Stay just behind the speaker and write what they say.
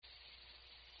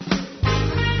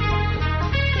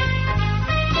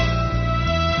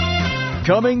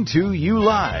Coming to you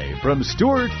live from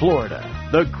Stuart, Florida,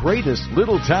 the greatest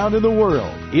little town in the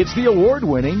world. It's the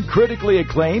award-winning, critically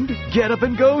acclaimed Get Up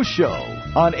and Go show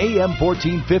on AM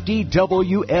 1450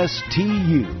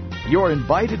 WSTU. You're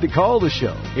invited to call the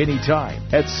show anytime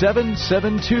at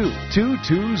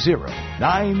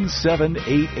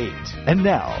 772-220-9788. And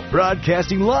now,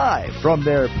 broadcasting live from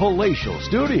their palatial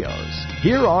studios,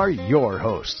 here are your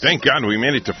hosts. Thank God we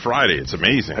made it to Friday. It's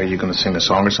amazing. Are you going to sing a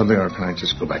song or something, or can I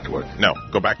just go back to work? No,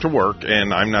 go back to work,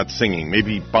 and I'm not singing.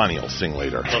 Maybe Bonnie will sing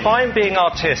later. Fine being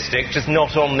artistic, just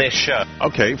not on this show.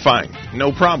 Okay, fine.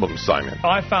 No problem, Simon.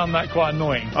 I found that quite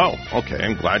annoying. Oh, okay.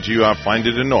 I'm glad you find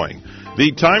it annoying.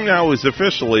 The time now is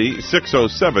officially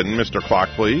 6:07. Mr. Clock,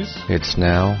 please. It's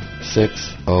now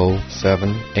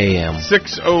 6:07 a.m.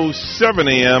 6:07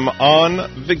 a.m.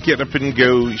 on the Get Up and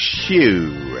Go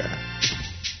show.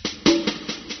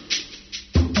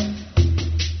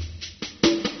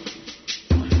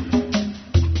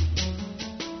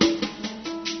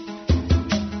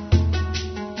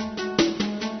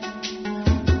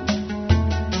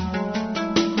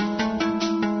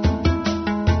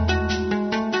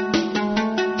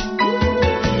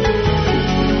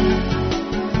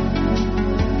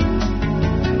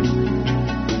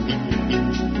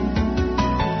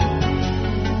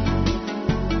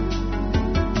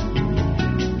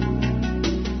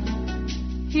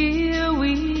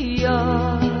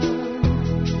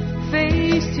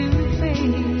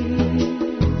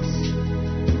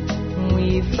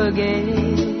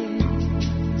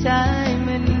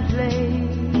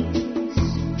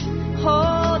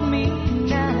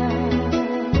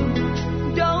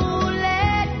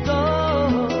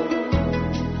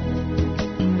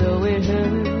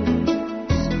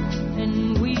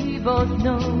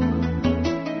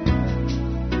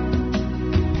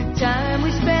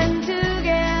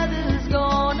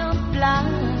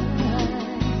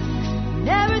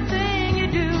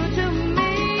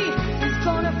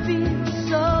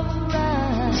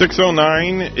 Six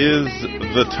 6:09 is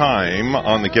the time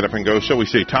on the Get Up and Go show. We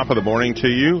say top of the morning to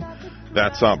you.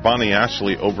 That's Bonnie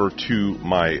Ashley over to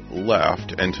my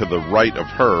left, and to the right of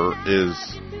her is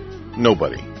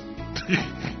nobody.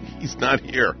 He's not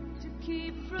here.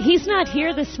 He's not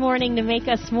here this morning to make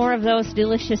us more of those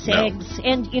delicious eggs.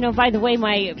 And, you know, by the way,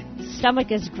 my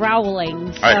stomach is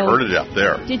growling. So I heard it out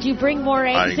there. Did you bring more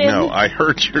eggs in? No, I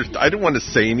heard your... I didn't want to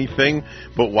say anything,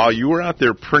 but while you were out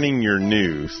there printing your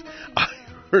news, I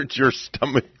heard your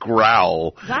stomach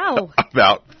growl. Wow.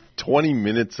 About 20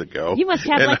 minutes ago. You must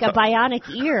have like a bionic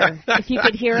ear if you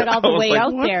could hear it all the way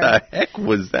out there. What the heck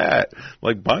was that?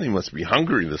 Like, Bonnie must be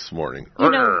hungry this morning. You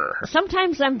know,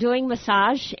 sometimes I'm doing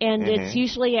massage, and it's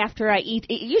usually after I eat.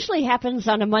 It usually happens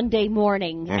on a Monday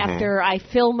morning after I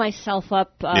fill myself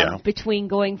up between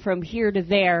going from here to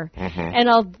there. And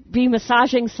I'll be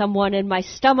massaging someone, and my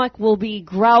stomach will be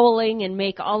growling and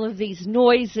make all of these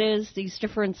noises, these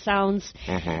different sounds.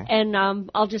 And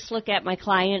I'll just look at my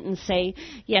client and say,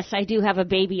 yes, I do have a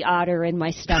baby otter in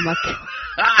my stomach.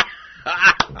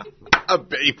 A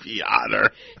baby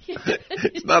otter.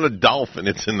 It's not a dolphin,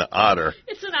 it's an otter.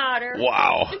 It's an otter.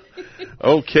 Wow.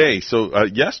 Okay, so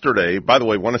yesterday, by the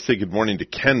way, I want to say good morning to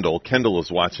Kendall. Kendall is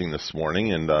watching this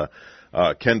morning, and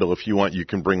Kendall, if you want, you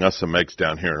can bring us some eggs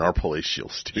down here in our palatial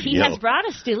studio. He has brought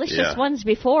us delicious ones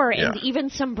before, and even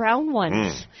some brown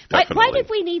ones. Why did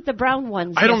we need the brown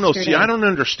ones I don't know. yesterday? See, I don't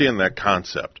understand that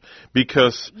concept,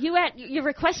 because... You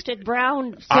requested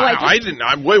brown, so I didn't.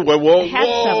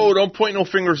 Whoa, don't point no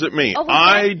fingers at me. Oh,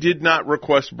 I did not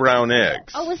request brown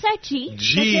eggs. Oh, was that G?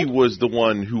 G was the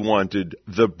one who wanted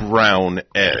the brown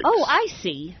eggs. Oh, I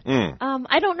see.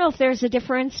 I don't know if there's a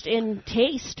difference in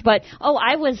taste, but,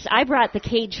 I brought the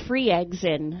cage-free eggs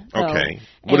in. Okay.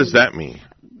 What does that mean?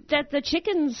 That the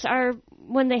chickens are,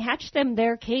 when they hatch them,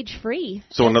 they're cage-free.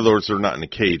 So, in other words, they're not in a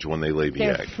cage when they lay the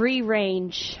egg. They're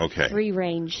free-range. Okay.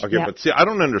 Free-range. Okay, but see, I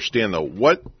don't understand, though.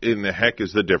 What in the heck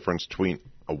is the difference between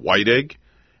a white egg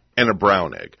and a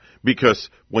brown egg?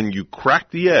 Because when you crack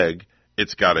the egg,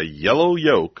 it's got a yellow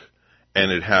yolk,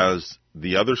 and it has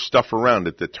the other stuff around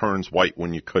it that turns white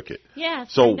when you cook it.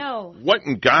 Yes, so I know. What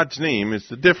in God's name is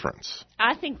the difference?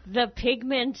 I think the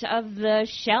pigment of the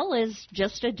shell is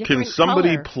just a different Can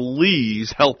somebody color.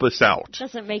 Please help us out?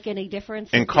 Doesn't make any difference.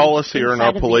 And call us here in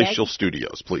our palatial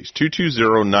studios, please.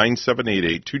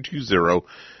 220-9788,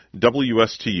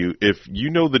 220-WSTU. If you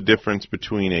know the difference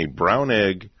between a brown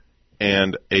egg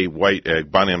and a white egg.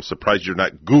 Bonnie, I'm surprised you're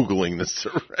not Googling this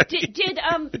already.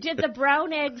 Did the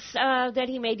brown eggs that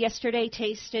he made yesterday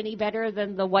taste any better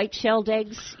than the white-shelled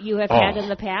eggs you have had in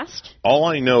the past? All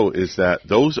I know is that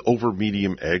those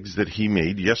over-medium eggs that he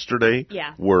made yesterday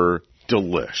were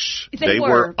delish. They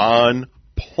were on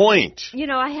point. You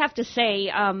know, I have to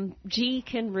say, G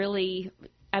can really...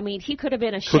 I mean, he could have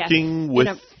been a chef. Cooking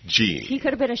with G. He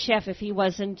could have been a chef if he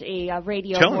wasn't a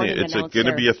radio morning announcer. It's going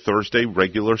to be a Thursday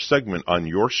regular segment on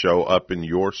your show up in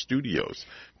your studios.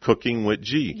 Cooking with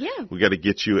G. Yeah. We got to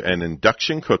get you an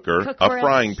induction cooker, a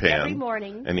frying pan, every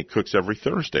morning, and he cooks every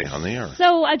Thursday on the air.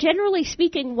 So, generally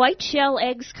speaking, white shell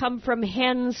eggs come from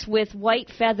hens with white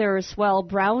feathers, while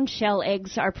brown shell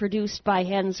eggs are produced by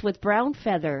hens with brown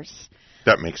feathers.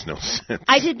 That makes no sense.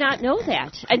 I did not know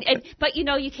that. But, you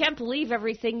know, you can't believe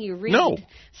everything you read. No.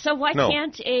 So why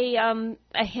can't a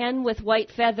hen with white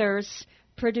feathers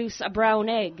produce a brown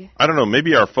egg? I don't know.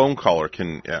 Maybe our phone caller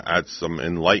can add some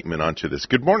enlightenment onto this.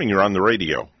 Good morning. You're on the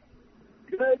radio.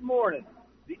 Good morning.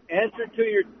 The answer to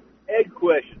your egg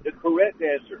question, the correct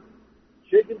answer.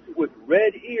 Chickens with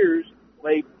red ears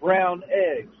lay brown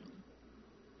eggs.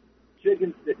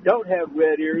 Chickens that don't have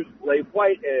red ears lay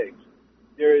white eggs.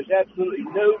 There is absolutely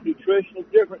no nutritional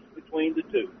difference between the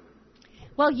two.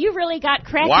 Well, you really got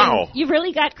cracking. Wow. You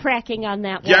really got cracking on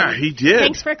that one. Yeah, he did.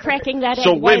 Thanks for cracking that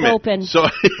egg wide open. So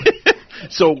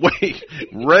wait,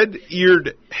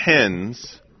 red-eared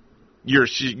hens. You're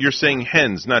saying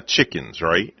hens, not chickens,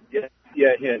 right? Yeah,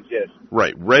 hens, yes.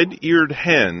 Right. Red-eared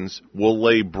hens will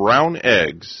lay brown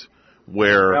eggs,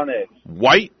 where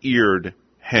white-eared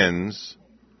hens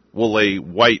will lay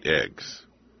white eggs.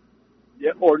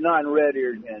 Yeah, or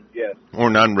non-red-eared hens, yes. Or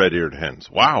non-red-eared hens.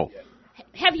 Wow. Yes.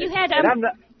 Have you had? I'm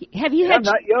not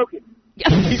yoking.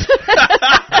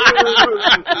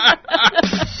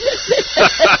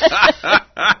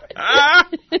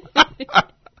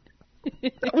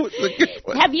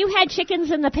 Have you had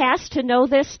chickens in the past to know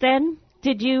this? Then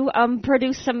did you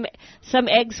produce some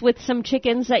eggs with some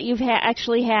chickens that you've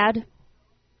actually had?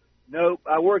 No,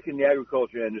 I work in the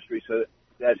agriculture industry, so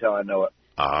that's how I know it.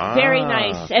 Ah, very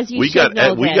nice, as you should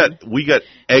know. We got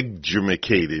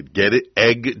egg-jumicated. Get it?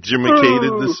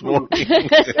 Egg-jumicated this morning.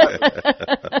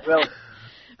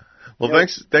 well,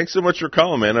 thanks so much for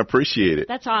calling, man. I appreciate it.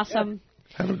 That's awesome.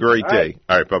 Have a great day.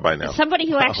 All right, bye-bye now. Somebody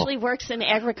who actually works in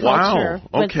agriculture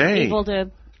was able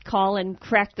to call and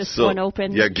crack this one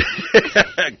open. Yeah,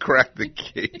 crack the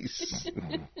case.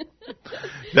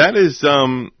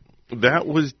 That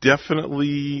was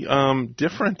definitely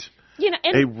different. You know,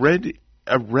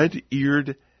 a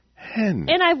red-eared hen.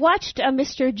 And I watched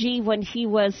Mr. G when he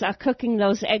was cooking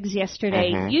those eggs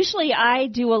yesterday. Mm-hmm. Usually I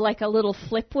do a little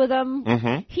flip with them.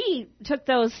 Mm-hmm. He took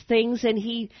those things and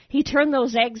he turned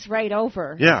those eggs right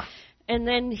over. Yeah. And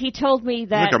then he told me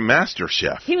that... Like a master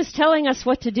chef. He was telling us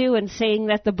what to do and saying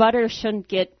that the butter shouldn't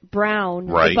get brown.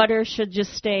 Right. The butter should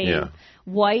just stay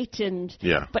white.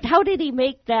 But how did he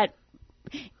make that...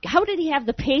 How did he have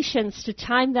the patience to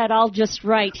time that all just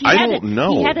right? I don't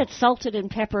know. He had it salted and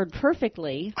peppered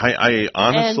perfectly. I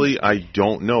honestly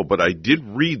don't know, but I did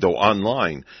read, though,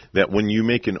 online that when you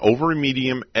make an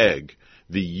over-medium egg,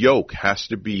 the yolk has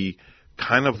to be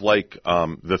kind of like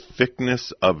the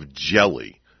thickness of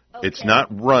jelly. Okay. It's not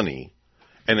runny,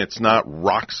 and it's not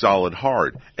rock-solid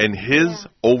hard. And his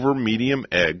over-medium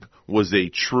egg was a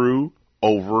true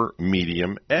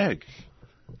over-medium egg.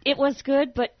 It was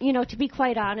good, but, to be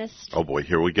quite honest... Oh, boy,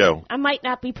 here we go. I might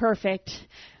not be perfect,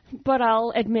 but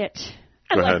I'll admit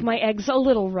I like my eggs a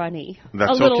little runny.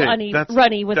 That's a little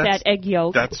runny with that egg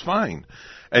yolk. That's fine.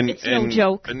 And it's no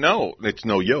joke. No, it's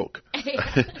no yolk.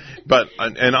 But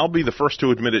I'll be the first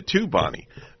to admit it, too, Bonnie,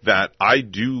 that I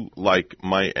do like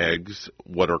my eggs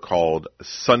what are called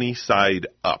sunny side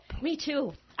up. Me,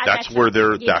 too. That's where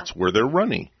they're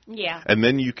runny. Yeah. And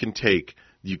then you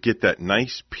get that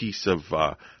nice piece of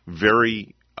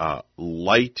very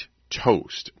light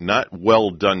toast, not well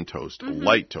done toast,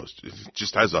 light toast. It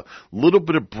just has a little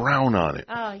bit of brown on it.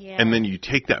 Oh, yeah. And then you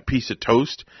take that piece of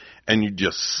toast and you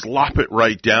just slop it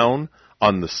right down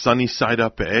on the sunny side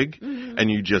up egg, and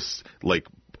you just wipe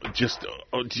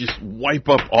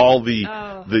up all the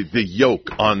yolk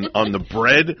on the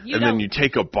bread, and then you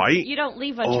take a bite. You don't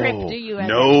leave a drip, do you?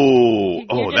 No.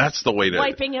 That's the way to.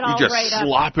 Wiping it all you just right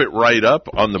slop it right up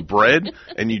on the bread,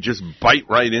 and you just bite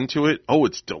right into it. Oh,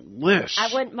 it's delish.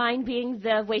 I wouldn't mind being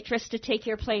the waitress to take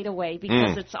your plate away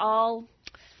because it's all.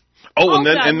 Oh,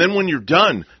 and then when you're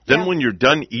done, when you're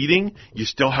done eating, you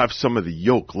still have some of the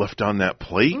yolk left on that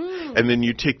plate, and then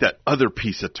you take that other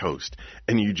piece of toast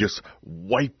and you just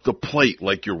wipe the plate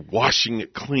like you're washing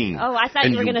it clean. Oh, I thought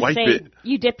you were going to say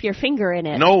you dip your finger in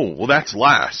it. No, well, that's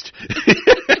last.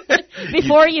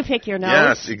 Before you pick your nose.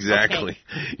 Yes, exactly.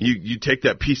 Okay. You take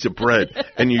that piece of bread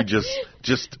and you just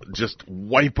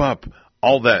wipe up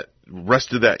all that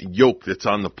rest of that yolk that's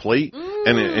on the plate,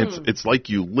 and it's like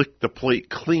you lick the plate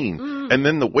clean, And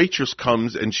then the waitress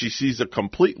comes and she sees a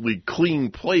completely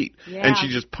clean plate, and she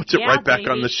just puts it right back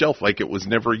on the shelf like it was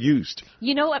never used.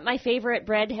 You know what my favorite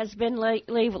bread has been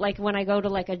lately, like when I go to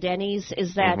like a Denny's,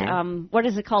 is that, what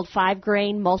is it called,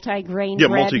 5-grain, multi-grain bread?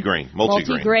 Yeah,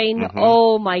 multi-grain.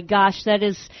 Oh, my gosh, that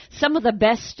is some of the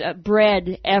best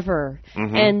bread ever.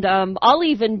 And I'll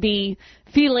even be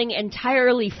feeling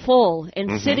entirely full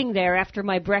and sitting there after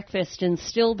my breakfast and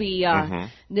still be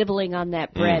nibbling on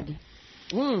that bread.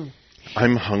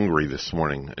 I'm hungry this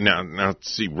morning. Now,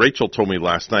 see, Rachel told me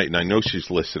last night, and I know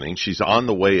she's listening. She's on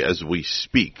the way as we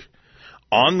speak.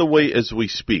 On the way as we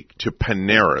speak to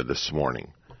Panera this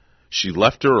morning. She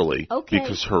left early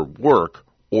because her work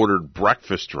ordered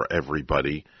breakfast for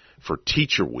everybody for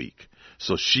Teacher Week.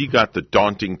 So she got the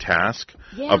daunting task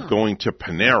of going to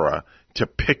Panera to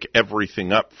pick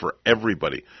everything up for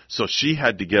everybody. So she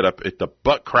had to get up at the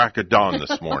butt crack of dawn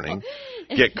this morning,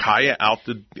 get Kaya out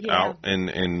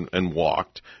and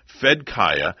walked, fed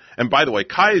Kaya. And by the way,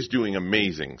 Kaya's doing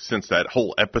amazing since that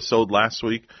whole episode last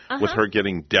week with her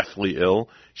getting deathly ill.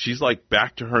 She's like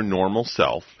back to her normal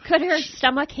self. Could her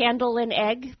stomach handle an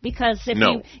egg? Because if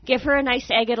you give her a nice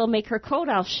egg, it'll make her coat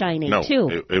all shiny too.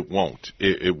 No, it won't.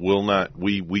 It will not.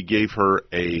 We gave her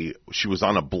she was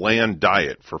on a bland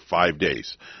diet for 5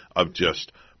 days of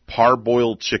just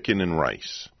parboiled chicken and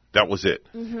rice. That was it.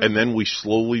 And then we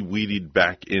slowly weeded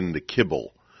back in the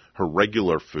kibble, her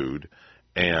regular food.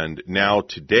 And now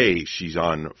today she's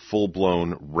on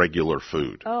full-blown regular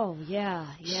food. Oh, yeah.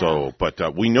 So, but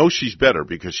we know she's better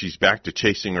because she's back to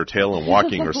chasing her tail and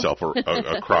walking herself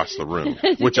across the room,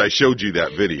 which I showed you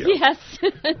that video. Yes.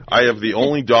 I have the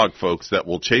only dog, folks, that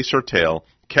will chase her tail,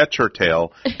 catch her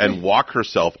tail, and walk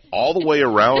herself all the way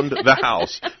around the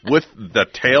house with the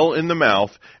tail in the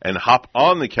mouth and hop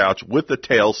on the couch with the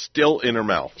tail still in her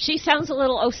mouth. She sounds a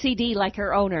little OCD like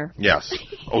her owner. Yes.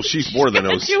 Oh, she's more than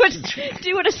OCD.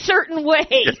 do it a certain way.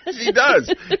 Yes, she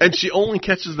does. And she only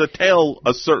catches the tail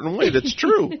a certain way. That's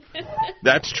true.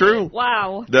 That's true.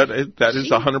 Wow. That is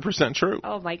 100% true.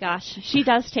 Oh, my gosh. She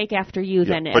does take after you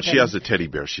then, But she has a teddy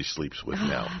bear she sleeps with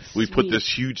now. We put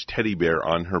this huge teddy bear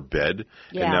on her bed.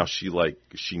 Yeah. And now she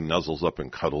nuzzles up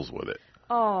and cuddles with it.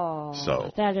 Oh,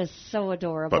 so that is so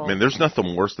adorable. But, man, there's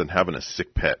nothing worse than having a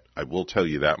sick pet. I will tell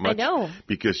you that much. I know.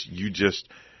 Because you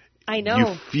know.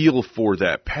 You feel for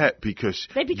that pet because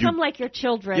they become like your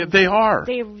children. Yeah, they are.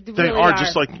 They are.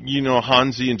 Just like,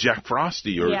 Hansi and Jack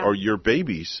Frosty or your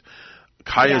babies.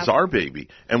 Kaya's our baby.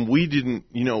 And we didn't,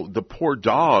 the poor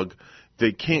dog,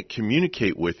 they can't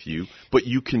communicate with you, but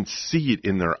you can see it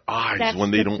in their eyes when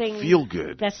they don't feel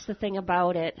good. That's the thing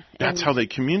about it. That's how they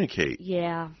communicate.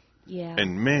 Yeah.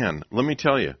 And, man, let me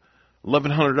tell you,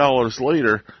 $1,100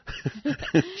 later,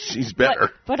 she's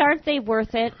better. But aren't they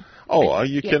worth it? Oh, are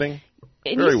you kidding?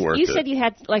 Very worth it. You said you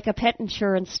had like a pet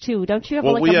insurance too, don't you? Have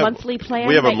a monthly plan?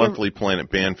 We have a monthly plan at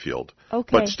Banfield. Okay.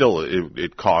 But still,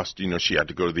 it cost. She had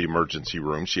to go to the emergency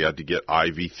room. She had to get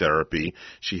IV therapy.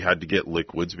 She had to get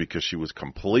liquids because she was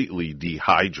completely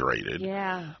dehydrated.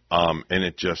 Yeah. And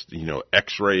it just,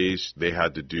 X-rays. They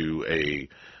had to do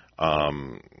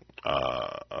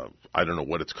I don't know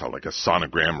what it's called, like a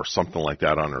sonogram or something like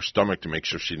that on her stomach to make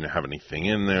sure she didn't have anything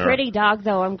in there. Pretty dog,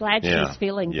 though. I'm glad she's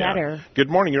feeling better. Good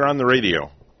morning. You're on the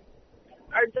radio.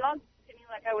 Our dog looked at me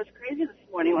like I was crazy this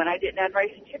morning when I didn't add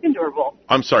rice and chicken to her bowl.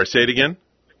 I'm sorry. Say it again.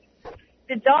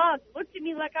 The dog looked at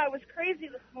me like I was crazy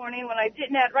this morning when I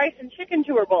didn't add rice and chicken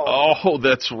to her bowl. Oh,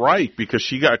 that's right, because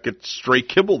she got straight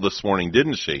kibble this morning,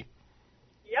 didn't she?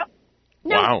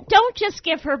 No, wow. Don't just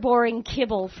give her boring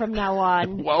kibble from now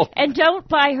on. Well, and don't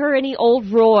buy her any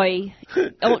Old Roy.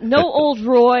 No Old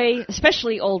Roy,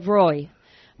 especially Old Roy.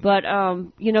 But,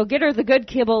 get her the good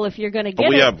kibble if you're going to get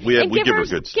it. We give her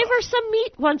good stuff. Give her some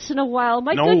meat once in a while.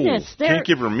 My no, goodness. Can't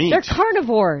give her meat. They're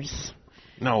carnivores.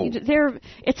 No.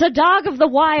 It's a dog of the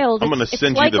wild. It's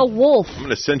like a wolf. I'm going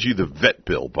to send you the vet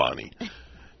bill, Bonnie.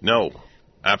 No,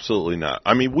 absolutely not.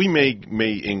 I mean, we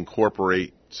may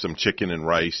incorporate some chicken and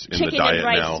rice in the diet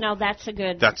now. Now that's a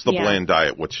good. That's the bland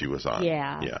diet what she was on.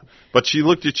 Yeah. But she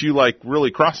looked at you like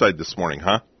really cross-eyed this morning,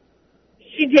 huh?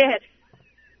 She did.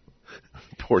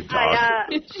 Poor dog.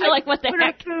 You're like, what the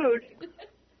heck? Food.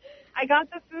 I got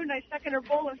the food and I stuck in her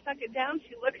bowl and stuck it down.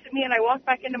 She looks at me and I walked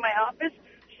back into my office.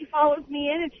 She follows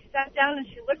me in and she sat down and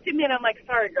she looked at me and I'm like,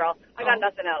 sorry, girl, I got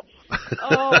nothing else.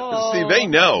 Oh. See, they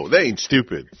know. They ain't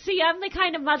stupid. See, I'm the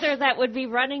kind of mother that would be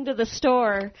running to the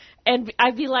store and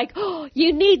I'd be like, oh,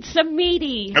 you need some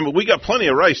meaty. I mean, we got plenty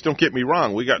of rice. Don't get me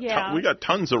wrong. We got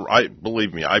tons of.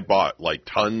 Believe me, I bought like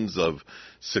tons of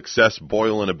success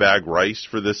boil in a bag rice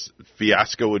for this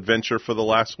fiasco adventure for the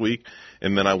last week.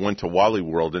 And then I went to Wally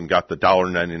World and got the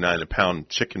 $1.99 a pound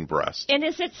chicken breast. And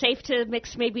is it safe to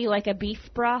mix maybe like a beef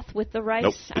broth with the rice?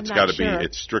 Nope, it's got to sure. be.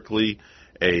 It's strictly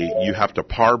you have to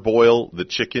parboil the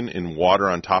chicken in water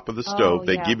on top of the stove.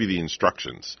 They give you the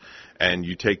instructions. And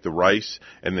you take the rice,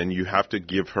 and then you have to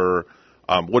give her,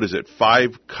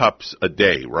 5 cups a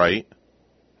day, right?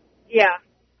 Yeah.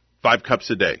 5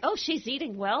 cups a day. Oh, she's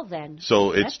eating well then.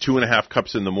 So it's 2.5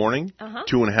 cups in the morning,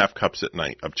 2.5 cups at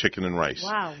night of chicken and rice.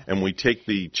 Wow. And we take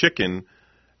the chicken,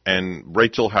 and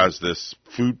Rachel has this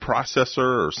food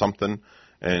processor or something,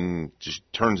 and just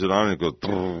turns it on and goes,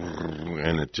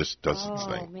 and it just does its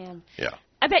thing. Oh, man. Yeah.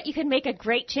 I bet you can make a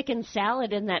great chicken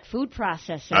salad in that food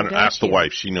processor. Ask the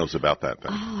wife; she knows about that.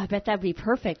 Then. Oh, I bet that'd be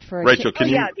perfect for Rachel. Can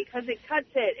you? Yeah, because it cuts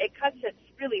it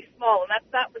really small, and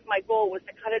that was my goal, was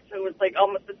to cut it so it was like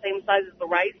almost the same size as the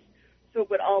rice, so it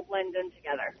would all blend in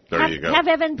together. There you go. Have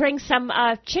Evan bring some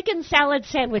chicken salad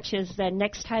sandwiches then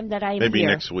next time that I'm Maybe here.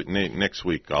 Next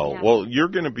week I'll. Yeah. Well, you're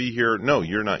going to be here. No,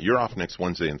 you're not. You're off next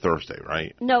Wednesday and Thursday,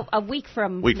 right? No, a week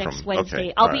from next Wednesday.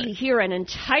 Okay. I'll All be here an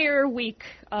entire week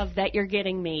of that you're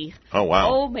getting me. Oh wow.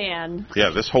 Oh man. Yeah,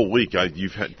 this whole week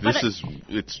you've had.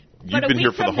 You've been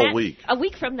here for the whole week. A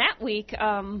week from that week,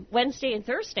 Wednesday and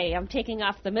Thursday, I'm taking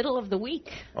off the middle of the week.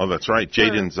 Oh, that's right.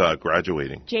 Jaden's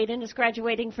graduating. Jaden is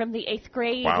graduating from the 8th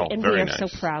grade, wow, and very we are nice. so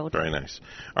proud. Very nice.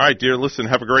 All right, dear, listen,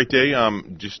 have a great day.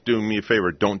 Just do me a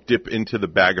favor. Don't dip into the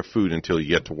bag of food until you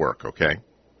get to work, okay?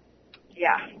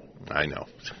 Yeah. I know.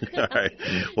 All right.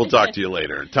 We'll talk to you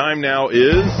later. Time now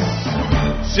is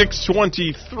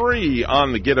 6:23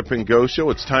 on the Get Up and Go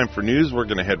show. It's time for news. We're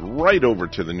going to head right over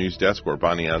to the news desk where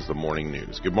Bonnie has the morning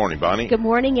news. Good morning, Bonnie. Good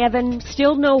morning, Evan.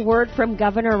 Still no word from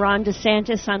Governor Ron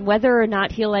DeSantis on whether or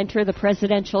not he'll enter the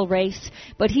presidential race,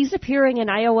 but he's appearing in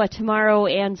Iowa tomorrow,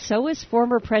 and so is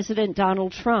former President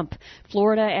Donald Trump.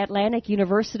 Florida Atlantic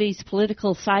University's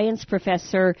political science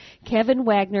professor Kevin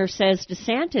Wagner says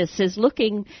DeSantis is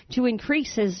looking to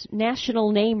increase his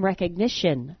national name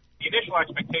recognition. The initial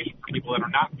expectation for people that are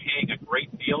not paying a great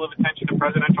deal of attention to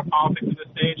presidential politics at this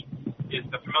stage is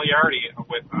the familiarity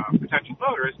with potential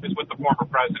voters is with the former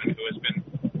president, who has been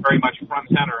very much front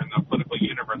center in the political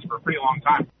universe for a pretty long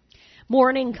time.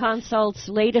 Morning Consult's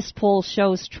latest poll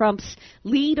shows Trump's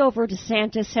lead over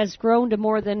DeSantis has grown to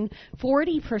more than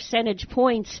 40 percentage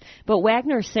points, but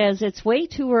Wagner says it's way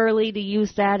too early to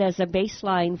use that as a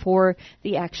baseline for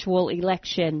the actual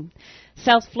election.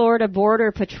 South Florida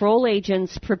Border Patrol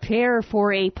agents prepare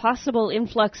for a possible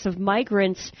influx of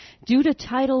migrants due to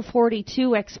Title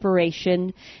 42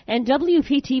 expiration, and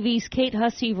WPTV's Kate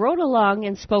Hussey rode along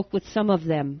and spoke with some of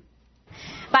them.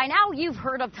 By now, you've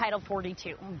heard of Title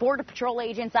 42. Border Patrol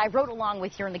agents I rode along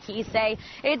with here in the Keys say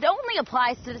it only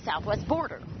applies to the southwest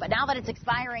border. But now that it's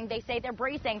expiring, they say they're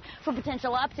bracing for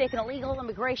potential uptick in illegal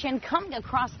immigration coming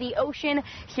across the ocean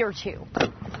here, too.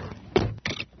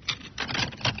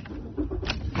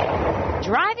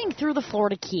 Driving through the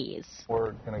Florida Keys.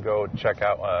 We're going to go check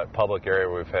out a public area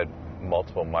where we've had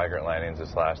multiple migrant landings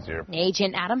this last year.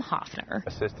 Agent Adam Hoffner,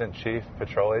 Assistant Chief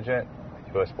Patrol Agent,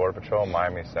 U.S. Border Patrol,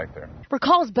 Miami sector,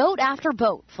 recalls boat after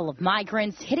boat full of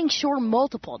migrants hitting shore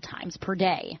multiple times per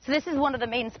day. So this is one of the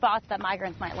main spots that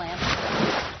migrants might land.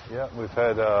 Yeah, we've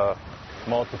had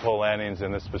multiple landings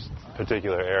in this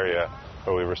particular area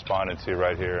where we responded to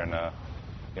right here in a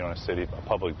city, a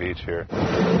public beach here.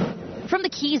 From the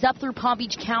Keys up through Palm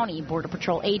Beach County, Border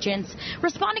Patrol agents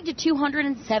responding to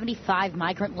 275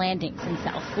 migrant landings in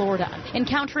South Florida,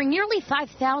 encountering nearly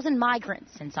 5,000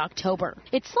 migrants since October.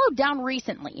 It slowed down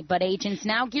recently, but agents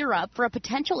now gear up for a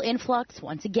potential influx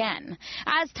once again,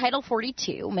 as Title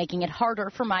 42, making it harder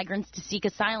for migrants to seek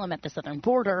asylum at the southern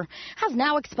border, has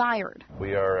now expired.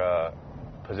 We are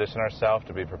positioning ourselves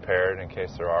to be prepared in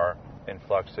case there are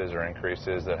influxes or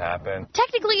increases that happen.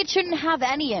 Technically, it shouldn't have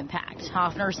any impact.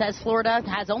 Hoffner says Florida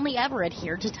has only ever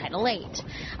adhered to Title 8.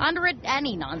 Under it,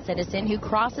 any non-citizen who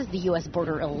crosses the U.S.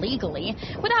 border illegally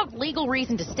without legal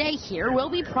reason to stay here will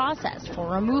be processed for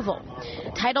removal.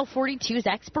 Title 42's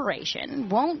expiration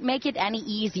won't make it any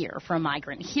easier for a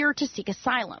migrant here to seek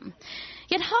asylum.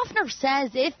 Yet Hoffner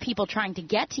says if people trying to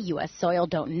get to U.S. soil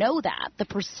don't know that, the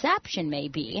perception may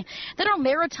be that our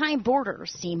maritime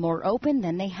borders seem more open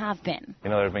than they have been.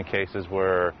 There have been cases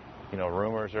where,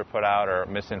 rumors are put out or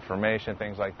misinformation,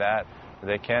 things like that.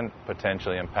 They can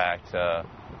potentially impact,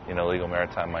 illegal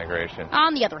maritime migration.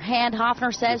 On the other hand,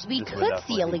 Hoffner says we could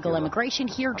see illegal immigration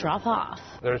here drop off.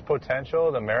 There's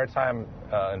potential. The maritime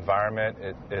environment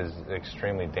is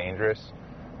extremely dangerous.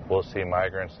 We'll see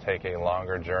migrants take a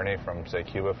longer journey from, say,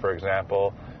 Cuba, for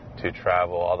example, to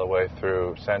travel all the way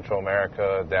through Central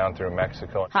America, down through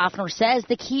Mexico. Hoffner says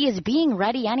the key is being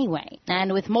ready anyway.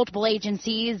 And with multiple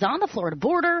agencies on the Florida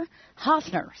border,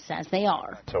 Hoffner says they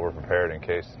are. So we're prepared in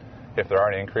case if there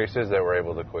aren't increases, that we're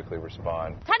able to quickly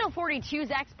respond. Title 42's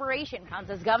expiration comes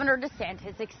as Governor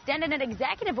DeSantis extended an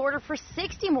executive order for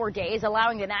 60 more days,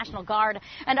 allowing the National Guard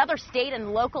and other state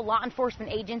and local law enforcement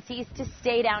agencies to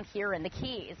stay down here in the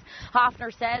Keys.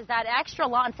 Hoffner says that extra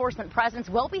law enforcement presence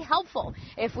will be helpful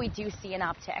if we do see an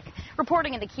uptick.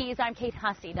 Reporting in the Keys, I'm Kate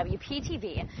Hussey,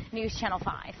 WPTV News Channel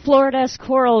 5. Florida's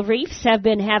coral reefs have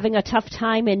been having a tough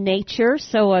time in nature,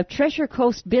 so a Treasure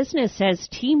Coast business has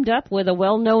teamed up with a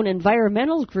well-known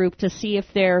environmental group to see if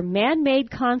their man-made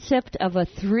concept of a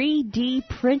 3D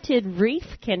printed reef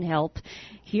can help.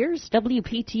 Here's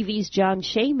WPTV's John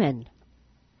Shaman.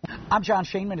 I'm John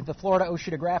Shaman at the Florida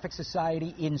Oceanographic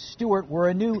Society in Stuart, where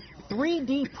a new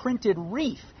 3D printed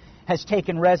reef has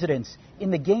taken residence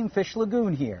in the Gamefish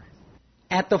Lagoon here.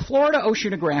 At the Florida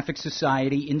Oceanographic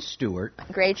Society in Stuart,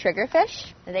 gray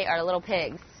triggerfish, they are little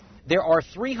pigs. There are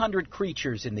 300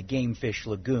 creatures in the Gamefish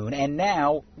Lagoon, and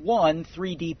now one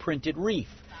 3D printed reef.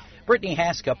 Brittany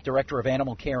Haskup, Director of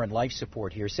Animal Care and Life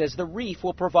Support here, says the reef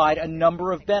will provide a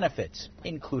number of benefits,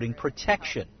 including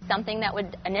protection. Something that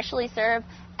would initially serve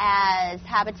as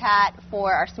habitat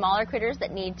for our smaller critters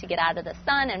that need to get out of the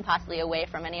sun and possibly away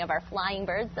from any of our flying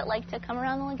birds that like to come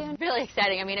around the lagoon. Really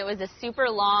exciting. I mean, it was a super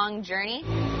long journey.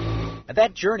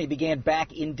 That journey began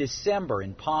back in December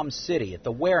in Palm City at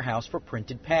the Warehouse for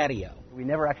Printed Patio. We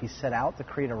never actually set out to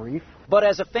create a reef. But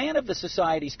as a fan of the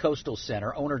Society's Coastal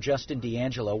Center, owner Justin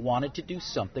D'Angelo wanted to do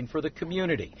something for the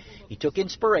community. He took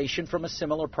inspiration from a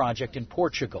similar project in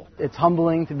Portugal. It's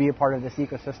humbling to be a part of this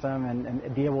ecosystem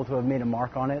and be able to have made a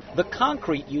mark on it. The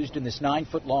concrete used in this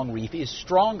 9-foot-long reef is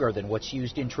stronger than what's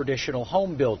used in traditional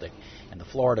home building, and the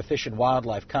Florida Fish and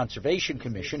Wildlife Conservation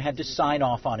Commission had to sign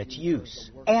off on its use.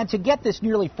 And to get this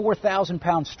nearly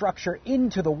 4,000-pound structure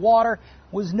into the water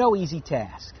was no easy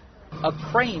task. A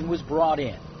crane was brought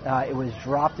in. It was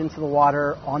dropped into the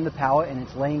water on the pallet in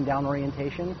its laying down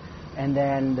orientation, and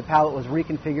then the pallet was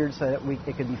reconfigured so that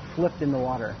it could be flipped in the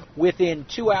water. Within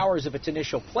 2 hours of its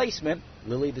initial placement,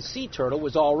 Lily the sea turtle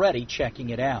was already checking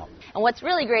it out. And what's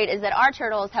really great is that our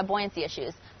turtles have buoyancy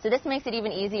issues, so this makes it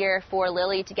even easier for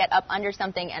Lily to get up under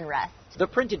something and rest. The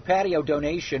printed patio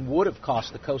donation would have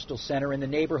cost the Coastal Center in the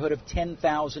neighborhood of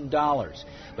 $10,000,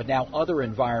 but now other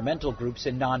environmental groups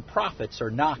and nonprofits are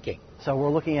knocking. So we're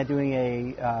looking at doing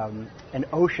an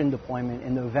ocean deployment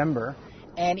in November.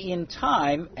 And in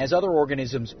time, as other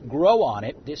organisms grow on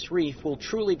it, this reef will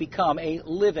truly become a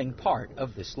living part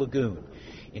of this lagoon.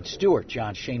 In Stuart,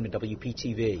 John Shaman,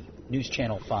 WPTV, News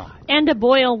Channel 5. And a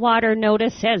boil water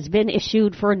notice has been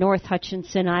issued for North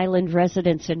Hutchinson Island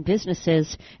residents and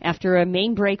businesses after a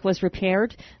main break was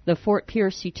repaired. The Fort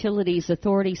Pierce Utilities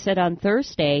Authority said on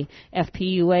Thursday,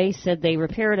 FPUA said they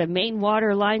repaired a main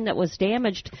water line that was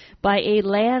damaged by a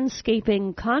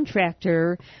landscaping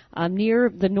contractor near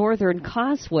the Northern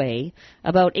Causeway.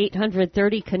 About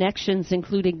 830 connections,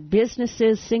 including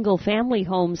businesses, single-family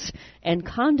homes, and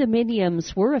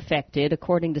condominiums were affected,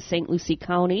 according to St. Lucie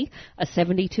County. A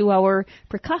 72-hour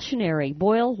precautionary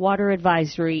boil water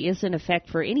advisory is in effect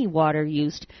for any water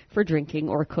used for drinking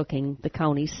or cooking, the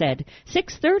county said.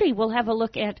 6:30, we'll have a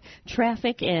look at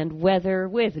traffic and weather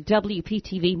with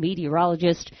WPTV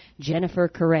meteorologist Jennifer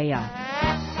Correa.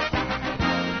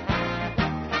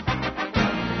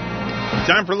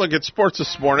 Time for a look at sports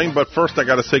this morning, but first I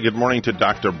got to say good morning to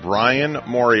Dr. Brian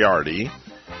Moriarty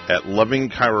at Loving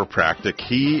Chiropractic.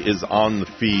 He is on the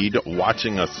feed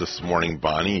watching us this morning,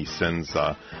 Bonnie. He sends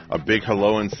a big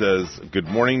hello and says, good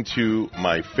morning to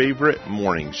my favorite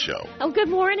morning show. Oh, good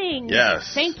morning.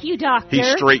 Yes. Thank you, doctor. He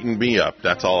straightened me up.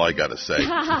 That's all I got to say.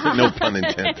 No pun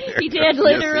intended. He did,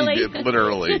 literally. Yes, he did,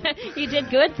 literally. He did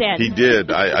good then. He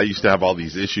did. I used to have all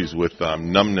these issues with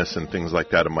numbness and things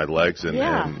like that in my legs, and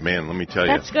man, let me tell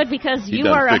you. That's good because you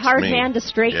are a hard man to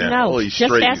straighten out. Well,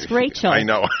 just ask Rachel. I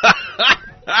know.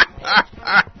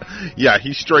 Yeah,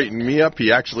 he straightened me up.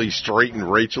 He actually straightened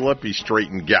Rachel up. He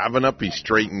straightened Gavin up. He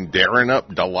straightened Darren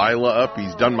up, Delilah up.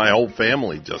 He's done my whole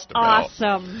family just about.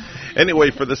 Awesome.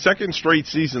 Anyway, for the second straight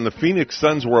season, the Phoenix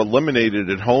Suns were eliminated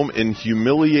at home in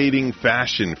humiliating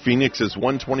fashion. Phoenix's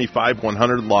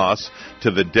 125-100 loss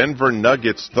to the Denver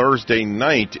Nuggets Thursday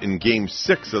night in Game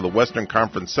 6 of the Western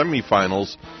Conference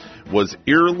semifinals was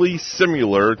eerily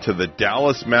similar to the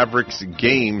Dallas Mavericks'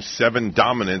 Game 7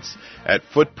 dominance at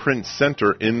Footprint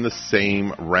Center in the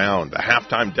same round. The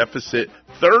halftime deficit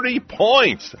 30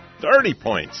 points. 30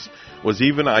 points. Was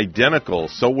even identical.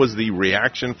 So was the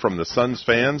reaction from the Suns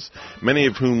fans, many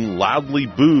of whom loudly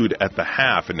booed at the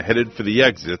half and headed for the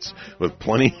exits with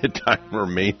plenty of time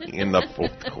remaining in the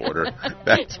fourth quarter.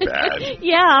 That's bad.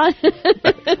 Yeah.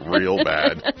 That's real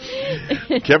bad.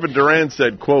 Kevin Durant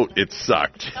said, quote, "It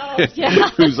sucked." Oh,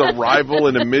 yeah. Whose arrival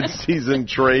in a midseason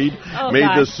trade made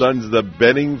the Suns the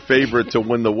betting favorite to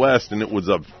win the West, and it was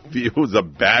a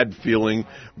bad feeling,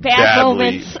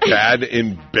 bad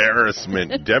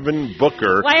embarrassment. Devin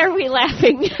Booker. Why are we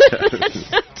laughing?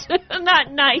 That's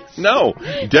not nice. No.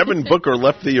 Devin Booker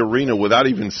left the arena without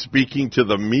even speaking to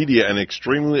the media, an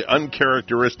extremely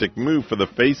uncharacteristic move for the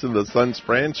face of the Suns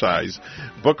franchise.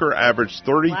 Booker averaged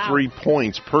 33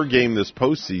 points per game this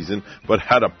postseason, but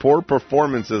had a poor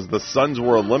performance as the Suns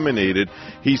were eliminated.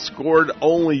 He scored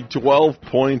only 12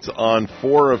 points on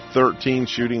 4 of 13,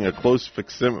 shooting a close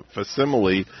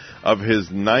facsimile of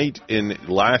his night in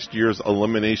last year's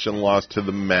elimination loss to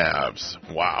the Mavs.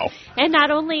 Wow. And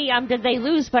not only did they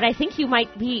lose, but I think you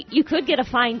could get a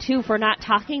fine, too, for not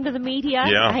talking to the media,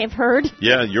 I have heard.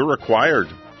 Yeah, you're required.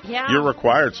 Yeah. You're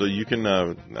required, so you can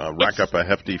rack up a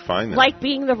hefty fine there. Like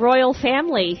being the royal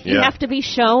family. You have to be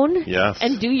shown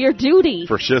and do your duty.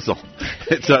 For shizzle.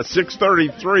 It's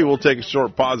 6:33. We'll take a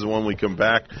short pause, and when we come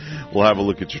back, we'll have a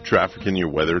look at your traffic and your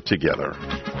weather together.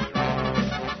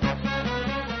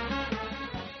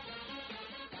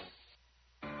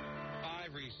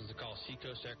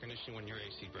 Air conditioning when your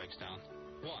AC breaks down.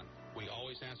 1. We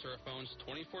always answer our phones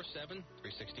 24/7,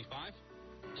 365.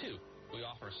 2. We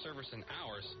offer service in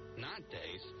hours, not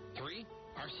days. 3.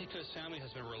 Our Seacoast family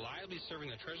has been reliably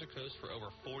serving the Treasure Coast for over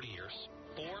 40 years.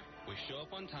 4. We show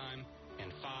up on time.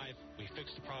 And 5. We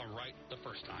fix the problem right the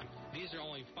first time. These are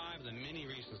only 5 of the many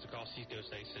reasons to call Seacoast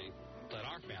AC. Let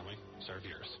our family serve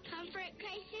yours. Comfort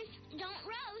crisis, don't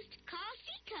roast. Call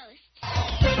Seacoast.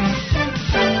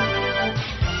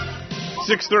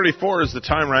 6:34 is the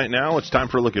time right now. It's time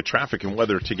for a look at traffic and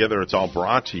weather together. It's all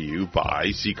brought to you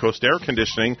by Seacoast Air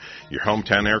Conditioning, your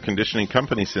hometown air conditioning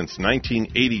company since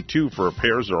 1982. For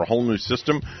repairs or a whole new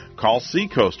system, call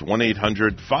Seacoast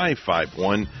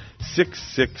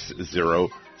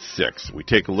 1-800-551-6606. We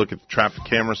take a look at the traffic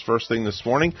cameras first thing this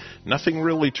morning. Nothing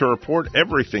really to report.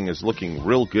 Everything is looking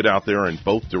real good out there in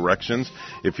both directions.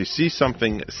 If you see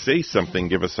something, say something,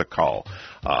 give us a call.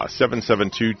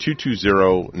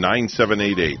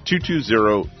 772-220-9788,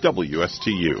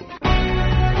 220-WSTU.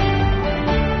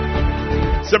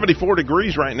 74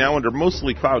 degrees right now under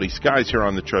mostly cloudy skies here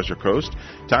on the Treasure Coast.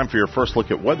 Time for your first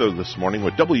look at weather this morning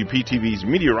with WPTV's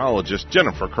meteorologist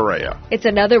Jennifer Correa. It's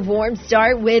another warm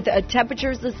start with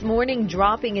temperatures this morning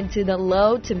dropping into the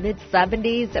low to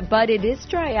mid-70s, but it is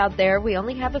dry out there. We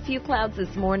only have a few clouds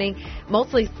this morning,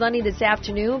 mostly sunny this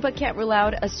afternoon, but can't rule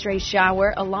out a stray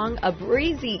shower along a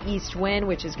breezy east wind,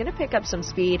 which is going to pick up some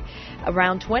speed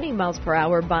around 20 miles per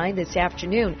hour by this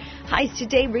afternoon. Highs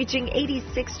today reaching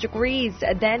 86 degrees.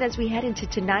 Then as we head into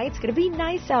tonight, it's going to be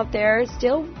nice out there.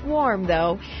 Still warm,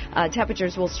 though.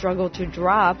 Temperatures will struggle to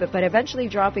drop, but eventually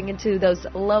dropping into those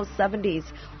low 70s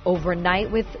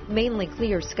overnight with mainly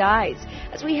clear skies.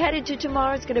 As we head into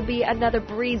tomorrow, it's going to be another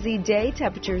breezy day.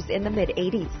 Temperatures in the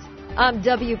mid-80s. I'm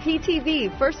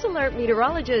WPTV First Alert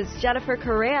meteorologist Jennifer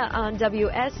Correa on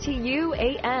WSTU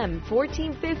AM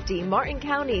 1450, Martin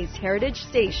County's Heritage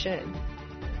Station.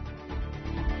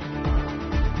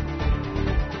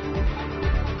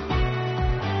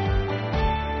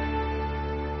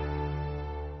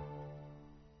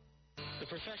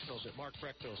 Professionals at Mark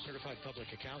Breckville Certified Public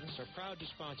Accountants are proud to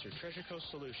sponsor Treasure Coast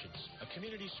Solutions, a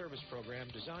community service program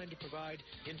designed to provide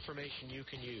information you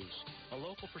can use, a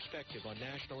local perspective on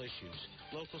national issues,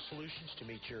 local solutions to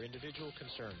meet your individual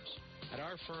concerns. At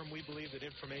our firm, we believe that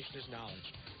information is knowledge,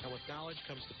 and with knowledge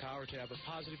comes the power to have a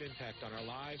positive impact on our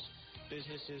lives,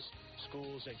 businesses,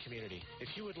 schools, and community.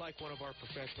 If you would like one of our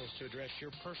professionals to address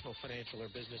your personal financial or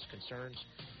business concerns,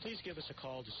 please give us a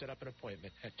call to set up an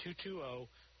appointment at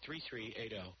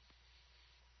 220-3380.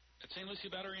 At St. Lucie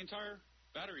Battery and Tire,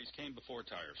 batteries came before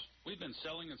tires. We've been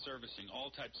selling and servicing all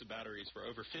types of batteries for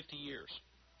over 50 years.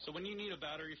 So when you need a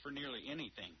battery for nearly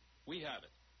anything, we have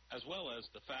it, as well as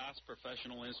the fast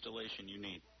professional installation you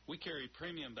need. We carry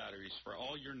premium batteries for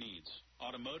all your needs: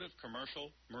 automotive, commercial,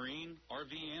 marine,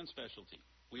 RV, and specialty.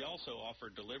 We also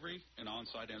offer delivery and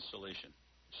on-site installation,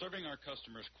 serving our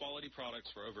customers quality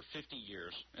products for over 50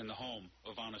 years in the home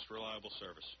of honest, reliable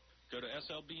service. Go to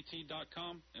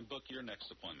slbt.com and book your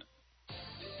next appointment.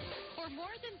 For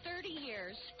more than 30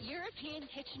 years, European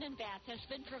Kitchen and Bath has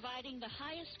been providing the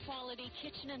highest quality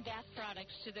kitchen and bath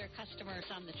products to their customers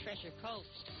on the Treasure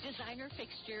Coast. Designer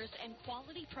fixtures and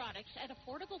quality products at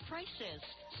affordable prices.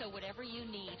 So whatever you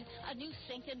need, a new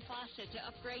sink and faucet to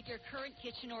upgrade your current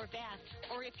kitchen or bath,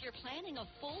 or if you're planning a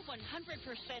full 100%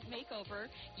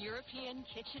 makeover, European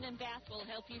Kitchen and Bath will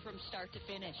help you from start to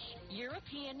finish.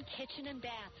 European Kitchen and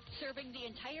Bath, serving the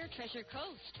entire Treasure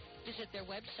Coast. Visit their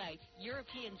website,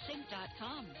 EuropeanSink.com. The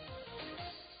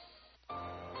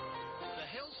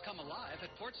hills come alive at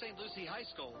Port St. Lucie High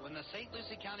School when the St.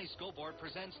 Lucie County School Board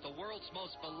presents the world's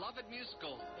most beloved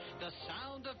musical, The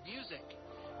Sound of Music,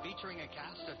 featuring a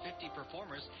cast of 50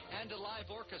 performers and a live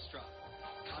orchestra.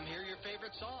 Come hear your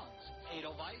favorite songs,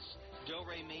 Edelweiss, Do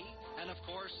Re Mi, and of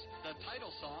course, the title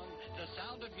song, The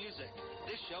Sound of Music.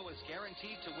 This show is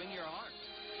guaranteed to win your heart.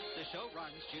 The show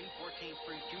runs June 14th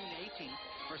through June 18th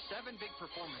for 7 big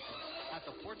performances at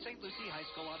the Port St. Lucie High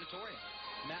School Auditorium.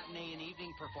 Matinee and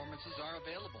evening performances are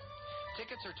available.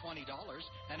 Tickets are $20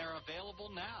 and are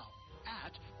available now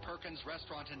at Perkins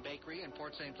Restaurant and Bakery in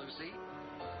Port St. Lucie,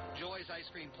 Joy's Ice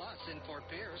Cream Plus in Fort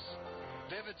Pierce,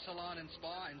 Vivid Salon and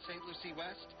Spa in St. Lucie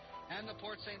West, and the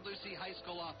Port St. Lucie High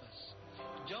School office.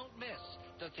 Don't miss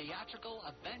the theatrical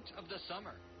event of the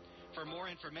summer. For more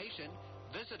information,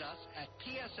 visit us at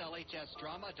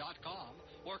pslhsdrama.com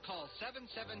or call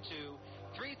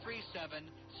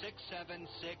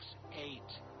 772-337-6768.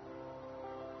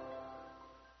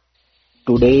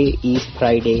 Today is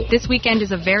Friday. This weekend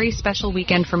is a very special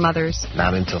weekend for mothers.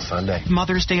 Not until Sunday.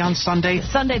 Mother's Day on Sunday.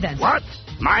 Sunday then. What?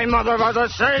 My mother was a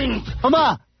saint.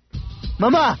 Mama!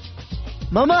 Mama!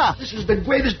 Mama! This is the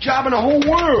greatest job in the whole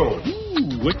world.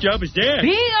 Ooh, what job is that?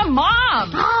 Being a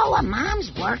mom. Oh, a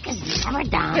mom's work is never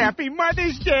done. Happy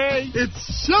Mother's Day.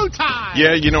 It's showtime.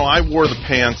 Yeah, I wore the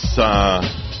pants of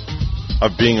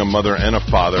being a mother and a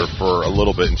father for a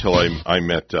little bit until I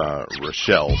met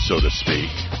Rochelle, so to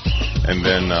speak. And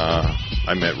then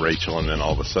I met Rachel, and then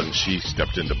all of a sudden she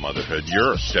stepped into motherhood.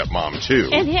 You're a stepmom, too.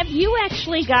 And have you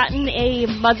actually gotten a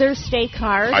Mother's Day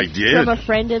card I did. From a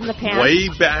friend in the past? Way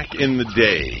back in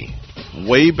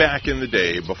the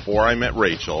day, before I met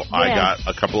Rachel, yes. I got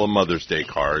a couple of Mother's Day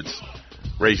cards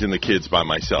raising the kids by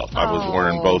myself. I was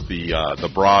wearing both the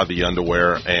bra, the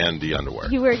underwear, and the underwear.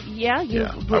 You were,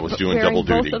 I was doing wearing double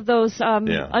duty. both of those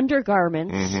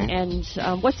undergarments. Mm-hmm. And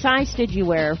what size did you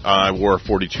wear? I wore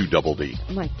 42 double D.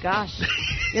 Oh, my gosh.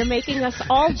 You're making us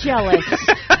all jealous.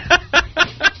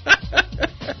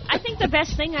 I think the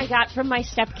best thing I got from my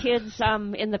stepkids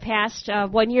in the past,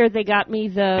 one year they got me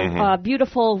the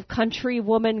beautiful country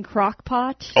woman crock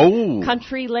pot. Oh.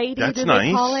 Country lady, that's do nice.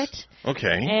 they call it?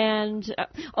 Okay. And,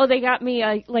 they got me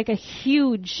a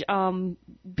huge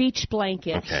beach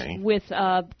blanket with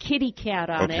a kitty cat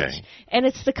on it. And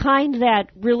it's the kind that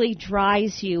really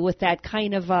dries you with that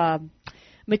kind of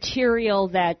material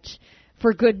that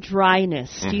for good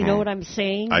dryness. Do you know what I'm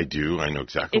saying? I do. I know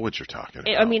exactly what you're talking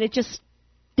about. I mean, it just...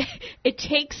 it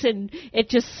takes and it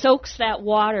just soaks that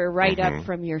water right up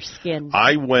from your skin.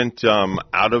 I went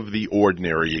out of the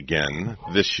ordinary again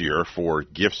this year for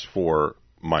gifts for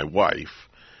my wife.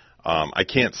 I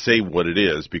can't say what it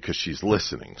is because she's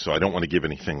listening, so I don't want to give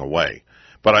anything away.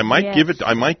 But I might give it.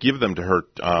 I might give them to her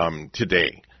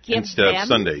today instead of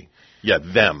Sunday. Yeah,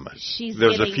 them.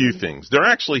 There's a few things. They're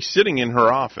actually sitting in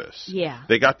her office. Yeah.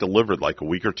 They got delivered like a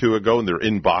week or two ago, and they're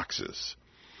in boxes.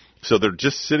 So they're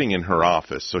just sitting in her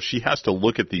office. So she has to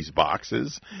look at these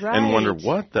boxes and wonder,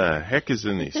 what the heck is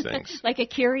in these things? Like a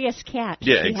curious cat.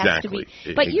 Yeah, she exactly. Has to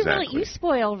be. But you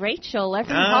spoil Rachel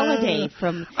every holiday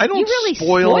from... I don't you really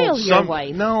spoil your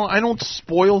wife. No, I don't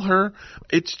spoil her.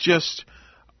 It's just...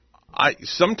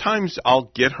 sometimes I'll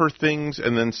get her things,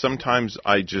 and then sometimes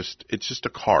it's just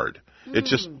a card. It's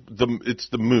just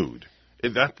the mood.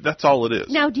 That's all it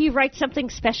is. Now, do you write something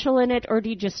special in it, or do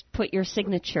you just put your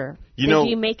signature? Do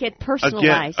you make it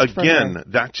personalized? Again,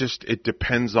 that just it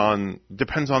depends on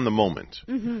the moment.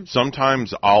 Mm-hmm.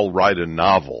 Sometimes I'll write a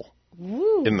novel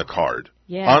in the card.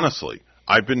 Yeah. Honestly,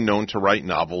 I've been known to write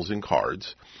novels in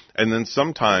cards, and then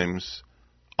sometimes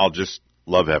I'll just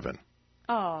love Evan.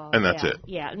 Oh, and that's it.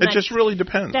 Yeah, it just really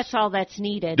depends. That's all that's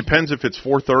needed. Depends if it's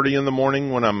 4:30 in the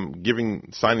morning when I'm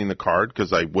signing the card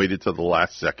because I waited till the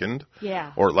last second.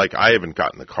 Yeah. Or like I haven't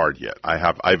gotten the card yet. I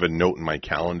have a note in my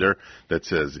calendar that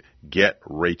says "Get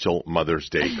Rachel Mother's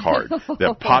Day card"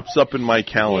 that pops up in my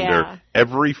calendar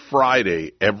every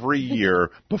Friday every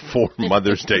year before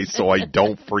Mother's Day, so I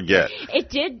don't forget. It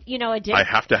did. I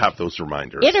have to have those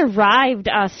reminders. It arrived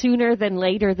sooner than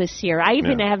later this year. I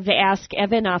even have to ask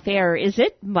Evan off air, is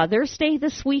it Mother's Day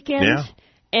this weekend? Yeah.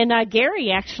 And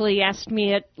Gary actually asked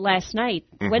me it last night.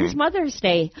 When's Mother's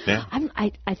Day? Yeah.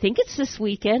 I think it's this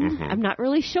weekend. I'm not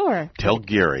really sure. Tell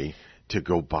Gary to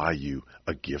go buy you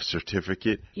a gift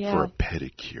certificate for a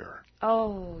pedicure.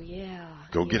 Oh, yeah.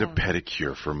 Go get a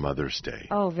pedicure for Mother's Day.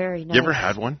 Oh, very nice. You ever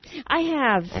had one? I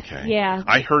have. Okay. Yeah.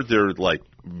 I heard they're, like,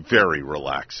 very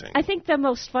relaxing. I think the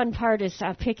most fun part is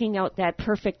picking out that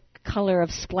perfect color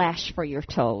of splash for your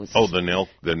toes. Oh, the nail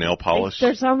polish?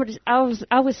 There's so many, I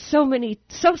was so many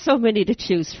to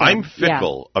choose from. I'm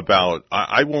fickle about,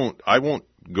 I won't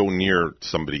go near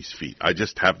somebody's feet. I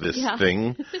just have this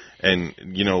thing, and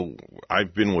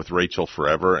I've been with Rachel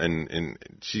forever, and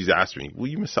she's asked me, "Will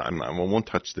you massage?" I won't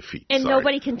touch the feet. And sorry.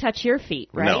 Nobody can touch your feet,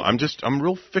 right? No, I'm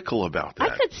real fickle about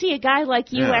that. I could see a guy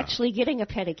like you actually getting a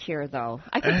pedicure, though.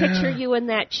 I could picture you in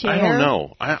that chair. I don't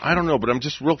know. I don't know, but I'm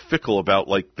just real fickle about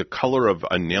like the color of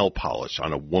a nail polish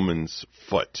on a woman's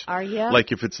foot. Are you?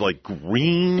 Like if it's like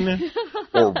green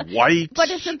or white. But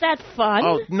isn't that fun?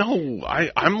 Oh no,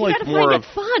 I'm like more of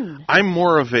fun. I'm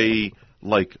more of a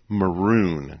like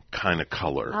maroon kind of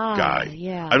color guy.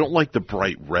 Yeah. I don't like the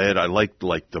bright red. I like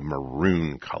the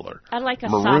maroon color. I like a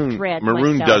maroon, soft red.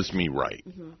 Maroon myself. does me right.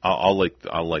 I'll like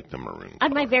the maroon.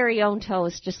 On my very own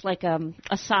toes, just like a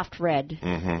soft red.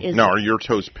 Now, are your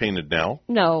toes painted now?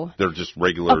 No. They're just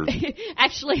regular.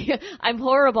 Actually, I'm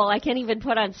horrible. I can't even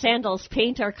put on sandals.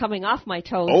 Paint are coming off my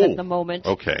toes at the moment.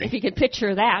 Okay. If you could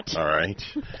picture that. All right.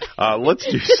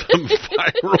 Let's do some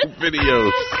viral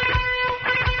videos.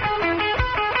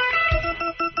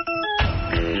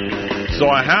 So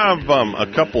I have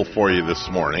a couple for you this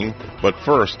morning, but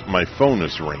first, my phone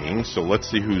is ringing, so let's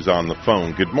see who's on the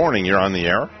phone. Good morning, you're on the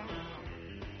air.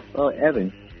 Well,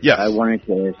 Evan. Yes. I wanted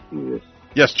to ask you this.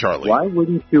 Yes, Charlie. Why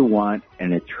wouldn't you want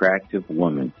an attractive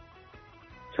woman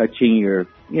touching your,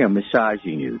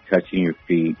 massaging you, touching your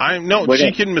feet?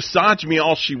 She can massage me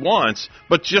all she wants,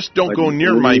 but just don't go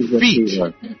near my feet.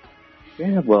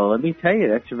 Yeah, well, let me tell you,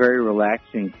 that's a very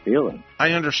relaxing feeling.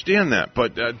 I understand that,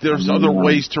 but there's other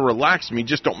ways to relax me.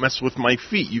 Just don't mess with my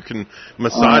feet. You can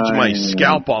massage my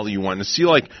scalp all you want. See,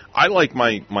 I like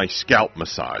my scalp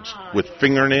massage with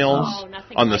fingernails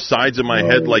on the sides of my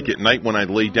head, like at night when I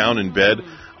lay down in bed.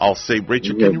 I'll say,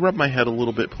 Rachel, can you rub my head a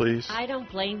little bit, please? I don't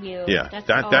blame you. Yeah,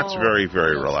 that's very,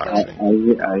 very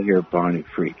relaxing. I hear Bonnie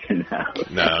freaking out.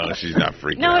 No, she's not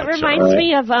freaking No, out. it reminds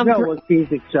me of...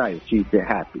 she's excited. She's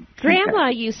happy. Grandma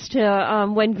used to,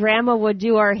 when Grandma would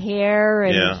do our hair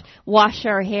and wash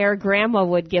our hair, Grandma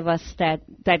would give us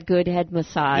that good head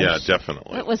massage. Yeah,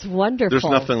 definitely. It was wonderful.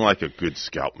 There's nothing like a good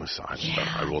scalp massage, though,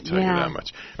 I will tell you that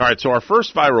much. All right, so our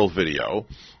first viral video...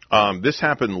 this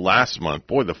happened last month.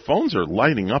 Boy, the phones are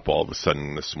lighting up all of a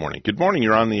sudden this morning. Good morning,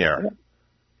 you're on the air.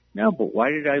 No, but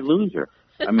why did I lose her?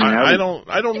 I mean, I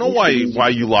don't know why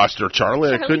you lost her,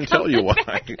 Charlie. I couldn't tell you why.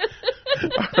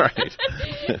 All right.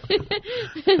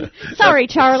 Sorry,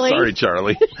 Charlie. Sorry,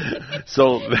 Charlie.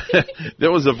 So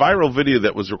there was a viral video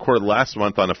that was recorded last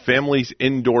month on a family's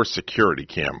indoor security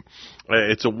cam.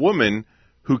 It's a woman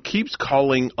who keeps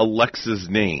calling Alexa's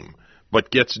name, but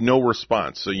gets no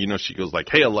response. So, she goes like,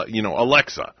 hey,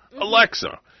 Alexa,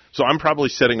 Alexa. So I'm probably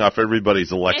setting off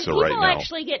everybody's Alexa right now. And people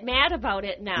actually get mad about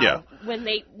it now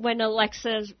when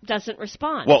Alexa doesn't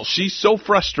respond. Well, she's so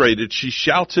frustrated, she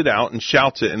shouts it out, and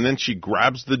then she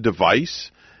grabs the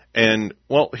device. And,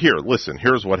 well, here, listen,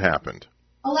 here's what happened.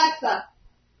 Alexa,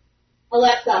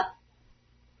 Alexa,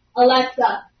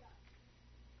 Alexa,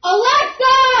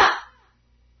 Alexa!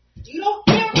 You don't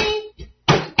hear me?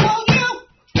 I call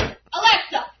you?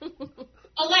 Alexa!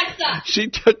 Alexa! She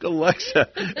took Alexa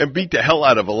and beat the hell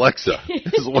out of Alexa,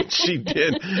 is what she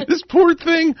did. This poor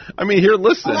thing. I mean, here,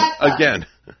 listen, Alexa. again.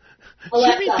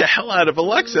 Alexa. She beat the hell out of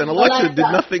Alexa, and Alexa did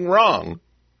nothing wrong.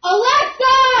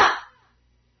 Alexa!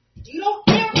 You don't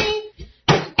hear me?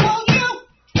 I call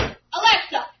you?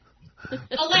 Alexa!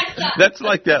 Alexa! That's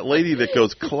like that lady that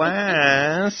goes,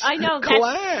 class. I know.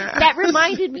 Class. That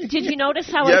reminded me. Did you notice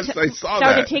how Yes, I saw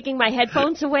started that. taking my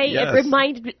headphones away? Yes.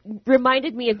 It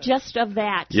reminded me of just of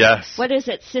that. Yes. What is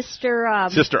it? Sister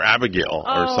Abigail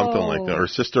or something like that. Or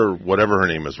Sister whatever her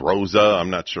name is, Rosa. I'm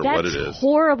not sure what it is. That's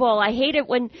horrible. I hate it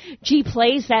when G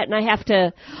plays that and I have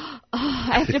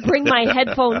to bring my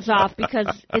headphones off because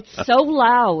it's so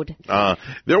loud.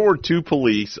 There were 2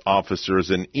 police officers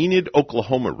in Enid,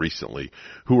 Oklahoma recently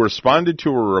who responded to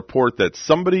a report that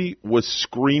somebody was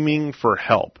screaming for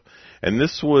help. And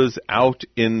this was out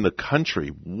in the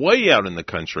country, way out in the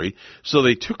country. So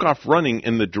they took off running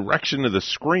in the direction of the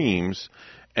screams,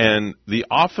 and the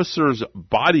officer's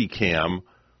body cam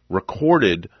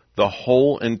recorded the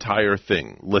whole entire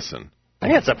thing. Listen.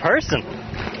 Hey, it's a person.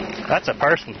 That's a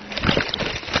person.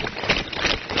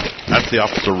 That's the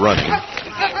officer running.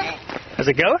 As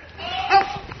a goat?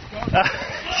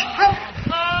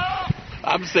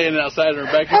 I'm standing outside in her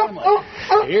backyard. I'm like,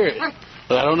 I hear it.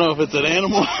 But I don't know if it's an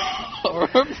animal or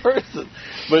a person.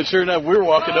 But sure enough, we were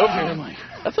walking over here. I'm like,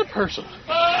 that's a person.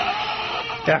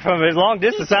 Yeah, from a long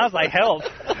distance, sounds like help.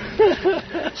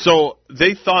 So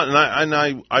they thought, and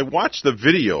I watched the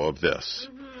video of this.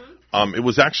 It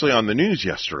was actually on the news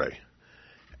yesterday.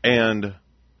 And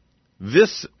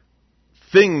this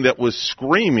thing that was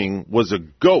screaming was a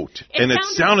goat, and it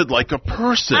sounded like a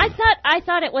person. I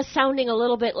thought it was sounding a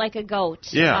little bit like a goat.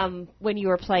 Yeah. When you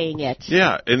were playing it.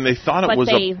 Yeah, and they thought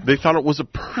it was a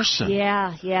person.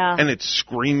 Yeah. And it's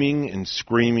screaming and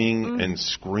screaming and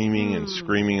screaming and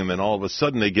screaming, and then all of a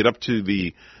sudden they get up to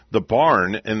the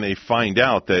barn and they find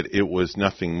out that it was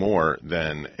nothing more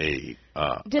than a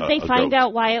Did they find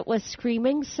out why it was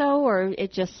screaming so, or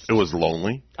it just... It was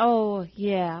lonely. Oh,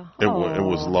 yeah. It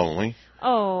was lonely.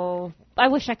 Oh, I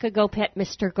wish I could go pet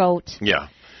Mr. Goat. Yeah.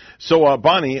 So,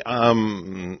 Bonnie,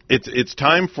 it's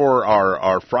time for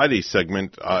our Friday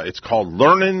segment. It's called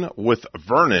Learnin' with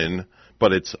Vernon,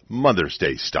 but it's Mother's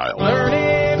Day style.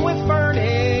 Learning with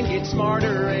Vernon, get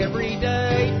smarter every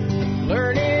day.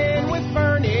 Learning with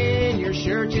Vernon, you're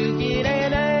sure to get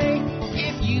an A.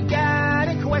 If you got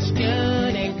a question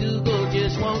and Google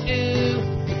just won't do,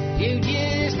 you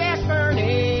just ask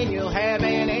Vernon, you'll have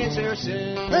an answer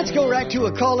soon. Let's go right to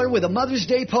a caller with a Mother's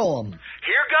Day poem.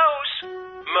 Here goes.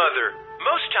 Mother,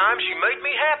 most times you made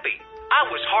me happy. I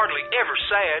was hardly ever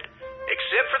sad,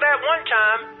 except for that one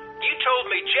time you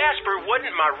told me Jasper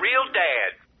wasn't my real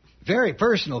dad. Very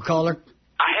personal, caller.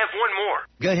 I have one more.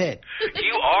 Go ahead.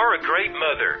 You are a great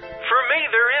mother. For me,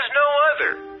 there is no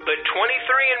other. But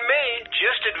 23andMe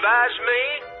just advised me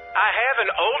I have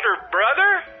an older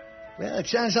brother. Well, it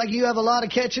sounds like you have a lot of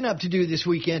catching up to do this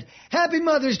weekend. Happy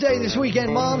Mother's Day this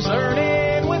weekend, Moms.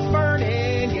 Learning with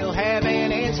Vernon, you'll have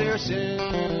an answer soon.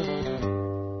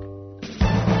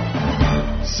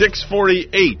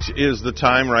 6:48 is the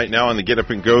time right now on the Get Up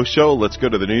and Go show. Let's go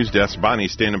to the news desk. Bonnie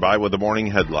standing by with the morning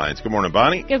headlines. Good morning,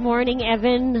 Bonnie. Good morning,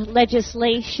 Evan.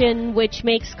 Legislation which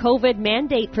makes COVID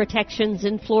mandate protections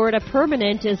in Florida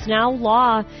permanent is now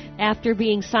law after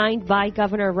being signed by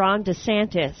Governor Ron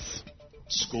DeSantis.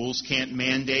 Schools can't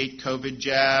mandate COVID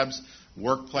jabs.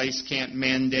 Workplace can't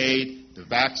mandate. The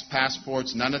vax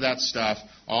passports, none of that stuff.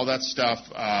 All that stuff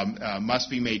must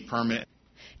be made permanent.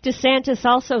 DeSantis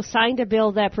also signed a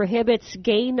bill that prohibits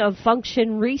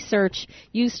gain-of-function research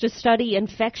used to study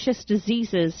infectious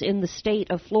diseases in the state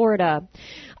of Florida.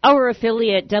 Our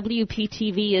affiliate,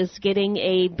 WPTV, is getting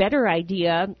a better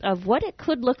idea of what it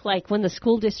could look like when the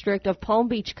school district of Palm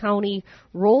Beach County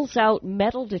rolls out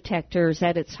metal detectors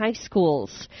at its high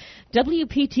schools.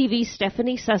 WPTV's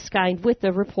Stephanie Suskind with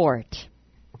the report.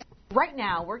 Right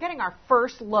now, we're getting our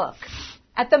first look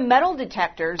at the metal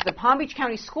detectors the Palm Beach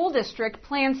County School District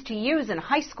plans to use in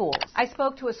high schools. I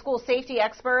spoke to a school safety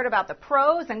expert about the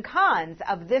pros and cons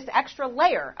of this extra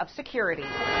layer of security.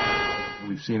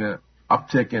 We've seen an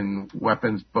uptick in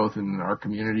weapons both in our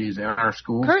communities and our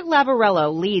schools. Kurt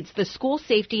Lavarello leads the School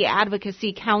Safety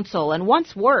Advocacy Council and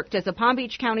once worked as a Palm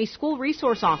Beach County school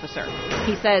resource officer.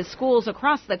 He says schools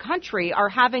across the country are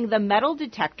having the metal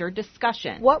detector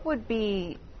discussion. What would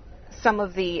be some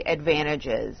of the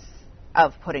advantages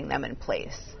of putting them in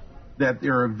place? That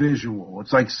they're a visual.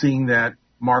 It's like seeing that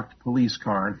marked police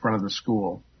car in front of the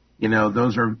school. You know,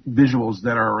 those are visuals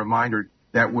that are a reminder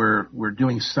that we're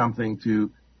doing something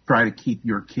to try to keep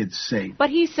your kids safe. But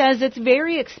he says it's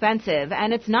very expensive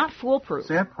and it's not foolproof.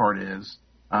 The sad part is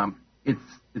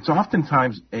it's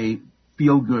oftentimes a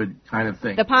feel-good kind of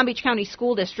thing. The Palm Beach County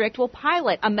School District will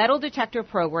pilot a metal detector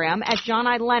program at John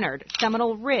I. Leonard,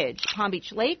 Seminole Ridge, Palm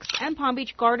Beach Lakes, and Palm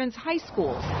Beach Gardens high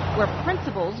schools, where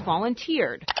principals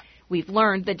volunteered. We've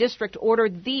learned the district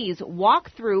ordered these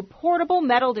walk-through portable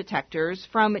metal detectors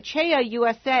from Chea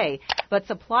USA, but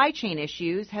supply chain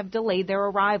issues have delayed their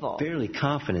arrival. Fairly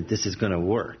confident this is going to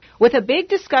work. With a big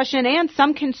discussion and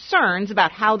some concerns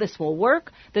about how this will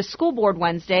work, the school board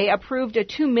Wednesday approved a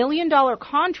 $2 million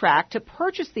contract to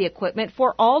purchase the equipment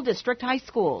for all district high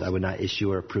schools. I would not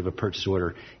issue or approve a purchase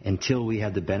order until we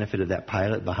have the benefit of that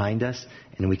pilot behind us,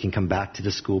 and we can come back to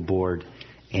the school board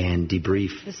and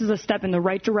debrief. This is a step in the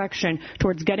right direction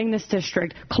towards getting this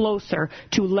district closer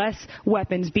to less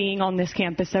weapons being on this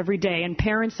campus every day. And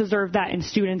parents deserve that, and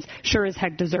students sure as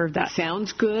heck deserve that.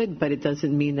 Sounds good, but it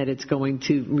doesn't mean that it's going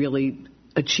to really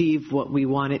achieve what we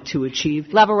want it to achieve.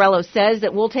 Lavarello says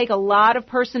it will take a lot of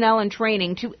personnel and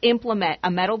training to implement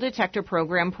a metal detector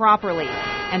program properly,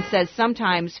 and says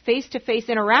sometimes face-to-face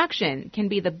interaction can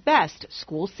be the best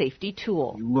school safety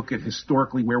tool. You look at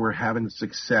historically where we're having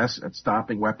success at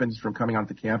stopping weapons from coming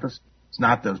onto campus, It's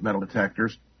not those metal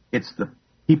detectors. It's the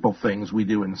people things we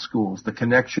do in the schools, the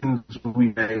connections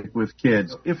we make with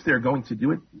kids. If they're going to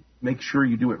do it, make sure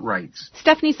you do it right.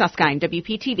 Stephanie Suskind,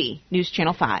 WPTV, News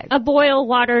Channel 5. A boil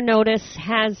water notice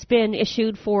has been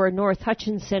issued for North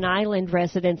Hutchinson Island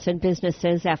residents and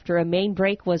businesses after a main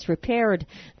break was repaired.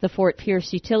 The Fort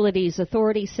Pierce Utilities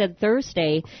Authority said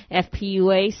Thursday.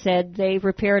 FPUA said they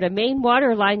repaired a main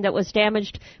water line that was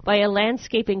damaged by a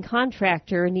landscaping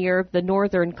contractor near the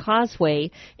Northern Causeway.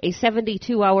 A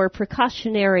 72-hour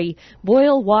precautionary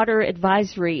boil water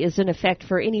advisory is in effect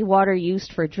for any water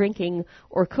used for drinking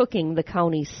or cooking, the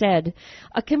county said.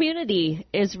 A community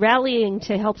is rallying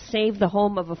to help save the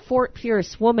home of a Fort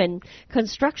Pierce woman.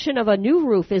 Construction of a new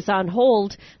roof is on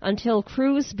hold until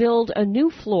crews build a new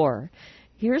floor.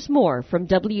 Here's more from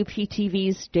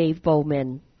WPTV's Dave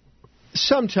Bowman.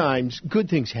 Sometimes good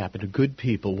things happen to good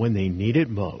people when they need it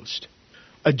most.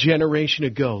 A generation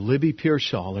ago, Libby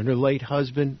Pearsall and her late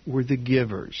husband were the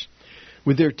givers.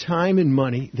 With their time and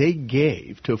money, they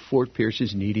gave to Fort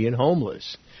Pierce's needy and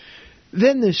homeless.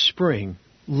 Then this spring,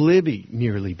 Libby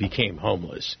nearly became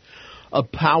homeless. A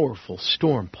powerful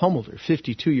storm pummeled her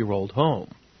 52-year-old home.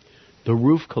 The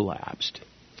roof collapsed.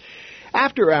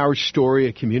 After our story,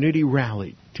 a community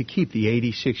rallied to keep the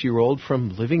 86-year-old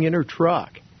from living in her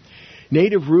truck.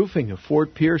 Native Roofing of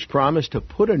Fort Pierce promised to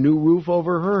put a new roof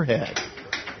over her head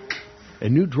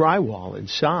and new drywall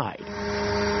inside.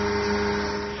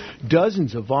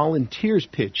 Dozens of volunteers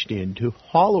pitched in to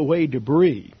haul away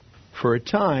debris. For a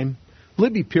time,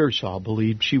 Libby Pearsall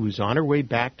believed she was on her way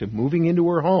back to moving into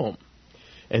her home.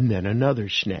 And then another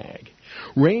snag.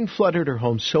 Rain flooded her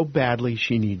home so badly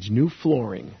she needs new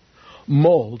flooring.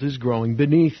 Mold is growing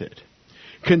beneath it.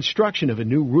 Construction of a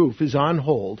new roof is on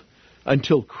hold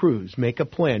until crews make a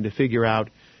plan to figure out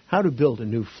how to build a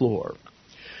new floor.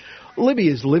 Libby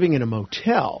is living in a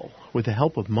motel with the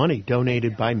help of money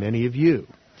donated by many of you.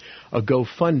 A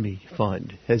GoFundMe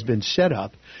fund has been set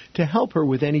up to help her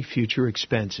with any future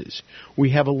expenses.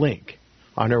 We have a link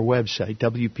on our website,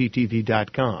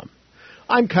 WPTV.com.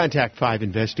 I'm Contact 5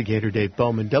 investigator Dave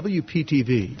Bowman,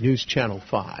 WPTV News Channel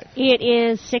 5. It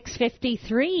is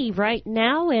 6:53 right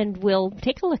now, and we'll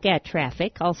take a look at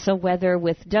traffic, also weather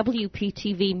with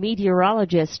WPTV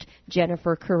meteorologist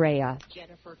Jennifer Correa.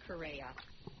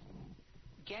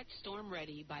 Get storm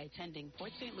ready by attending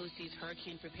Port St. Lucie's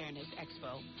Hurricane Preparedness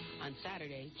Expo on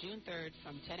Saturday, June 3rd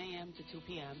from 10 a.m. to 2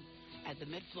 p.m. at the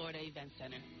Mid-Florida Event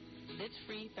Center. This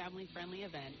free family-friendly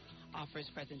event offers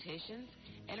presentations,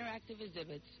 interactive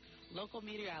exhibits, local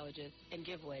meteorologists, and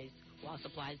giveaways while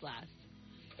supplies last.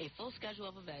 A full schedule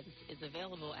of events is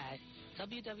available at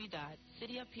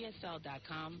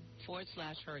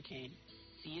www.cityofpsl.com/hurricane.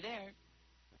 See you there.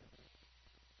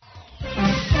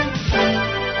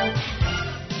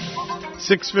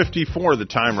 6:54 the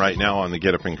time right now on the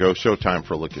Get Up and Go show. Time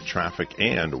for a look at traffic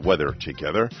and weather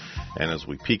together. And as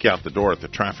we peek out the door at the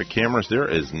traffic cameras, there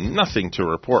is nothing to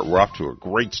report. We're off to a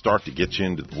great start to get you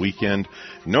into the weekend.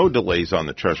 No delays on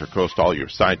the Treasure Coast. All your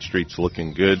side streets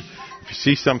looking good. If you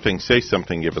see something, say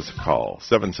something, give us a call.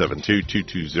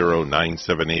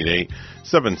 772-220-9788,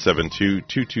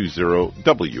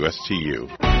 772-220-WSTU.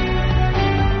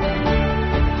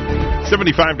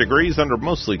 75 degrees under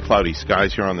mostly cloudy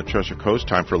skies here on the Treasure Coast.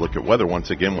 Time for a look at weather once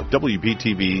again with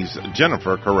WPTV's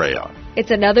Jennifer Correa.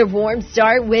 It's another warm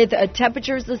start with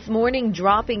temperatures this morning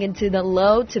dropping into the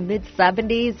low to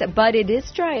mid-70s, but it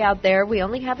is dry out there. We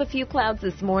only have a few clouds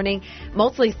this morning,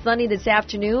 mostly sunny this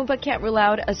afternoon, but can't rule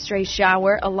out a stray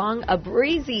shower along a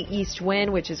breezy east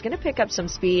wind, which is going to pick up some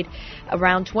speed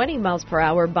around 20 miles per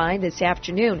hour by this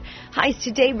afternoon. Highs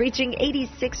today reaching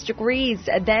 86 degrees.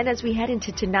 Then as we head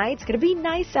into tonight, it's going to be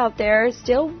nice out there.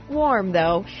 Still warm,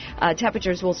 though.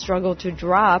 Temperatures will struggle to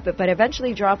drop, but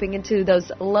eventually dropping into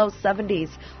those low 70s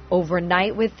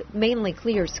overnight with mainly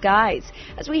clear skies.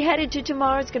 As we head into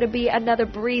tomorrow, it's going to be another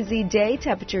breezy day.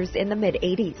 Temperatures in the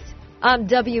mid-80s. On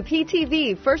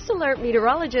WPTV, First Alert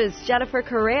meteorologist Jennifer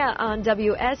Correa on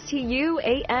WSTU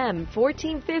AM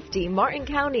 1450, Martin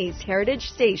County's Heritage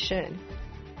Station.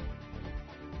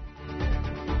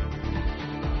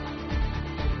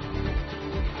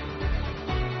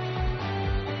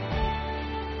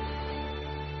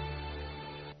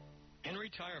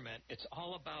 Retirement, it's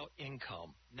all about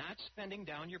income, not spending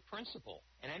down your principal.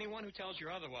 And anyone who tells you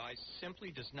otherwise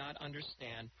simply does not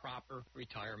understand proper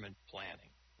retirement planning.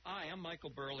 Hi, I'm Michael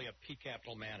Burley of P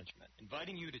Capital Management,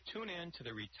 inviting you to tune in to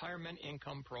the Retirement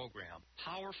Income Program.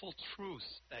 Powerful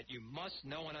truths that you must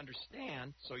know and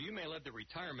understand so you may live the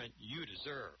retirement you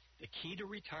deserve. The key to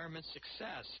retirement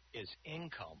success is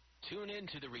income. Tune in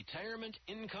to the Retirement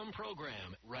Income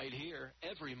Program right here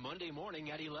every Monday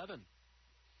morning at 11.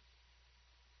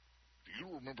 You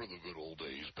remember the good old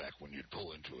days back when you'd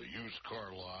pull into a used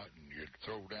car lot and you'd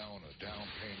throw down a down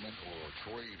payment or a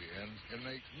trade-in and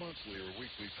make monthly or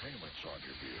weekly payments on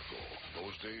your vehicle.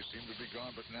 Those days seem to be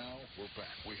gone, but now we're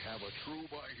back. We have a true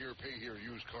buy-here, pay-here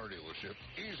used car dealership,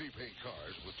 Easy Pay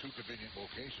Cars, with 2 convenient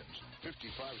locations,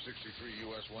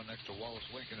 5563 US 1 next to Wallace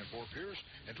Lincoln and Fort Pierce,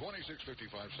 and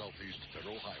 2655 Southeast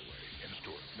Federal Highway in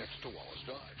Stewart, next to Wallace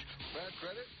Dodge. Bad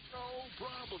credit? No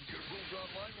problem. Get approved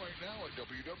online right now at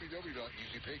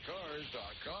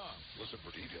www.easypaycars.com. Listen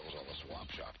for details on the swap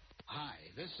shop. Hi,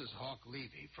 this is Hawk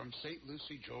Levy from St.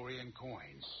 Lucie Jewelry and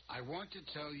Coins. I want to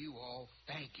tell you all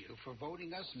thank you for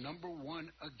voting us #1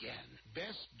 again.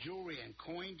 Best jewelry and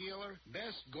coin dealer,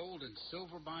 best gold and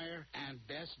silver buyer, and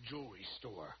best jewelry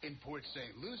store in Port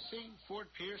St. Lucie, Fort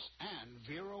Pierce, and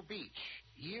Vero Beach.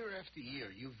 Year after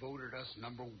year, you voted us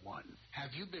 #1.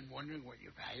 Have you been wondering what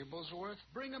your valuables are worth?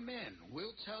 Bring them in.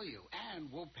 We'll tell you,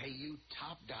 and we'll pay you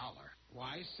top dollar.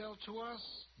 Why sell to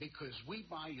us? Because we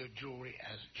buy your jewelry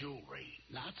as jewelry,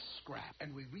 not scrap.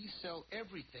 And we resell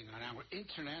everything on our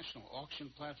international auction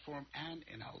platform and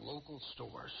in our local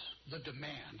stores. The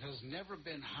demand has never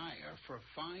been higher for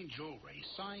fine jewelry,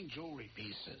 signed jewelry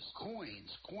pieces,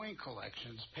 coins, coin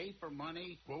collections, paper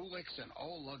money, Rolex and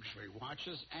all luxury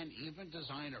watches, and even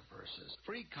designer purses.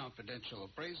 Free confidential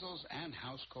appraisals and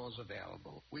house calls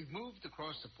available. We've moved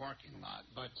across the parking lot,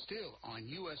 but still on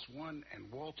US 1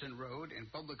 and Walton Road in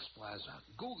Publix Plaza.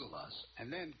 Google us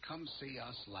and then come see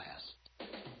us last.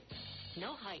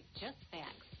 No hype, just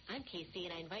facts. I'm Casey,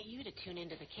 and I invite you to tune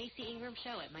into the Casey Ingram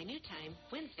Show at my new time,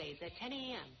 Wednesdays at 10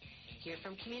 a.m. Hear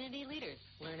from community leaders,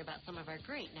 learn about some of our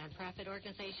great nonprofit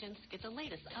organizations, get the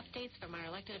latest updates from our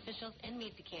elected officials, and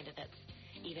meet the candidates.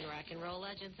 Even rock and roll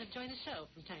legends have joined the show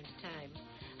from time to time.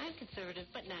 I'm conservative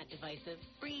but not divisive,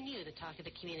 bringing you the talk of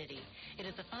the community. It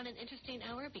is a fun and interesting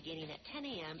hour beginning at 10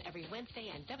 a.m. every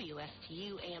Wednesday on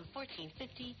WSTU AM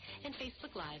 1450 and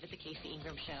Facebook Live at The Casey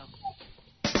Ingram Show.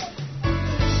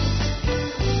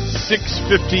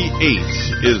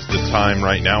 6:58 is the time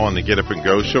right now on the Get Up and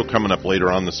Go show. Coming up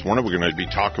later on this morning, we're going to be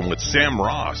talking with Sam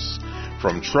Ross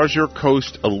from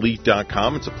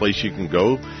TreasureCoastElite.com. It's a place you can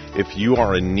go if you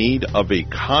are in need of a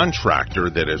contractor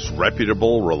that is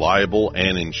reputable, reliable,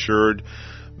 and insured.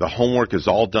 The homework is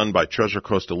all done by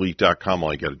TreasureCoastElite.com.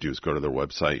 All you got to do is go to their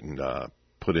website and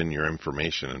put in your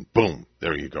information, and boom,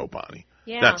 there you go, Bonnie.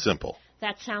 Yeah. That's simple.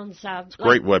 That sounds it's a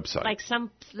great website. Like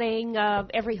something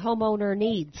every homeowner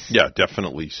needs. Yeah,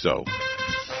 definitely so.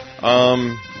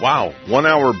 Wow, 1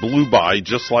 hour blew by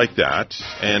just like that,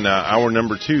 and hour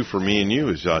number 2 for me and you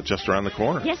is just around the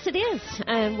corner. Yes, it is,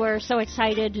 and we're so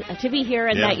excited to be here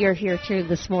and that you're here too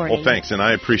this morning. Well, thanks, and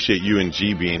I appreciate you and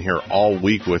G being here all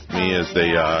week with me as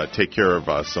they take care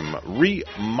of some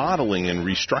remodeling and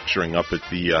restructuring up at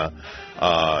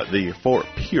the Fort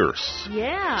Pierce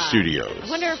studios. I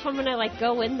wonder if I'm going to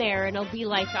go in there and it'll be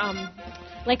like on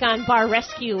Bar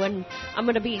Rescue, and I'm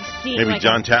going to be seeing maybe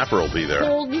John Tapper will be there. A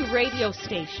whole new radio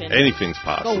station. Anything's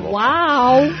possible. Oh,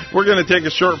 wow. We're going to take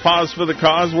a short pause for the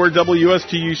cause. We're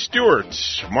WSTU Stewart,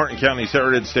 Martin County's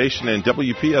Heritage Station, and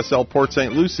WPSL Port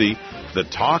St. Lucie. The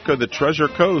talk of the Treasure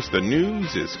Coast. The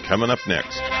news is coming up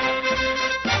next.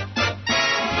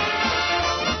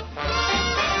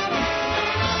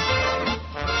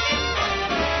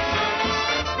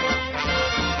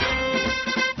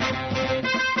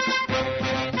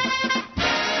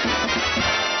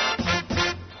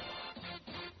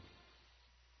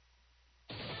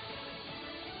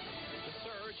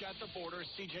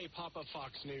 CJ Papa,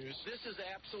 Fox News. This is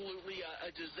absolutely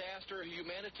a disaster, a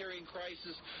humanitarian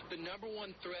crisis, the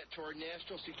 #1 threat to our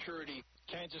national security.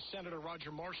 Kansas Senator Roger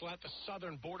Marshall at the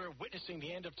southern border witnessing the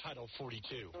end of Title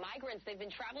 42. Migrants, they've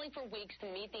been traveling for weeks to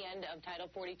meet the end of Title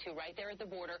 42 right there at the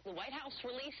border. The White House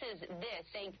releases this,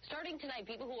 saying starting tonight,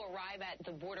 people who arrive at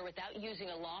the border without using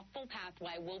a lawful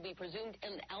pathway will be presumed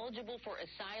ineligible for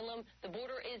asylum. The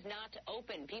border is not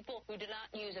open. People who do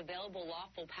not use available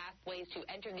lawful pathways to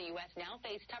enter the U.S. now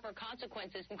face tougher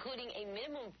consequences, including a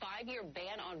minimum 5-year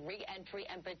ban on re-entry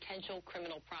and potential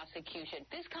criminal prosecution.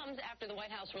 This comes after the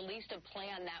White House released a plan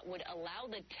that would allow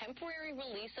the temporary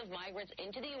release of migrants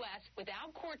into the U.S. without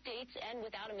court dates and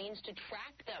without a means to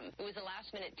track them. It was a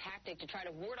last-minute tactic to try to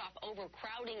ward off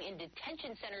overcrowding in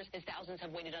detention centers as thousands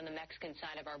have waited on the Mexican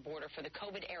side of our border for the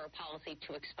COVID-era policy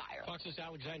to expire. Fox's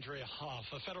Alexandria Huff.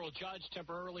 A federal judge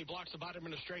temporarily blocks the Biden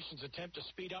administration's attempt to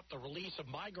speed up the release of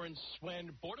migrants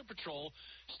when Border Patrol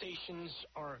stations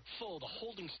are full, the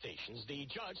holding stations. The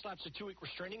judge slaps a 2-week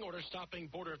restraining order stopping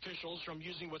border officials from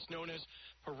using what's known as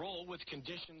parole with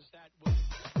conditions that would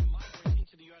let the migrants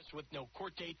into the U.S. with no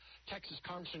court date. Texas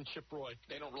Congressman Chip Roy.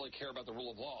 They don't really care about the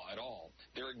rule of law at all.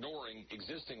 They're ignoring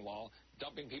existing law,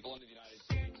 dumping people into the United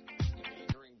States,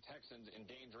 endangering Texans,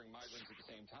 endangering migrants at the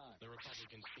same time. The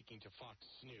Republicans speaking to Fox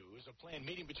News. A planned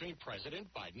meeting between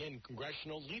President Biden and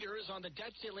congressional leaders on the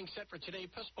debt ceiling set for today,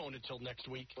 postponed until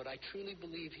next week. What I truly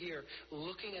believe here,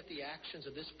 looking at the actions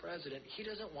of this president, he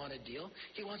doesn't want a deal.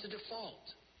 He wants a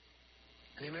default.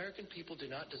 And the American people do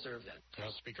not deserve that.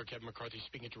 House Speaker Kevin McCarthy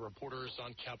speaking to reporters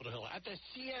on Capitol Hill at the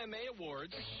CMA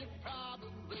Awards.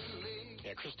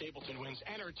 Yeah, Chris Stapleton wins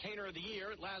Entertainer of the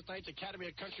Year at last night's Academy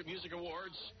of Country Music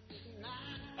Awards.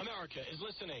 America is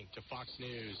listening to Fox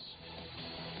News.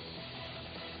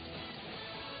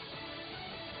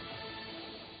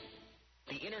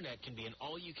 The internet can be an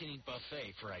all-you-can-eat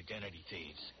buffet for identity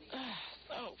thieves.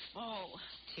 So full.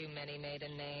 Too many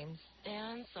maiden names.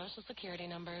 And social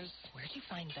security numbers. Where'd you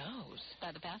find those?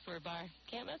 By the password bar.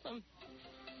 Can't miss them.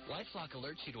 LifeLock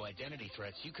alerts you to identity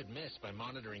threats you could miss by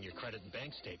monitoring your credit and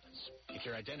bank statements. If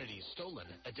your identity is stolen,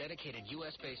 a dedicated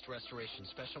U.S.-based restoration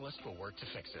specialist will work to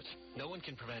fix it. No one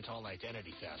can prevent all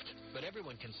identity theft, but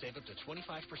everyone can save up to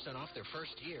 25% off their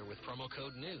first year with promo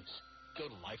code NEWS.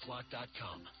 Go to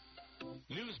LifeLock.com.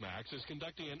 Newsmax is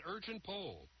conducting an urgent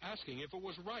poll asking if it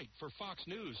was right for Fox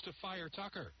News to fire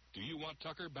Tucker. Do you want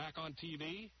Tucker back on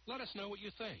TV? Let us know what you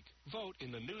think. Vote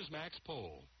in the Newsmax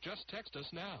poll. Just text us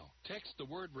now. Text the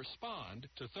word RESPOND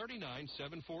to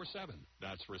 39747.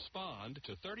 That's RESPOND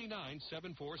to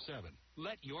 39747.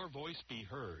 Let your voice be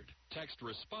heard. Text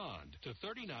RESPOND to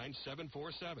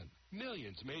 39747.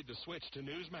 Millions made the switch to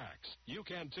Newsmax. You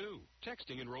can too.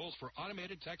 Texting enrolls for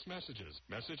automated text messages.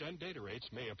 Message and data rates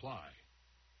may apply.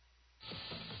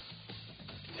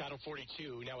 Title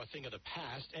 42, now a thing of the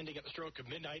past, ending at the stroke of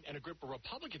midnight, and a group of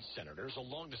Republican senators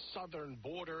along the southern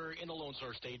border in the Lone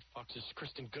Star State. Fox's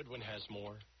Kristen Goodwin has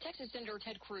more. Texas Senator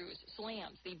Ted Cruz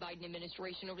slams the Biden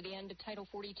administration over the end of Title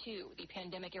 42, the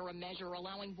pandemic-era measure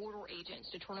allowing border agents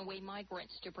to turn away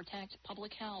migrants to protect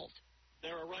public health.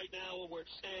 There are right now, we're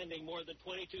standing, more than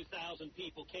 22,000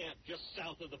 people camped just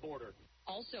south of the border.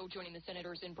 Also joining the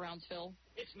senators in Brownsville.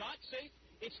 It's not safe.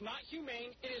 It's not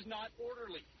humane. It is not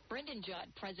orderly. Brendan Judd,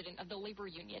 president of the labor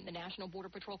union, the National Border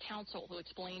Patrol Council, who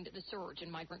explained the surge in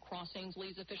migrant crossings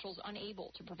leaves officials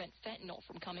unable to prevent fentanyl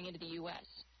from coming into the U.S.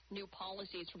 New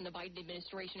policies from the Biden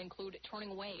administration include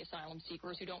turning away asylum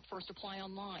seekers who don't first apply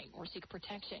online or seek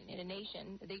protection in a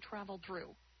nation they traveled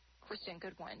through. Kristen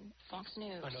Goodwin, Fox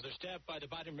News. Another step by the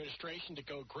Biden administration to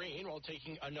go green while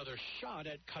taking another shot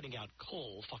at cutting out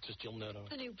coal. Fox's Jill Noto.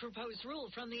 The new proposed rule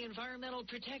from the Environmental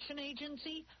Protection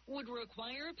Agency would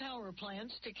require power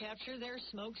plants to capture their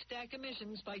smokestack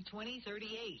emissions by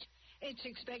 2038. It's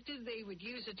expected they would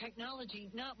use a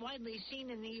technology not widely seen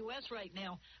in the U.S. right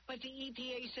now, but the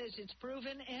EPA says it's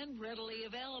proven and readily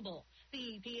available. The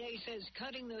EPA says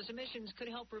cutting those emissions could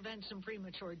help prevent some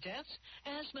premature deaths,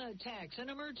 asthma attacks, and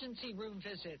emergency room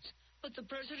visits. But the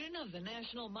president of the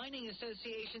National Mining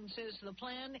Association says the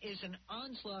plan is an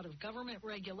onslaught of government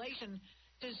regulation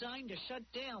designed to shut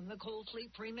down the coal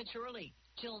fleet prematurely.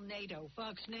 Jill Nato,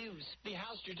 Fox News. The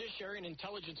House Judiciary and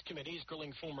Intelligence Committee is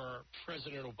grilling former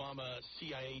President Obama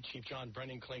CIA Chief John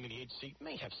Brennan, claiming the agency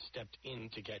may have stepped in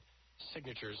to get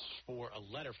signatures for a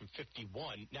letter from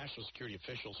 51 national security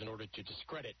officials in order to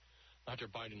discredit Hunter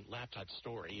Biden laptop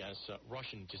story as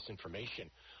Russian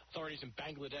disinformation. Authorities in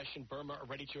Bangladesh and Burma are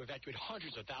ready to evacuate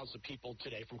hundreds of thousands of people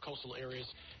today from coastal areas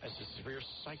as the severe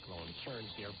cyclone turns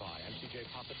nearby. I'm TJ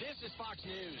Papa. This is Fox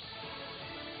News.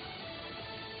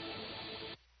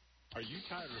 Are you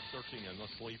tired of searching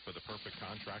endlessly for the perfect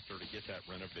contractor to get that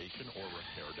renovation or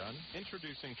repair done?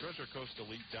 Introducing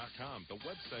TreasureCoastElite.com, the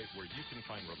website where you can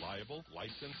find reliable,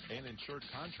 licensed, and insured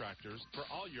contractors for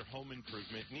all your home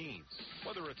improvement needs.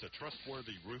 Whether it's a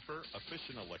trustworthy roofer,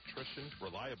 efficient electrician,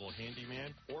 reliable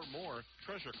handyman, or more,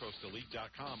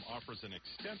 TreasureCoastElite.com offers an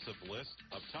extensive list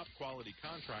of top-quality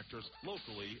contractors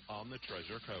locally on the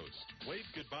Treasure Coast. Wave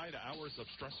goodbye to hours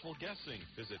of stressful guessing.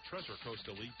 Visit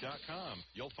TreasureCoastElite.com.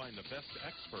 You'll find the best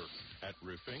experts at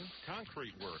roofing,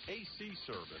 concrete work, AC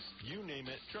service, you name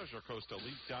it.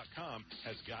 TreasureCoastElite.com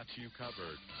has got you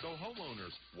covered. So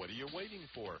homeowners, what are you waiting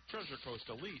for? Treasure Coast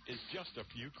Elite is just a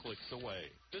few clicks away.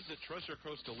 Visit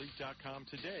TreasureCoastElite.com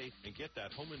today and get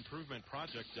that home improvement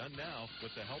project done now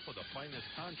with the help of the finest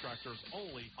contractors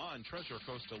only on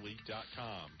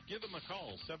TreasureCoastElite.com. Give them a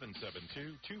call,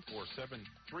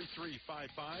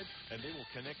 772-247-3355, and they will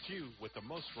connect you with the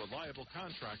most reliable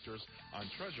contractors on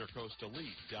TreasureCoastElite.com.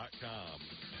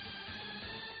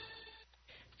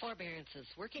 Forbearances,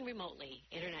 working remotely,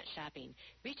 internet shopping,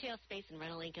 retail space, and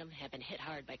rental income have been hit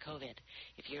hard by COVID.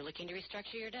 If you're looking to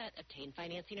restructure your debt, obtain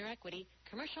financing or equity,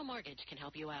 Commercial Mortgage can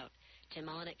help you out. Tim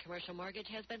Mullen at Commercial Mortgage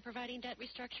has been providing debt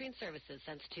restructuring services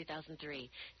since 2003.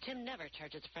 Tim never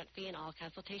charges front fee and all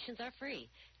consultations are free.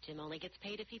 Tim only gets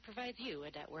paid if he provides you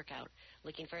a debt workout.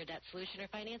 Looking for a debt solution or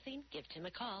financing? Give Tim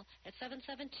a call at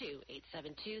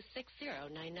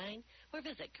 772-872-6099 or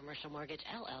visit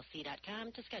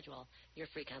commercialmortgagellc.com to schedule your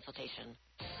free consultation.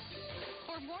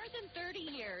 For more than 30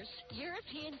 years,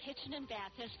 European Kitchen and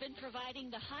Bath has been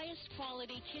providing the highest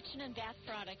quality kitchen and bath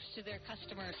products to their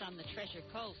customers on the Treasure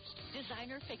Coast.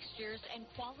 Designer fixtures and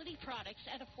quality products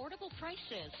at affordable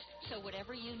prices. So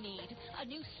whatever you need, a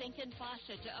new sink and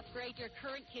faucet to upgrade your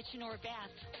current kitchen or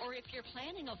bath, or if you're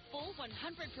planning a full 100%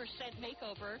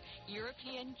 makeover,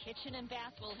 European Kitchen and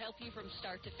Bath will help you from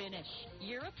start to finish.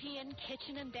 European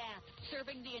Kitchen and Bath,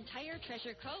 serving the entire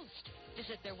Treasure Coast.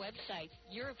 Visit their website,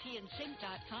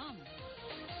 EuropeanSink.com.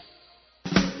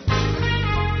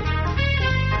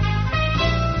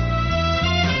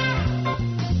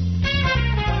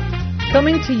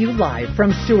 Coming to you live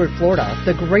from Stuart, Florida,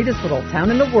 the greatest little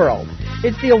town in the world.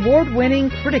 It's the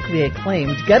award-winning, critically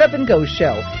acclaimed Get Up and Go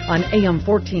show on AM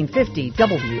 1450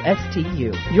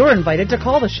 WSTU. You're invited to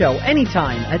call the show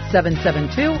anytime at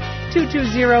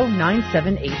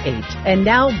 772-220-9788. And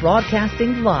now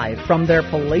broadcasting live from their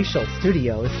palatial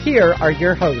studios, here are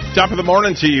your hosts. Top of the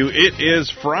morning to you. It is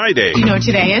Friday. Do you know what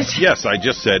today is? Yes, I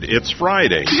just said it's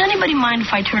Friday. Does anybody mind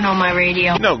if I turn on my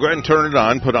radio? No, go ahead and turn it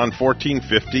on. Put on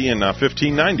 1450 and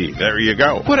 1590. There you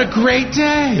go. What a great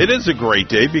day. It is a great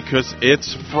day because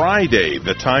it's Friday.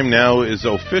 The time now is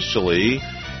officially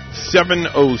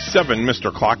 7:07.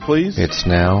 Mr. Clock, please. It's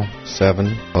now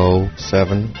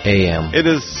 7:07 a.m. It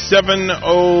is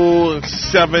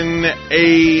 7:07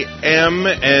 a.m.,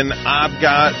 and I've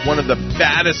got one of the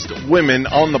baddest women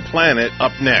on the planet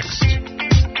up next.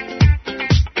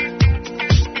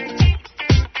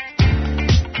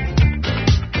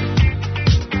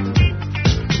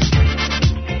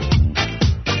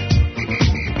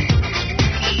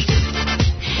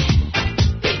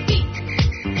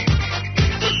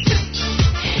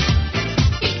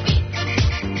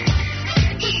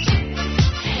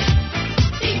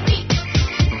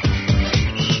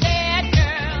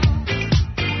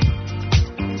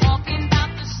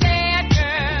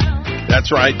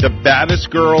 That's right, the baddest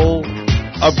girl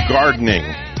of gardening.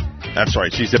 That's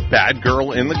right, she's a bad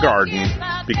girl in the garden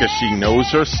because she knows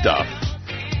her stuff.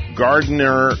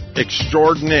 Gardener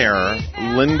extraordinaire,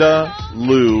 Linda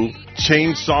Lou,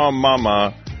 Chainsaw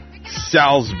Mama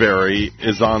Salisbury,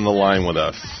 is on the line with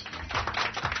us.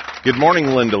 Good morning,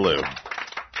 Linda Lou.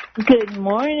 Good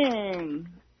morning.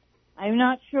 I'm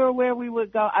not sure where we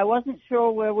would go. I wasn't sure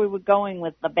where we were going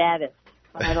with the baddest.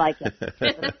 I like it.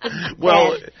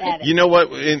 Well, you know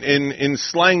what? In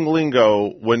slang lingo,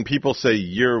 when people say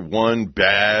you're one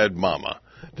bad mama,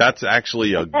 that's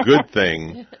actually a good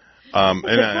thing.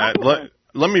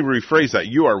 Let me rephrase that.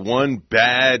 You are one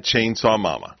bad chainsaw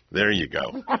mama. There you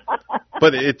go.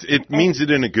 But it means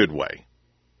it in a good way.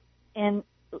 And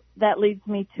that leads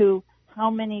me to, how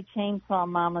many chainsaw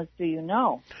mamas do you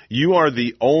know? You are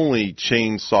the only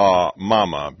chainsaw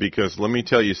mama, because let me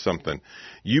tell you something.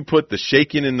 You put the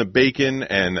shaking in the bacon,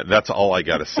 and that's all I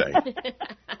got to say.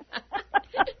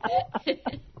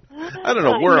 I don't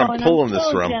know where I'm pulling this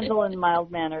from. Gentle and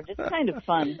mild-mannered. It's kind of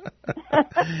fun.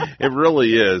 It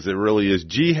really is. It really is.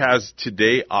 G has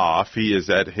today off. He is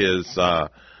at his,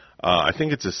 I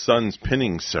think it's his son's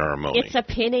pinning ceremony. It's a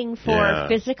pinning for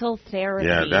physical therapy.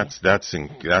 Yeah, that's a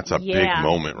big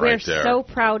moment right there. We're so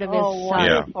proud of his son.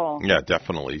 Wonderful. Yeah,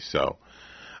 definitely so.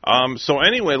 So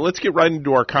anyway, let's get right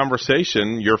into our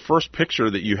conversation. Your first picture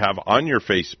that you have on your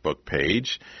Facebook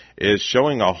page is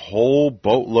showing a whole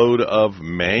boatload of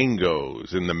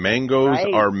mangoes, and the mangoes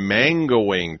are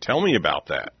mangoing. Tell me about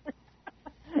that.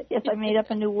 Yes, I made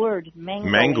up a new word,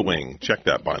 mangoing. Mangoing. Check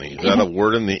that, Bunny. Is that a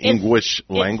word in the English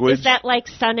language? Is that like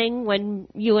sunning when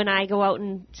you and I go out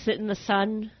and sit in the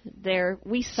sun?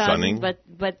 We sun, sunning. but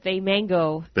they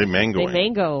mango. They mango. They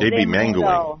mango. They be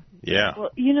mangoing. Yeah. Well,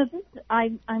 you know,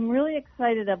 I'm really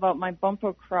excited about my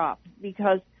bumper crop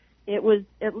because it was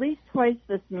at least twice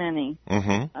this many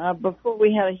before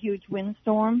we had a huge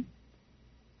windstorm,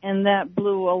 and that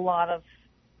blew a lot of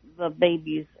the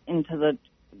babies into the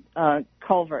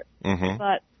culvert.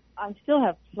 But I still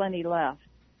have plenty left.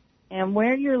 And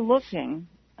where you're looking,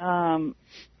 I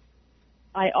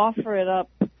offer it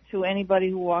up to anybody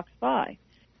who walks by.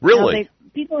 Really?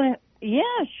 Yeah,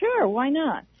 sure. Why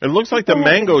not? It looks like the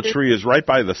mango tree is right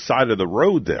by the side of the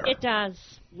road there. It does.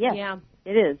 Yes, yeah.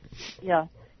 It is. Yeah.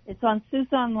 It's on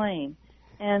Susan Lane.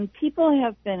 And people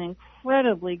have been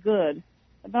incredibly good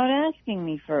about asking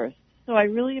me first. So I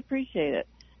really appreciate it.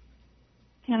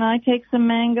 Can I take some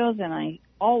mangoes? And I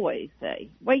always say,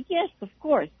 well, yes, of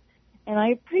course. And I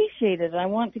appreciate it. I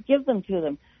want to give them to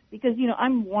them because,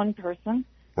 I'm one person.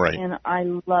 Right. And I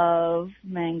love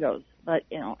mangoes. But,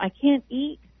 I can't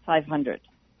eat 500.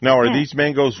 Now, are these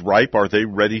mangoes ripe? Are they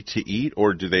ready to eat,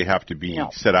 or do they have to be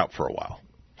set out for a while?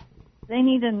 They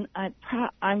need I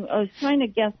was trying to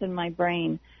guess in my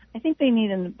brain. I think they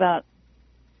need about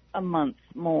a month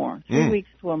more, 3 weeks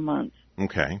to a month.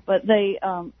 Okay. But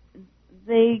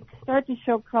they start to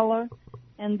show color,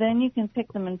 and then you can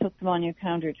pick them and put them on your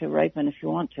counter to ripen if you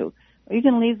want to. Or you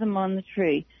can leave them on the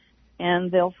tree,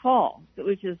 and they'll fall,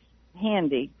 which is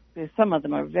handy, because some of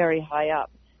them are very high up.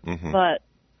 Mm-hmm. But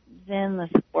then the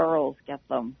squirrels get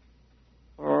them,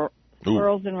 or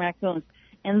squirrels and raccoons.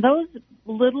 And those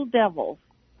little devils,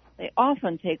 they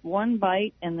often take one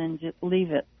bite and then just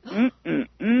leave it.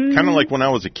 Kind of like when I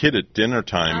was a kid at dinner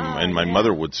time, and my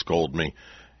mother would scold me,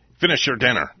 finish your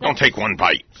dinner, don't take one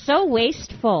bite. So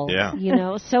wasteful.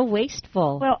 Yeah. So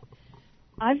wasteful. Well,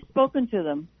 I've spoken to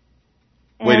them.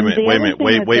 Wait a minute,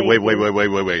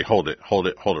 wait, hold it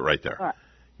right there. What?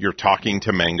 You're talking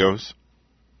to mangoes?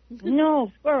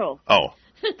 No, squirrels. Oh,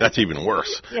 that's even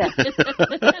worse. Yeah.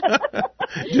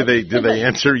 Do they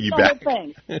answer you back?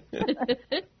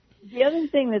 The other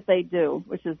thing that they do,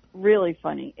 which is really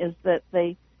funny, is that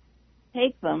they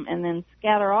take them and then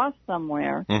scatter off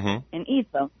somewhere and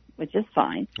eat them, which is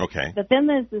fine. Okay. But then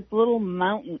there's this little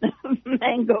mountain of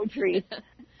mango trees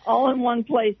all in one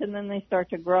place, and then they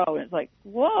start to grow. And it's like,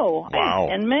 whoa, wow.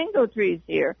 And mango trees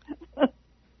here.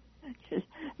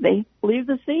 They leave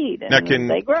the seed, and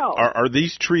they grow. Are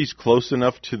these trees close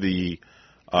enough to the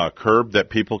curb that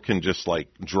people can just,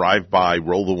 drive by,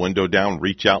 roll the window down,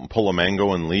 reach out and pull a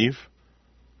mango and leave?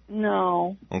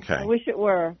 No. Okay. I wish it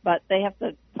were, but they have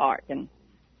to park and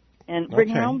bring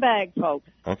your own bag, folks.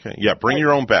 Okay. Yeah, bring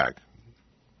your own bag.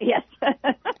 Yes.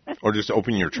 Or just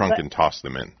open your trunk and toss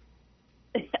them in.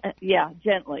 Yeah,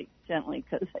 gently,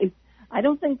 because I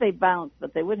don't think they bounce,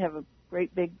 but they would have a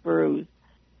great big bruise.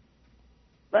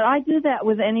 But I do that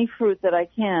with any fruit that I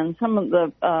can. Some of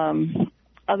the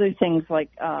other things, like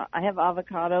I have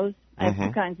avocados. I have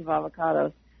two kinds of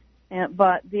avocados.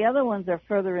 But the other ones are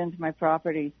further into my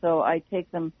property, so I pick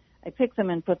them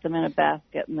and put them in a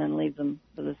basket and then leave them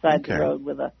to the side of the road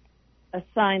with a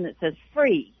sign that says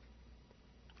free.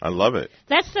 I love it.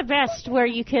 That's the best, where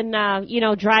you can,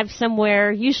 drive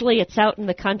somewhere. Usually it's out in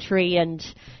the country, and,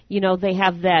 they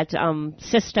have that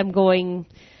system going.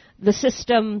 The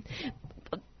system,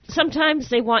 sometimes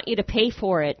they want you to pay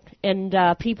for it, and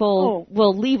people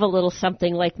will leave a little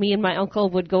something. Like me and my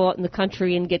uncle would go out in the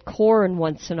country and get corn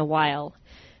once in a while.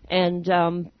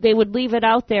 And they would leave it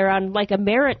out there on like a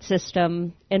merit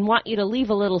system and want you to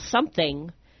leave a little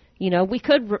something. We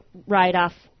could ride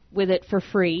off with it for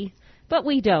free, but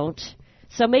we don't.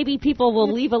 So maybe people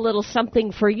will leave a little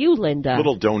something for you, Linda. A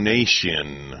little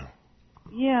donation.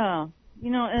 Yeah.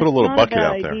 Put a little bucket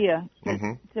out there. Idea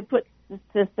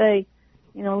to say,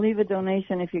 leave a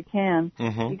donation if you can,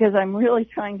 because I'm really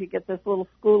trying to get this little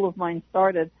school of mine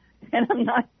started, and I'm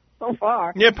not so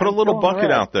far. Yeah, put a little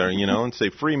bucket out there, and say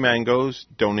free mangoes,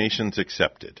 donations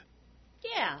accepted.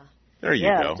 Yeah. There you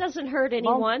go. It doesn't hurt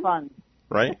anyone. Fun.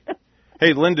 Right?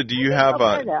 Hey, Linda, do you have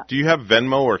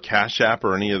Venmo or Cash App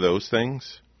or any of those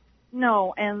things?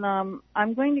 No, and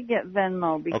I'm going to get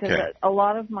Venmo because a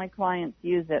lot of my clients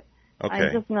use it. Okay.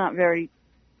 I'm just not very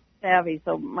savvy,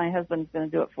 so my husband's going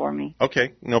to do it for me.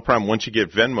 Okay, no problem. Once you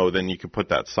get Venmo, then you can put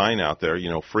that sign out there,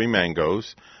 free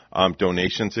mangoes,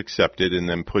 donations accepted, and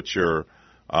then put your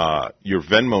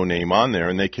Venmo name on there,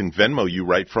 and they can Venmo you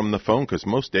right from the phone, because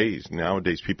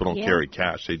nowadays people don't carry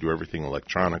cash. They do everything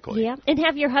electronically. Yeah, and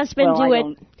have your husband do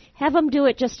it. Have him do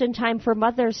it just in time for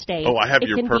Mother's Day. Oh, I have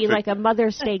your perfect... It can be like a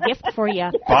Mother's Day gift for you.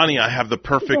 Bonnie, I have the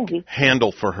perfect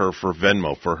handle for her for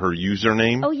Venmo, for her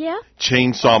username. Oh, yeah?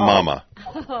 Chainsaw Mama.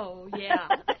 Oh, yeah.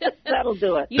 That'll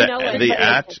do it. The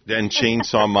at and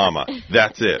Chainsaw Mama.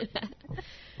 That's it.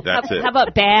 That's it. How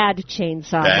about Bad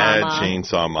Chainsaw Mama? Bad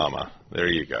Chainsaw Mama. There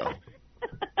you go.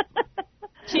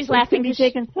 She's laughing. It can be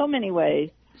taken so many ways.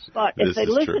 But if they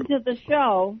listen to the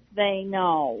show, they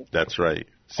know. That's right.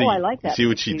 See, I like that. See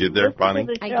what she did there, Bonnie?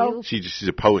 I do. She's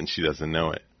a poet and she doesn't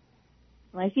know it.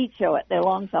 My feet show it. They're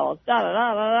long fellows.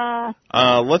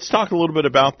 Da-da-da-da-da. Let's talk a little bit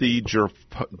about the,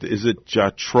 is it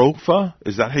Jatropha?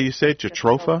 Is that how you say it,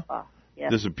 Jatropha?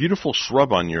 Yes. There's a beautiful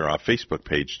shrub on your Facebook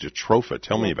page, Jatropha.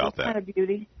 Tell me about that. Kind of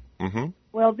beauty. Mm-hmm.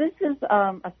 Well, this is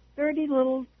a sturdy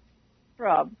little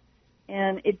shrub,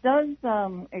 and it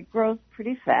grows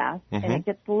pretty fast, and it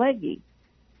gets leggy.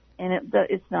 and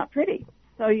it's not pretty.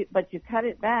 But you cut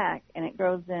it back, and it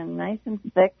grows in nice and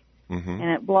thick,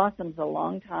 and it blossoms a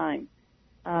long time.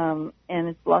 And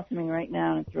it's blossoming right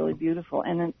now, and it's really beautiful.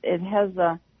 And it has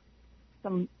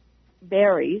some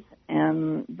berries,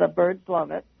 and the birds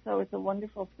love it. So it's a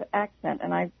wonderful accent.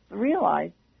 And I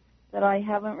realized that I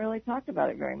haven't really talked about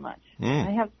it very much.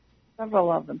 I have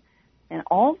several of them. And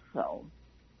also,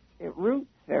 it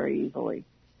roots very easily.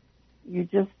 You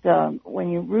just, when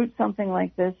you root something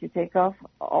like this, you take off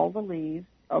all the leaves,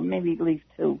 or maybe leave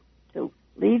two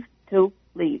leaves,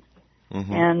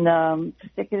 and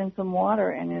stick it in some water,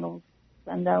 and it'll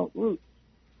send out roots.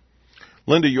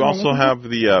 Linda, you also have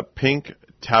the pink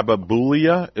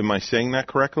tababulia. Am I saying that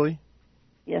correctly?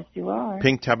 Yes, you are.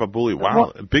 Pink tababulia.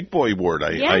 Wow, big boy word.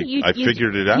 I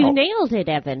figured it out. You nailed it,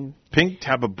 Evan. Pink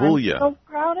tababulia. I'm so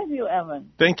proud of you,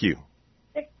 Evan. Thank you.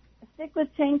 Stick with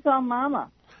Chainsaw Mama.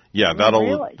 Yeah,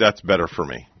 that's better for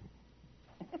me.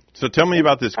 So tell me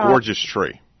about this gorgeous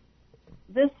tree.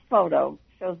 This photo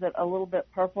shows it a little bit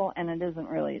purple, and it isn't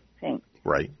really. It's pink.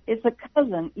 Right. It's a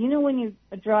cousin. You know when you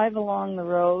drive along the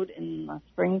road in the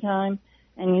springtime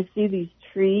and you see these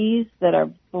trees that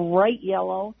are bright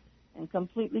yellow and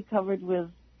completely covered with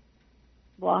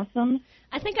blossoms?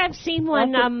 I think I've seen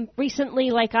one recently,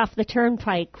 like off the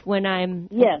turnpike, when I'm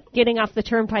getting off the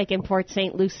turnpike in Port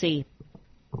St. Lucie.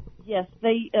 Yes,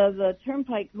 the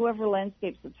turnpike, whoever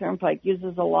landscapes the turnpike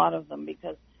uses a lot of them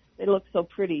because they look so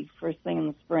pretty first thing in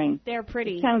the spring. They're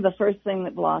pretty. It's kind of the first thing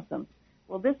that blossoms.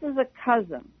 Well, this is a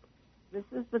cousin. This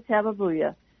is the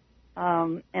tababuia,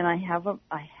 and I have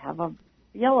a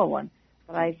yellow one,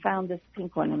 but I found this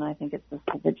pink one, and I think it's just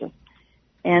gorgeous.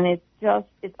 And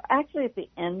it's actually at the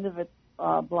end of its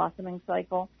blossoming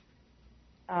cycle.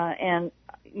 And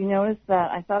you notice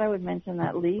that I thought I would mention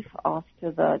that leaf off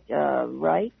to the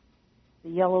right, the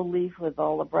yellow leaf with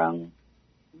all the brown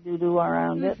doo-doo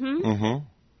around it.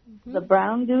 The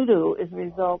brown doo-doo is a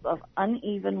result of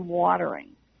uneven watering.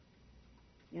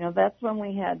 You know, that's when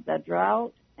we had the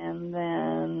drought, and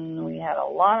then we had a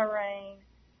lot of rain,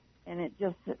 and it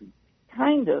just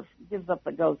kind of gives up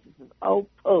the ghost. It says, oh,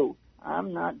 pooh,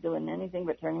 I'm not doing anything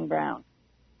but turning brown.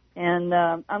 And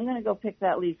I'm going to go pick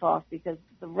that leaf off because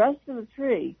the rest of the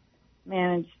tree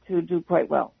managed to do quite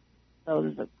well. So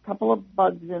there's a couple of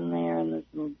bugs in there, and there's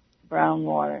some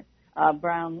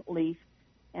brown leaf.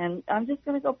 And I'm just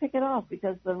going to go pick it off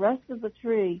because the rest of the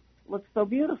tree looks so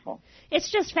beautiful.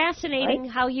 It's just fascinating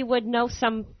how you would know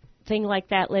something like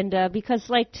that, Linda, because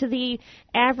like to the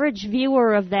average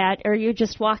viewer of that, or you're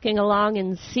just walking along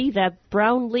and see that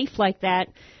brown leaf like that,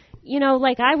 you know,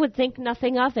 like I would think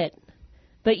nothing of it.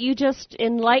 But you just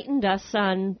enlightened us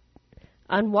on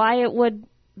why it would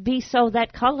be so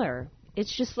that color.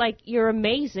 It's just like you're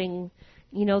amazing,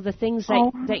 you know, the things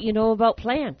that you know about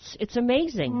plants. It's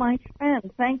amazing. My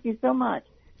friend, thank you so much.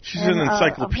 She's an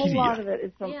encyclopedia. A whole lot of it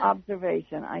is from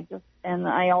observation.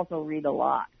 I also read a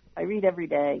lot. I read every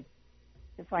day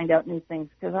to find out new things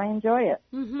because I enjoy it.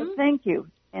 But thank you.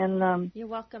 And you're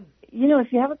welcome. You know,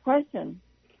 if you have a question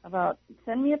about,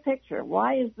 send me a picture.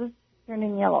 Why is this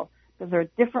turning yellow? Because there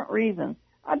are different reasons.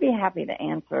 I'd be happy to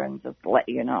answer and just let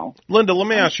you know. Linda, let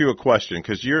me ask you a question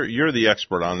because you're the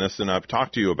expert on this, and I've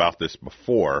talked to you about this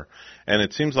before, and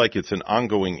it seems like it's an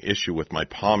ongoing issue with my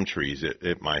palm trees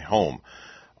at my home.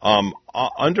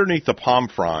 Underneath the palm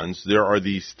fronds, there are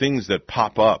these things that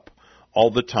pop up all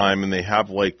the time, and they have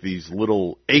like these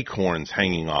little acorns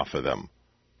hanging off of them.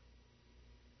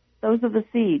 Those are the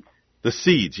seeds. The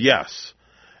seeds, yes.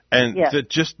 And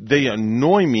they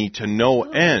annoy me to no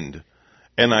end.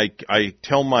 And I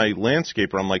tell my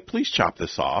landscaper, I'm like, please chop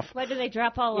this off. Why do they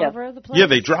drop all over the place? Yeah,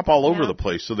 they drop all over the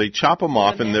place. So they chop them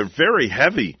off, and they're very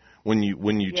heavy when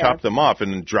you chop them off,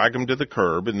 and then drag them to the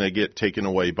curb, and they get taken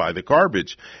away by the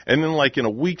garbage. And then, like in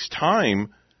a week's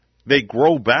time, they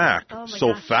grow back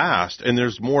so fast, and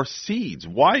there's more seeds.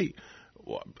 Why?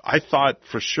 I thought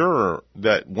for sure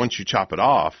that once you chop it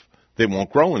off, they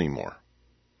won't grow anymore.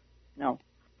 No,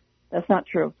 that's not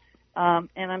true.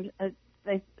 And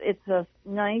it's a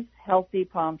nice, healthy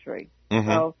palm tree.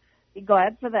 So be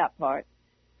glad for that part.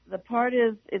 The part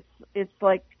is it's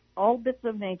like all bits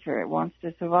of nature. It wants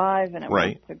to survive and it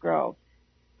wants to grow.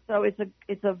 So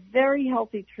it's a very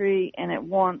healthy tree, and it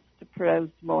wants to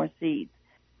produce more seeds.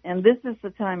 And this is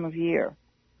the time of year.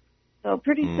 So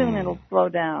pretty soon it'll slow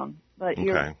down. But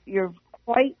you're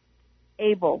quite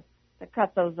able to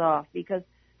cut those off because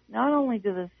not only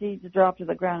do the seeds drop to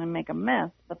the ground and make a mess,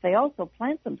 but they also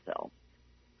plant themselves.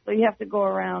 So you have to go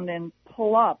around and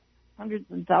pull up hundreds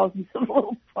and thousands of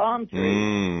little palm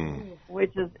trees,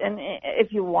 which is, and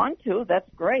if you want to, that's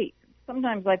great.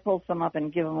 Sometimes I pull some up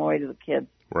and give them away to the kids.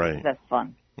 Right. That's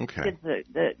fun. Okay. Kids I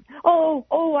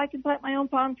can plant my own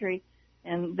palm tree.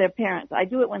 And their parents, I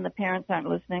do it when the parents aren't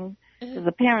listening, because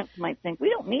the parents might think, we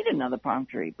don't need another palm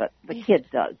tree, but the kid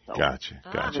does. So. Gotcha.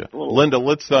 Linda,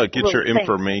 let's get your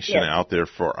information yes. out there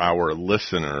for our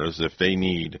listeners. If they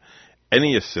need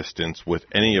any assistance with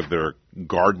any of their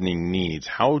gardening needs,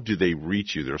 how do they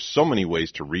reach you? There's so many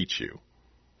ways to reach you.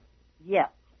 Yes.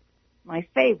 My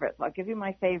favorites, I'll give you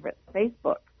my favorites.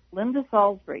 Facebook, Linda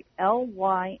Salisbury,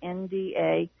 LyndaSalsbury.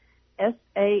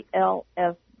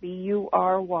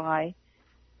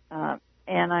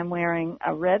 And I'm wearing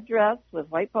a red dress with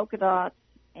white polka dots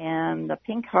and a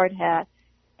pink hard hat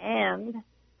and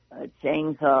a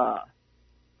chainsaw.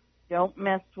 Don't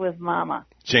mess with Mama.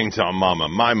 Chainsaw Mama,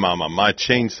 my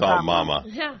chainsaw Mama.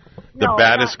 Yeah. The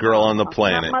baddest girl on the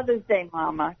planet. Not Mother's Day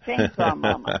Mama, Chainsaw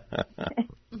Mama.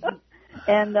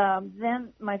 And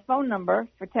then my phone number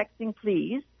for texting,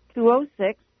 please,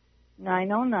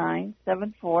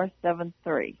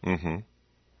 206-909-7473. Mm-hmm.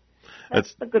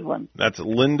 That's a good one. That's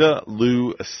Linda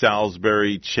Lou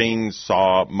Salisbury,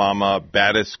 Chainsaw Mama,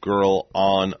 baddest girl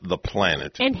on the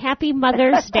planet. And happy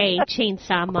Mother's Day,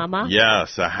 Chainsaw Mama.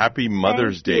 Yes, a happy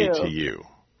Mother's Day to you.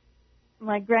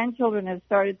 My grandchildren have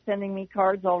started sending me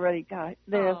cards already. God,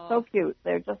 they're so cute.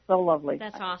 They're just so lovely.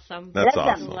 That's awesome. That's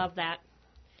awesome. I love that.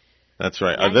 That's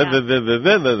right.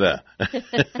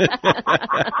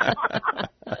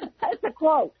 That's a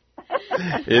quote.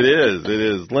 It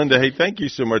is. Linda, hey, thank you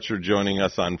so much for joining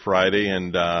us on Friday,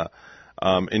 and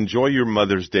enjoy your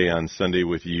Mother's Day on Sunday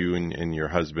with you and your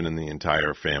husband and the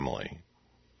entire family.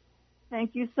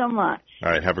 Thank you so much.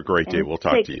 All right, have a great day. We'll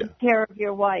talk to you. Take care of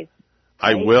your wife.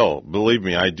 I will. Believe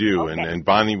me, I do. Okay. And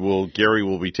Gary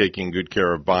will be taking good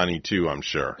care of Bonnie, too, I'm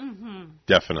sure. Mm-hmm.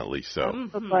 Definitely so.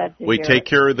 I'm so glad to We hear take it.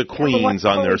 care of the queens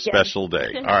on their weekend. special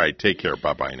day. All right, take care.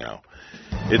 Bye-bye now.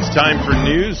 It's time for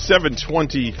news,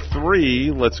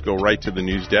 7:23. Let's go right to the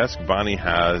news desk. Bonnie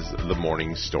has the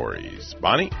morning stories.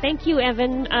 Bonnie? Thank you,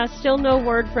 Evan. Still no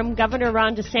word from Governor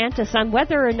Ron DeSantis on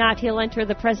whether or not he'll enter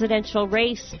the presidential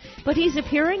race, but he's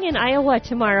appearing in Iowa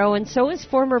tomorrow, and so is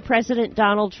former President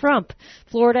Donald Trump.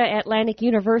 Florida Atlantic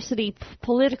University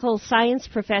political science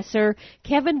professor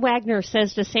Kevin Wagner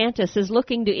says DeSantis is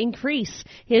looking to increase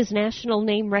his national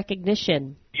name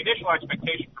recognition. The initial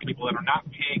expectation for people that are not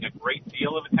paying a great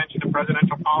deal of attention to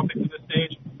presidential politics at this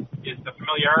stage is the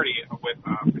familiarity with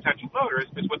potential voters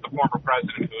is with the former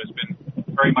president, who has been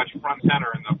very much front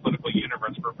center in the political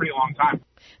universe for a pretty long time.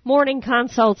 Morning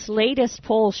Consult's latest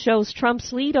poll shows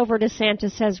Trump's lead over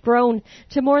DeSantis has grown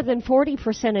to more than 40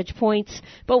 percentage points,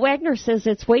 but Wagner says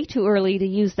it's way too early to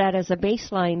use that as a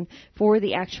baseline for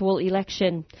the actual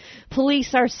election.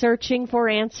 Police are searching for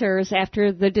answers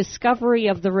after the discovery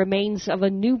of the remains of a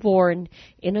newborn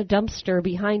in a dumpster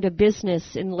behind a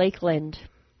business in Lakeland.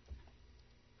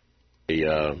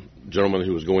 A gentleman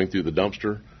who was going through the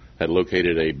dumpster had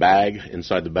located a bag.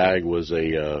 Inside the bag was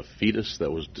a fetus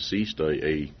that was deceased,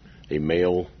 a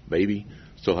male baby.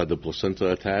 Still had the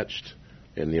placenta attached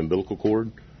and the umbilical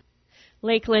cord.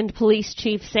 Lakeland Police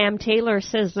Chief Sam Taylor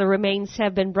says the remains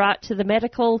have been brought to the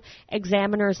medical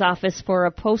examiner's office for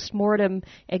a post-mortem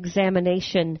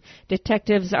examination.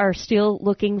 Detectives are still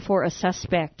looking for a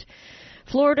suspect.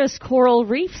 Florida's coral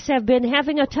reefs have been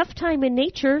having a tough time in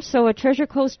nature, so a Treasure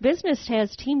Coast business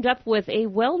has teamed up with a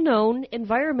well-known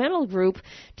environmental group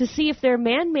to see if their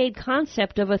man-made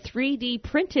concept of a 3D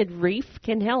printed reef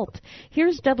can help.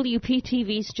 Here's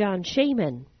WPTV's John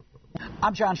Shaman.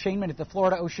 I'm John Shaman at the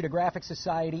Florida Oceanographic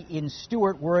Society in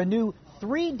Stuart, where a new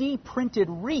 3D printed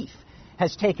reef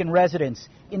has taken residence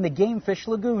in the Gamefish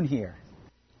Lagoon here.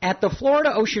 At the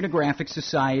Florida Oceanographic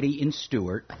Society in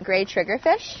Stuart, gray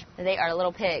triggerfish, they are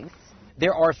little pigs.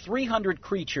 There are 300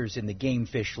 creatures in the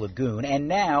Gamefish Lagoon, and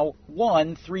now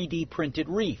one 3D printed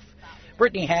reef.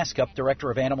 Brittany Haskup,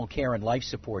 Director of Animal Care and Life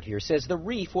Support here, says the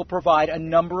reef will provide a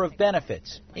number of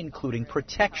benefits, including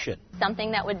protection.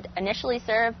 Something that would initially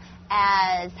serve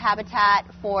as habitat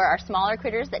for our smaller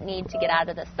critters that need to get out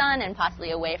of the sun and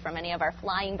possibly away from any of our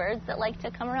flying birds that like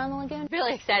to come around the lagoon.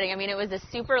 Really exciting. I mean, it was a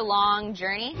super long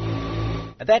journey.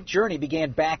 That journey began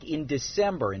back in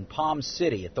December in Palm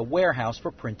City at the Warehouse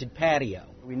for Printed Patio.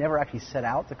 We never actually set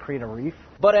out to create a reef.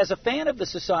 But as a fan of the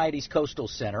Society's Coastal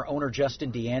Center, owner Justin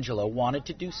D'Angelo wanted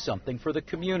to do something for the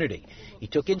community. He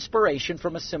took inspiration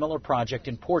from a similar project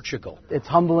in Portugal. It's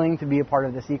humbling to be a part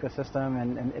of this ecosystem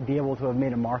and be able to have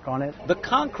made a mark on it. The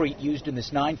concrete used in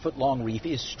this 9-foot-long reef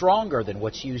is stronger than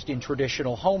what's used in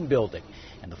traditional home building,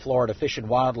 and the Florida Fish and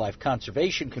Wildlife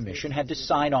Conservation Commission had to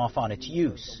sign off on its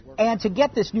use. And to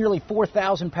get this nearly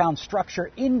 4,000-pound structure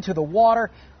into the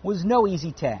water was no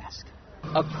easy task.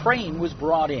 A crane was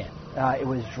brought in. It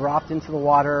was dropped into the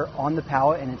water on the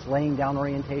pallet in its laying down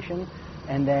orientation,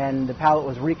 and then the pallet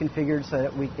was reconfigured so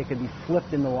that it could be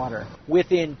flipped in the water.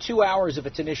 Within 2 hours of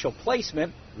its initial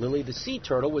placement, Lily the sea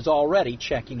turtle was already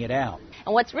checking it out.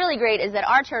 And what's really great is that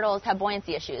our turtles have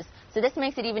buoyancy issues, so this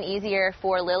makes it even easier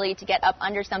for Lily to get up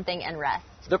under something and rest.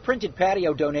 The printed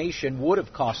patio donation would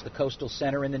have cost the Coastal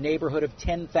Center in the neighborhood of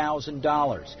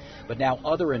 $10,000, but now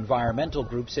other environmental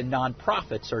groups and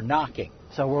nonprofits are knocking.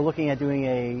 So we're looking at doing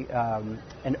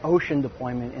an ocean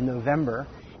deployment in November.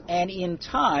 And in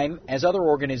time, as other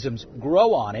organisms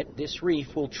grow on it, this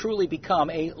reef will truly become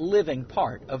a living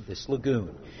part of this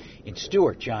lagoon. In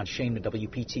Stewart, John Shaman,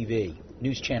 WPTV,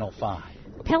 News Channel 5.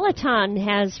 Peloton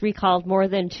has recalled more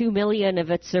than 2 million of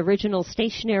its original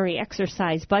stationary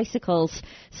exercise bicycles,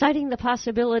 citing the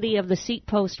possibility of the seat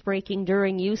post breaking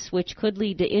during use, which could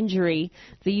lead to injury.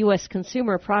 The U.S.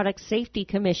 Consumer Product Safety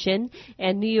Commission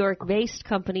and New York-based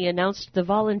company announced the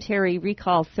voluntary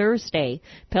recall Thursday.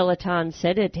 Peloton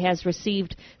said it has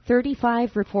received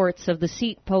 35 reports of the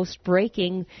seat post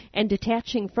breaking and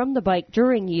detaching from the bike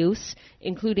during use,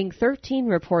 including 13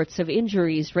 reports of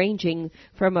injuries ranging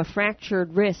from a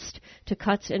fractured wrist to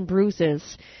cuts and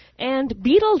bruises. And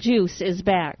Beetlejuice is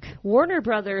back. Warner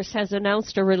Brothers has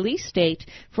announced a release date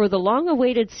for the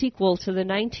long-awaited sequel to the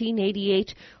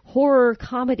 1988 horror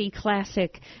comedy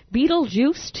classic.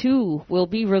 Beetlejuice 2 will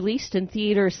be released in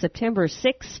theaters September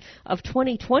 6 of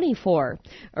 2024.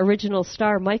 Original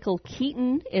star Michael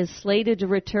Keaton is slated to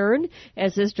return,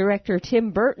 as is director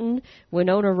Tim Burton.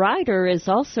 Winona Ryder is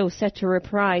also set to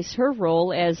reprise her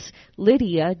role as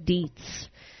Lydia Dietz.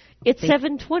 It's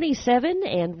 7:27,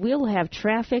 and we'll have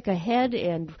traffic ahead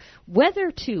and weather,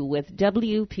 too, with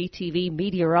WPTV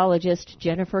meteorologist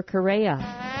Jennifer Correa.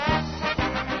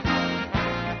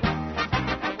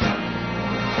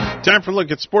 Time for a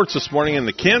look at sports this morning, and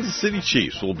the Kansas City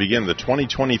Chiefs will begin the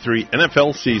 2023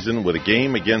 NFL season with a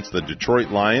game against the Detroit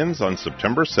Lions on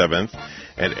September 7th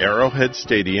at Arrowhead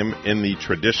Stadium in the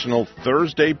traditional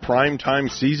Thursday primetime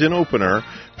season opener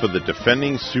for the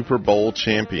defending Super Bowl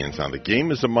champions. Now, the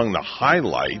game is among the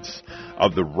highlights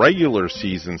of the regular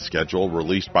season schedule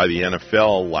released by the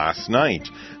NFL last night.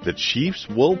 The Chiefs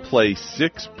will play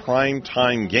 6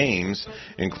 primetime games,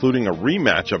 including a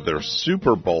rematch of their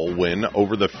Super Bowl win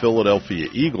over the Philadelphia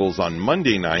Eagles on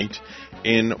Monday night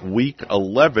in Week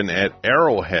 11 at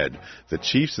Arrowhead. The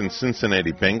Chiefs and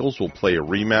Cincinnati Bengals will play a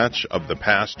rematch of the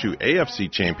past 2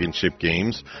 AFC Championship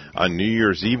games on New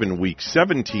Year's Eve in Week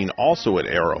 17, also at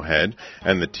Arrowhead,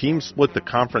 and the team split the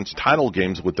conference title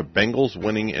games with the Bengals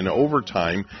winning in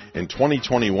overtime in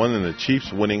 2021 and the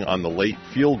Chiefs winning on the late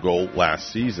field goal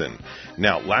last season.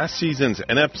 Now, last season's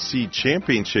NFC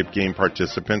Championship game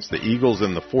participants, the Eagles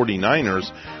and the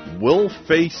 49ers, will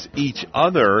face each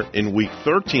other in Week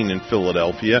 13 in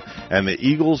Philadelphia, and the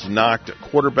Eagles knocked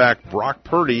quarterback Brock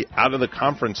Purdy out of the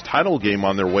conference title game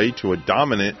on their way to a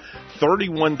dominant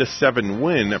 31-7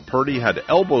 win. Purdy had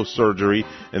elbow surgery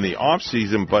in the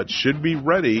offseason, but should be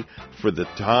ready for the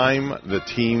time the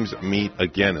teams meet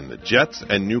again. And the Jets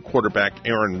and new quarterback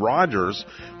Aaron Rodgers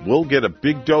will get a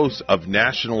big dose of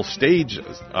national stage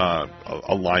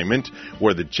alignment,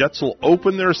 where the Jets will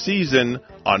open their season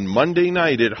on Monday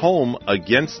night at home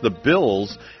against the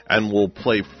Bills and will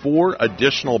play 4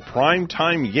 additional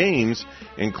primetime games,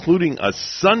 including a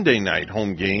Sunday night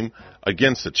home game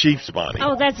against the Chiefs, Bonnie.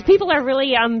 Oh, people are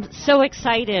really so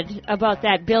excited about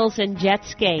that Bills and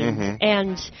Jets game. Mm-hmm.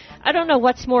 And I don't know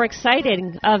what's more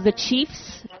exciting, the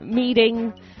Chiefs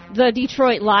meeting the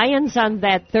Detroit Lions on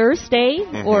that Thursday,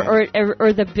 mm-hmm.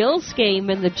 or the Bills game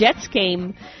and the Jets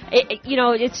game.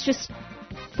 It's just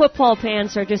football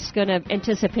fans are just going to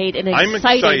anticipate an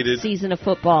exciting season of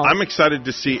football. I'm excited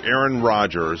to see Aaron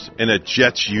Rodgers in a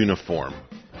Jets uniform.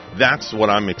 That's what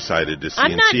I'm excited to see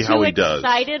and see how he does. I'm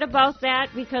not too excited about that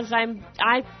because I'm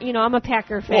a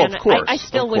Packer fan. Well, of course,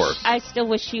 I still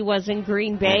wish he was in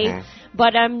Green Bay, mm-hmm.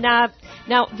 but I'm not.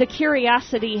 Now the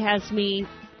curiosity has me.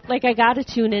 Like, I got to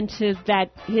tune into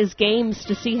his games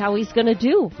to see how he's going to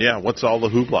do. Yeah, what's all the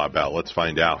hoopla about? Let's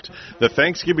find out. The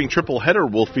Thanksgiving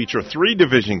tripleheader will feature 3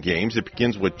 division games. It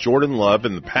begins with Jordan Love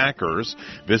and the Packers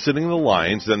visiting the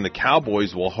Lions. Then the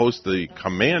Cowboys will host the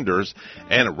Commanders.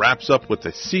 And it wraps up with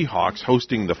the Seahawks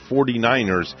hosting the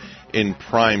 49ers in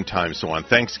prime time. So on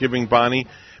Thanksgiving, Bonnie,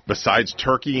 besides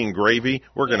turkey and gravy,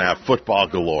 we're going to have football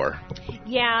galore.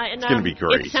 Yeah, and it's going to be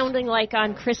great. It's sounding like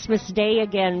on Christmas Day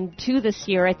again, too, this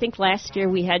year. I think last year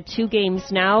we had 2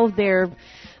 games. Now they're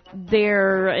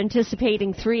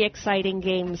anticipating 3 exciting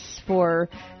games for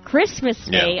Christmas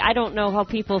Day. Yeah. I don't know how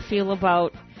people feel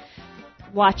about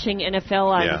watching NFL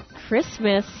on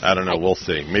Christmas. I don't know. We'll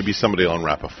see. Maybe somebody will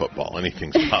unwrap a football.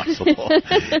 Anything's possible.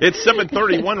 It's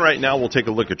 7:31 right now. We'll take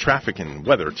a look at traffic and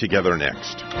weather together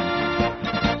next.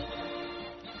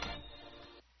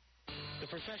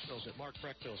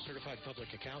 Breckville Certified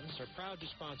Public Accountants are proud to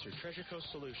sponsor Treasure Coast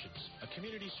Solutions, a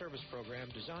community service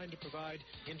program designed to provide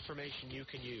information you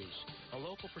can use, a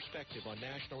local perspective on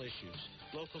national issues,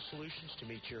 local solutions to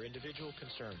meet your individual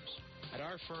concerns. At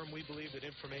our firm, we believe that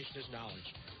information is knowledge,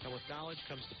 and with knowledge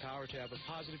comes the power to have a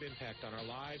positive impact on our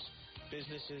lives,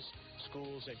 businesses,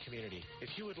 schools, and community.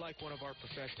 If you would like one of our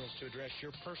professionals to address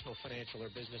your personal financial or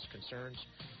business concerns,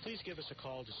 please give us a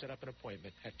call to set up an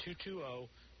appointment at 220-3380.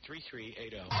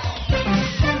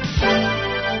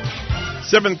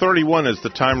 7:31 is the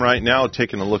time right now.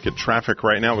 Taking a look at traffic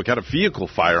right now. We've got a vehicle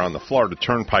fire on the Florida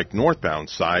Turnpike northbound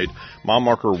side. Mile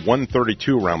marker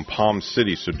 132 around Palm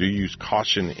City, so do use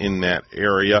caution in that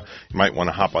area. You might want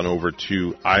to hop on over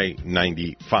to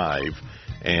I-95.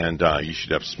 And you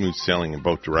should have smooth sailing in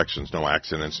both directions. No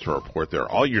accidents to report there.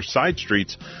 All your side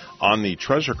streets on the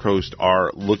Treasure Coast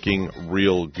are looking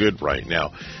real good right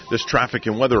now. This traffic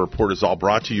and weather report is all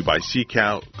brought to you by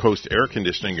Seacoast Air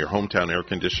Conditioning, your hometown air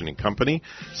conditioning company.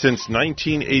 Since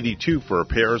 1982, for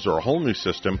repairs or a whole new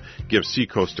system, give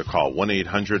Seacoast a call,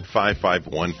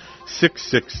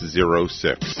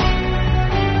 1-800-551-6606.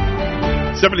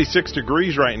 76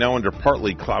 degrees right now under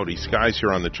partly cloudy skies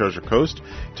here on the Treasure Coast.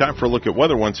 Time for a look at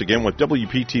weather once again with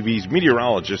WPTV's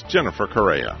meteorologist Jennifer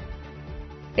Correa.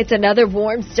 It's another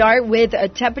warm start with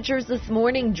temperatures this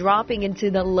morning dropping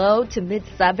into the low to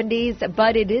mid-70s,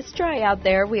 but it is dry out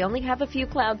there. We only have a few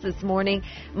clouds this morning,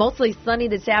 mostly sunny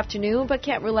this afternoon, but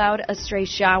can't rule out a stray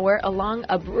shower along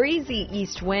a breezy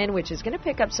east wind, which is going to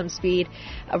pick up some speed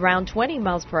around 20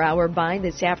 miles per hour by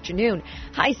this afternoon.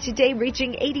 Highs today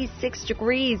reaching 86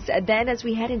 degrees. Then as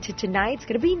we head into tonight, it's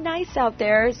going to be nice out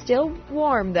there. Still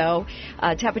warm, though.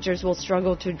 Temperatures will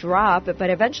struggle to drop, but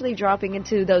eventually dropping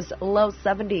into those low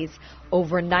 70s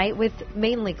overnight with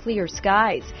mainly clear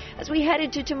skies. As we head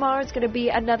into tomorrow, it's going to be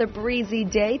another breezy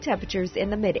day, temperatures in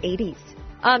the mid-80s.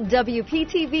 I'm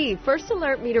WPTV First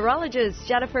Alert meteorologist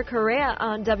Jennifer Correa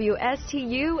on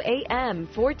WSTU AM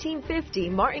 1450,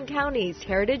 Martin County's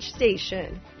Heritage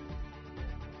Station.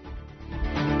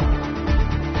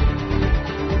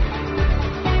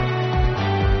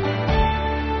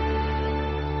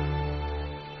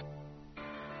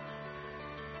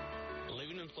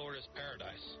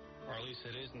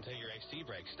 It is until your AC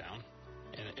breaks down.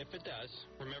 And if it does,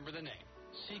 remember the name,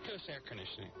 Seacoast Air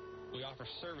Conditioning. We offer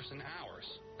service in hours,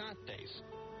 not days.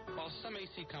 While some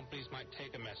AC companies might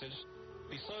take a message,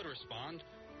 be slow to respond,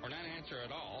 or not answer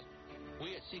at all,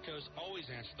 we at Seacoast always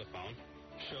answer the phone,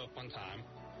 show up on time,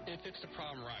 and fix the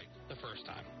problem right the first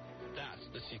time. That's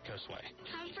the Seacoast way.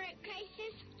 Comfort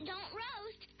crisis, don't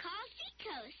roast, call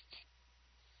Seacoast.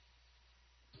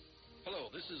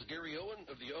 Hello, this is Gary Owen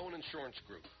of the Owen Insurance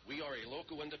Group. We are a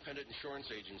local independent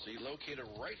insurance agency located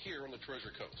right here on the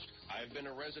Treasure Coast. I've been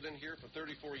a resident here for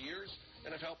 34 years and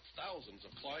have helped thousands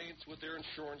of clients with their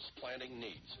insurance planning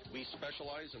needs. We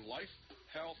specialize in life,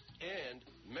 health, and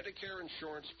Medicare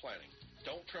insurance planning.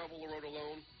 Don't travel the road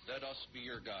alone. Let us be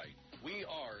your guide. We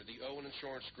are the Owen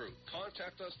Insurance Group.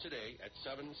 Contact us today at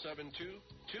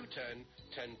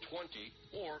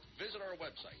 772-210-1020 or visit our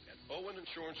website at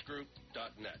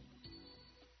oweninsurancegroup.net.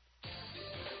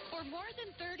 For more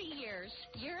than 30 years,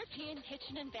 European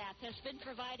Kitchen and Bath has been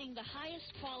providing the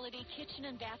highest quality kitchen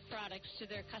and bath products to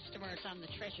their customers on the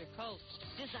Treasure Coast.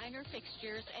 Designer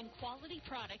fixtures and quality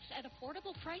products at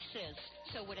affordable prices.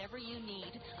 So whatever you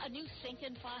need, a new sink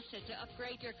and faucet to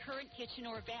upgrade your current kitchen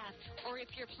or bath, or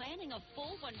if you're planning a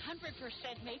full 100%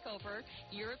 makeover,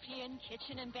 European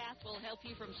Kitchen and Bath will help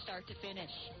you from start to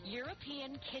finish.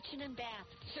 European Kitchen and Bath,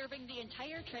 serving the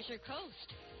entire Treasure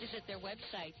Coast. Visit their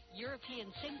website,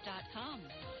 EuropeanSink.com.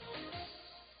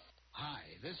 Hi,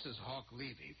 this is Hawk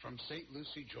Levy from St.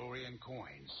 Lucie Jewelry and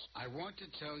Coins. I want to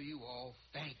tell you all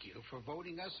thank you for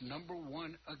voting us number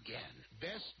one again.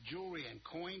 Best jewelry and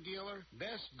coin dealer,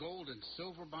 best gold and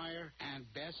silver buyer, and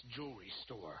best jewelry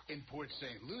store in Port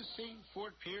St. Lucie,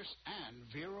 Fort Pierce, and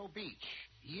Vero Beach.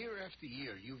 Year after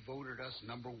year, you voted us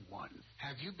number one.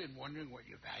 Have you been wondering what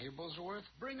your valuables are worth?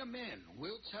 Bring them in.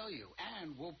 We'll tell you,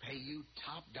 and we'll pay you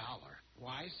top dollar.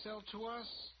 Why sell to us?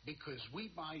 Because we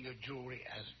buy your jewelry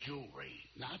as jewelry,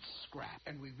 not scrap.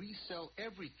 And we resell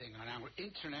everything on our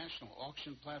international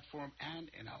auction platform and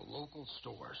in our local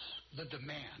stores. The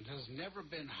demand has never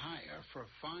been higher for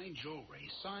fine jewelry,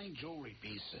 signed jewelry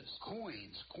pieces,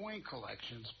 coins, coin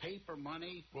collections, paper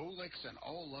money, Rolex and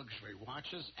all luxury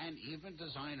watches, and even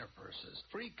designer purses.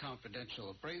 Free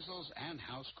confidential appraisals and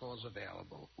house calls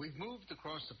available. We've moved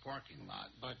across the parking lot,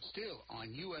 but still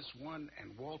on US 1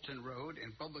 and Walton Road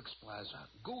in Publix Plaza.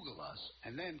 Google us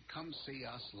and then come see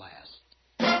us last.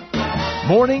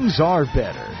 Mornings are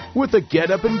better with the Get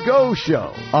Up and Go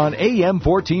show on AM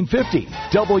 1450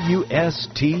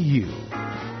 WSTU.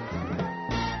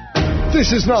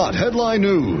 This is not headline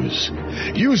news.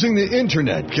 Using the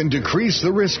internet can decrease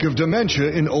the risk of dementia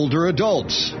in older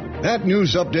adults. That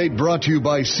news update brought to you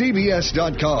by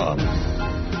CBS.com.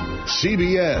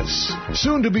 CBS,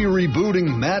 soon to be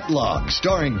rebooting Matlock,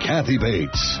 starring Kathy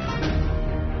Bates.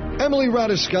 Emily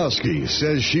Ratajkowski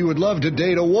says she would love to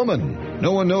date a woman.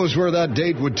 No one knows where that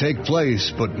date would take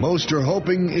place, but most are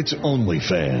hoping it's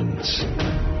OnlyFans.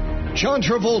 John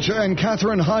Travolta and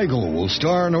Katherine Heigl will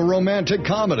star in a romantic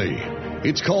comedy.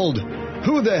 It's called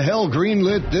Who the Hell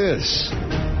Greenlit This?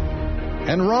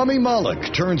 And Rami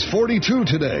Malek turns 42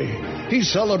 today.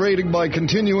 He's celebrating by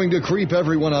continuing to creep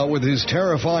everyone out with his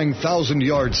terrifying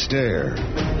 1,000-yard stare.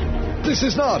 This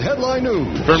is not headline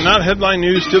news. From not headline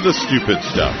news to the stupid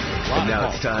stuff. And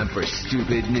now it's time for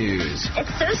Stupid News.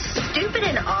 It's so stupid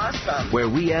and awesome. Where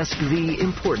we ask the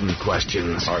important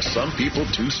questions. Are some people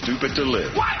too stupid to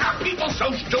live? Why are people so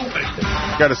stupid?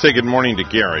 Got to say good morning to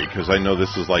Gary, because I know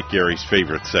this is like Gary's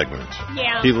favorite segment.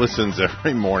 Yeah. He listens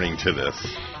every morning to this.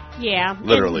 Yeah.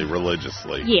 Literally,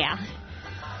 religiously. Yeah.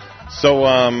 So,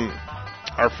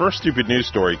 our first stupid news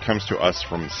story comes to us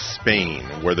from Spain,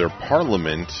 where their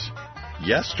parliament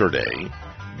yesterday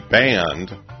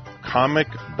banned comic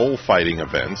bullfighting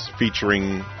events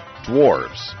featuring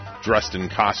dwarves dressed in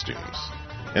costumes,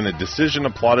 in a decision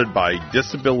applauded by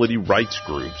disability rights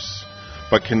groups,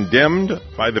 but condemned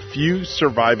by the few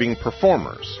surviving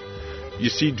performers. You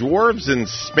see, dwarves in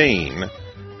Spain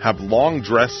have long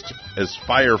dressed as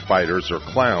firefighters or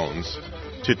clowns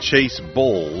to chase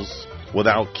bulls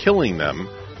without killing them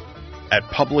at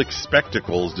public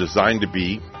spectacles designed to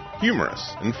be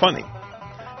humorous and funny.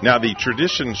 Now, the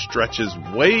tradition stretches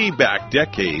way back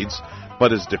decades,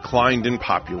 but has declined in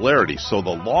popularity. So the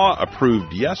law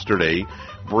approved yesterday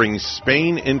brings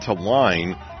Spain into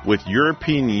line with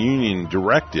European Union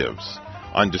directives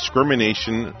on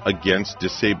discrimination against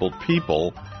disabled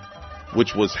people,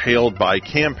 which was hailed by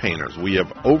campaigners. We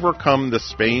have overcome the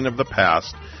Spain of the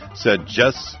past, said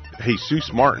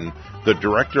Jesus Martin, the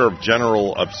Director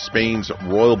General of Spain's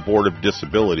Royal Board of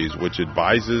Disabilities, which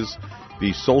advises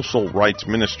the social rights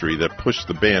ministry that pushed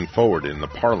the ban forward in the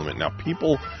parliament. Now,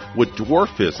 people with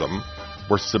dwarfism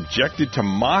were subjected to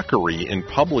mockery in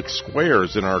public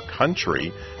squares in our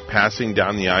country, passing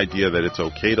down the idea that it's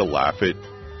okay to laugh at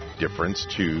difference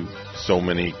to so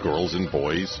many girls and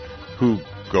boys who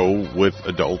go with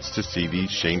adults to see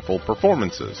these shameful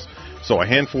performances. So a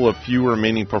handful of few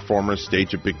remaining performers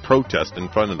staged a big protest in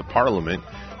front of the parliament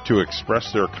to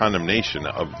express their condemnation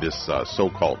of this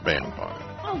so-called ban upon it.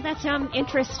 Oh, that's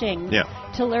interesting. Yeah.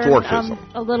 To learn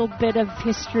a little bit of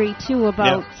history too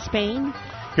about Spain.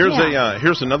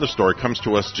 Here's another story. Comes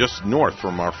to us just north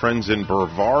from our friends in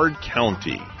Brevard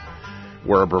County,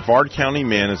 where a Brevard County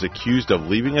man is accused of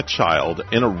leaving a child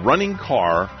in a running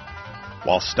car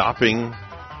while stopping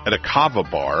at a kava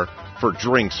bar for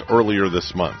drinks earlier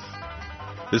this month.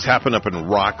 This happened up in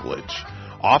Rockledge.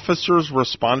 Officers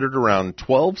responded around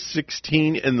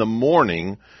 12:16 in the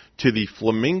morning to the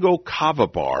Flamingo Kava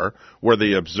Bar, where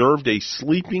they observed a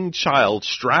sleeping child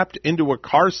strapped into a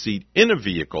car seat in a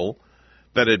vehicle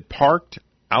that had parked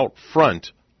out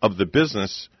front of the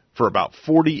business for about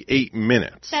 48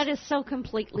 minutes. That is so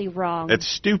completely wrong. It's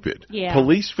stupid. Yeah.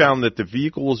 Police found that the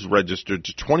vehicle was registered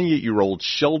to 28-year-old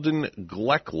Sheldon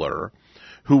Gleckler,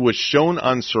 who was shown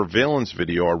on surveillance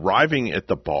video arriving at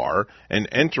the bar and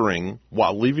entering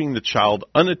while leaving the child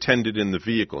unattended in the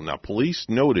vehicle. Now, police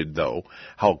noted, though,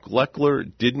 how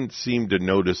Gleckler didn't seem to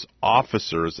notice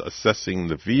officers assessing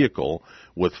the vehicle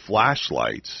with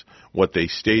flashlights. What they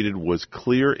stated was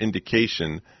clear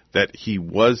indication that he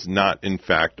was not, in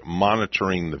fact,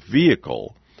 monitoring the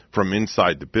vehicle from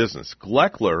inside the business.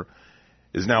 Gleckler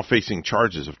is now facing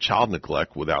charges of child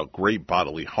neglect without great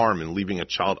bodily harm and leaving a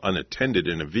child unattended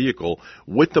in a vehicle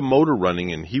with the motor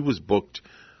running, and he was booked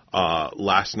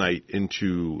last night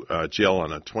into jail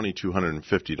on a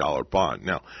 $2,250 bond.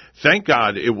 Now, thank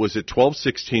God it was at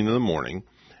 12:16 in the morning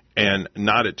and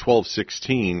not at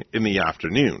 12:16 in the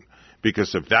afternoon,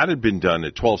 because if that had been done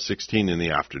at 12:16 in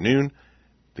the afternoon,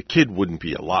 the kid wouldn't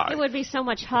be alive. It would be so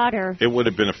much hotter. It would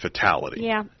have been a fatality.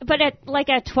 Yeah, but at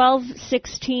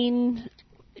 12:16,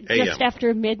 just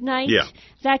after midnight,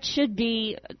 that should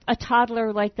be, a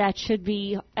toddler like that should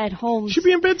be at home. Should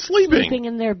be in bed sleeping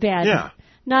in their bed. Yeah.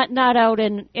 Not out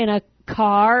in a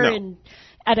car and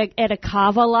at a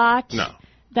kava lot. No.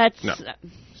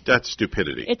 That's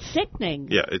stupidity. It's sickening.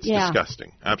 Yeah, it's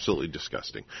disgusting. Absolutely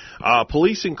disgusting.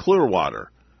 Police in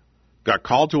Clearwater got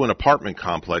called to an apartment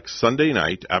complex Sunday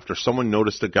night after someone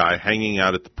noticed a guy hanging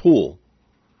out at the pool.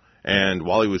 And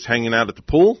while he was hanging out at the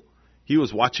pool, he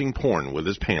was watching porn with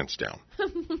his pants down.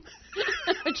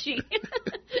 Gee.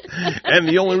 And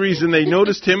the only reason they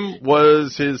noticed him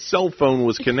was his cell phone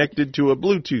was connected to a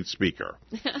Bluetooth speaker.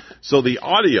 So the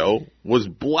audio was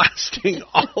blasting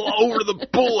all over the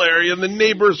pool area, and the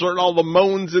neighbors heard all the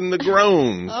moans and the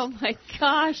groans. Oh, my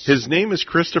gosh. His name is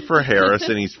Christopher Harris,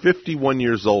 and he's 51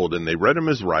 years old, and they read him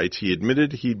his rights. He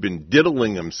admitted he'd been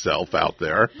diddling himself out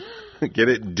there. Get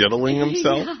it? Diddling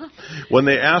himself? Yeah. When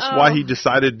they asked why he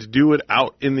decided to do it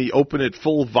out in the open at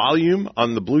full volume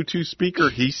on the Bluetooth speaker,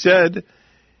 he said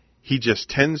he just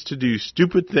tends to do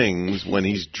stupid things when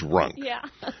he's drunk. Yeah.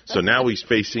 So now he's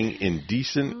facing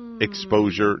indecent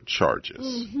exposure charges.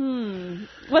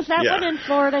 Mm-hmm. Was that one in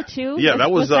Florida, too? Yeah, that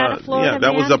was that a Florida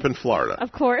that man? was up in Florida.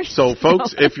 Of course. So,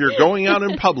 folks, if you're going out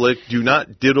in public, do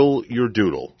not diddle your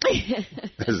doodle,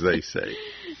 as they say.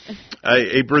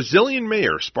 A Brazilian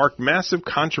mayor sparked massive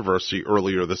controversy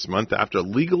earlier this month after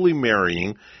legally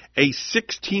marrying a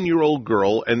 16-year-old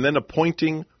girl and then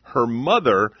appointing her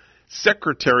mother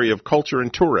Secretary of Culture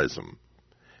and Tourism.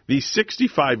 The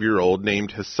 65-year-old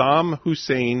named Hassam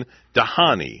Hussein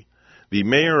Dahani, the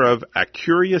mayor of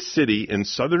Acúria City in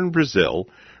southern Brazil,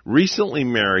 recently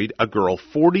married a girl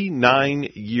 49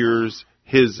 years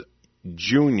his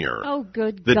junior. Oh,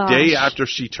 good the gosh. Day after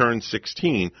she turned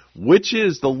 16, which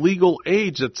is the legal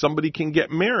age that somebody can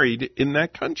get married in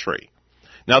that country.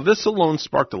 Now, this alone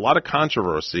sparked a lot of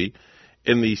controversy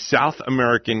in the South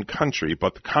American country,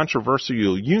 but the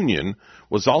controversial union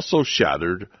was also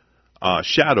shadowed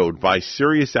by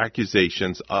serious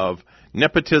accusations of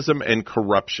nepotism and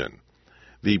corruption.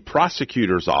 The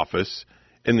prosecutor's office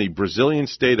in the Brazilian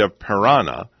state of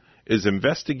Paraná is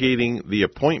investigating the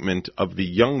appointment of the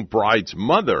young bride's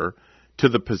mother to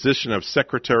the position of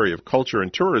Secretary of Culture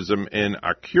and Tourism in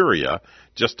Acúria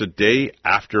just a day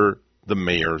after the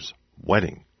mayor's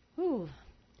wedding. Ooh.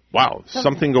 Wow,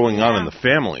 something going on in the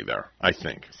family there, I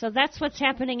think. So that's what's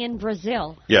happening in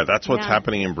Brazil. Yeah, that's what's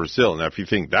happening in Brazil. Now, if you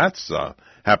think that's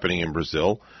happening in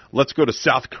Brazil, let's go to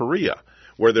South Korea,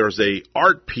 where there's a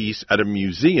art piece at a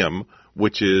museum,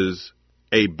 which is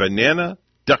a banana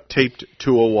duct-taped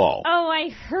to a wall. Oh, I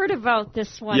heard about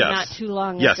this one not too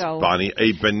long ago. Yes, Bonnie,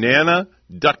 a banana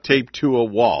duct-taped to a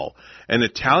wall. An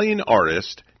Italian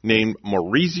artist named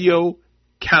Maurizio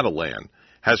Catalan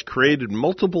has created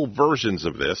multiple versions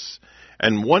of this,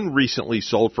 and one recently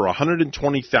sold for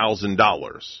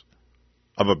 $120,000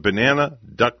 of a banana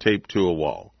duct-taped to a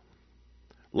wall.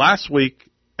 Last week,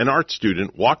 an art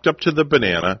student walked up to the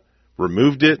banana,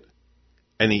 removed it,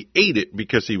 and he ate it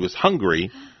because he was hungry,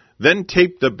 then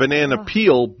taped the banana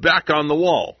peel back on the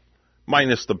wall,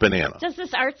 minus the banana. Does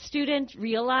this art student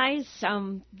realize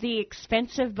the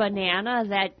expensive banana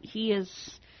that he is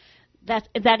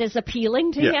that is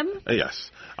appealing to him?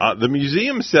 Yes. The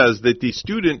museum says that the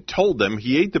student told them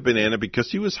he ate the banana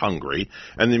because he was hungry,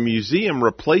 and the museum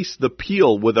replaced the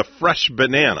peel with a fresh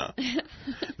banana.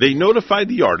 They notified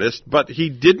the artist, but he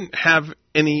didn't have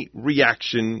any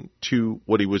reaction to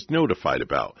what he was notified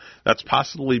about. That's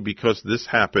possibly because this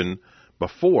happened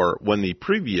before, when the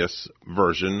previous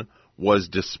version was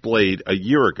displayed a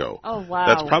year ago. Oh, wow.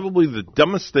 That's probably the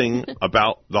dumbest thing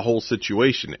about the whole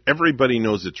situation. Everybody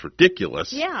knows it's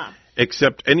ridiculous. Yeah.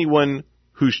 Except anyone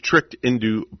who's tricked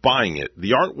into buying it.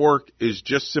 The artwork is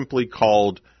just simply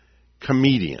called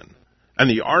Comedian, and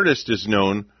the artist is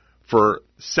known for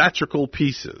satirical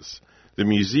pieces. The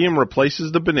museum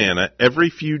replaces the banana every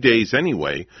few days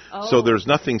anyway, so there's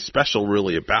nothing special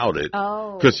really about it.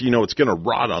 Because, it's going to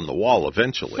rot on the wall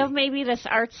eventually. So maybe this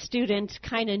art student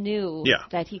kind of knew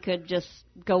that he could just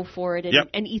go for it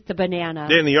and eat the banana.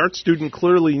 And the art student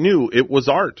clearly knew it was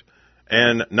art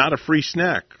and not a free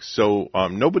snack. So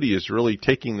nobody is really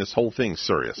taking this whole thing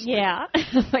seriously. Yeah.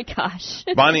 Oh, my gosh.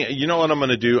 Bonnie, you know what I'm going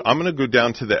to do? I'm going to go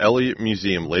down to the Elliott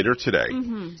Museum later today.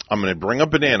 Mm-hmm. I'm going to bring a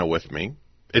banana with me.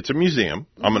 It's a museum.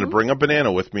 Mm-hmm. I'm going to bring a banana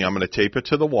with me. I'm going to tape it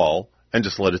to the wall and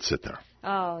just let it sit there.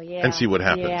 Oh, yeah. And see what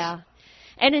happens. Yeah.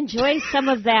 And enjoy some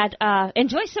of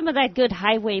that good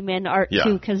highwayman art,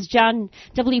 too, because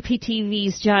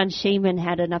WPTV's John Shaman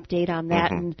had an update on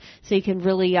that, and so you can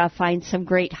really find some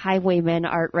great highwayman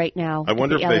art right now. I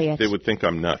wonder if they would think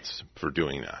I'm nuts for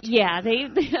doing that. Yeah, they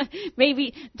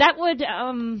maybe that would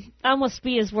almost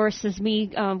be as worse as me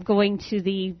going to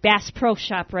the Bass Pro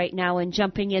Shop right now and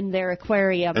jumping in their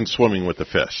aquarium. And swimming with the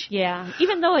fish. Yeah,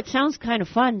 even though it sounds kind of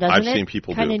fun, doesn't it? I've seen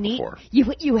people do it before.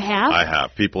 You have? I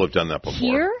have. People have done that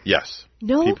before. Here? Yes.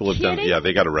 No people have kidding? done. Yeah,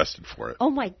 they got arrested for it. Oh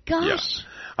my gosh. Yeah.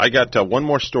 I got one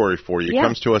more story for you. It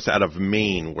comes to us out of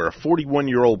Maine, where a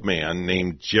 41-year-old man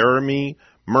named Jeremy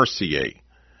Mercier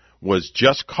was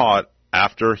just caught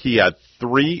after he had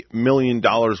 $3 million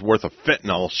worth of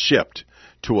fentanyl shipped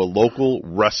to a local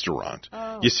restaurant.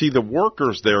 You see, the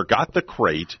workers there got the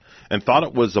crate and thought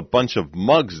it was a bunch of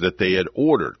mugs that they had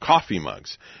ordered, coffee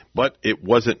mugs, but it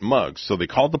wasn't mugs. So they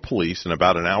called the police, and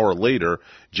about an hour later,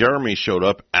 Jeremy showed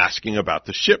up asking about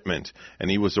the shipment, and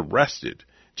he was arrested.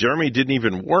 Jeremy didn't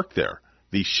even work there.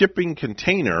 The shipping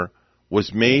container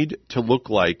was made to look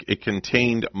like it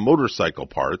contained motorcycle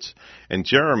parts, and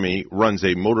Jeremy runs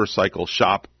a motorcycle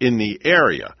shop in the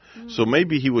area. So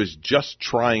maybe he was just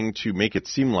trying to make it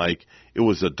seem like it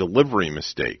was a delivery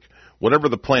mistake. Whatever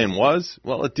the plan was,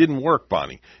 well, it didn't work,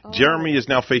 Bonnie. Jeremy is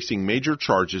now facing major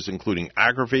charges, including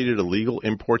aggravated illegal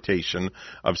importation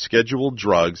of scheduled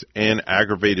drugs and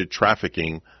aggravated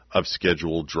trafficking of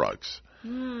scheduled drugs.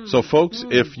 So, folks,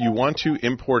 if you want to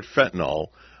import fentanyl,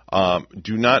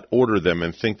 do not order them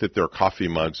and think that they're coffee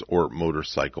mugs or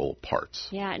motorcycle parts.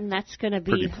 Yeah, and that's going to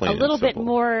be a little bit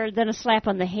more than a slap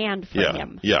on the hand for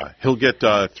him. Yeah, he'll get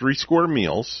 3 square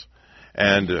meals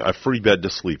and a free bed to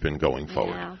sleep in going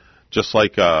forward. Yeah. Just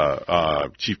like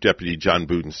Chief Deputy John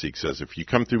Budenseek says, if you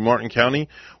come through Martin County,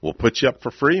 we'll put you up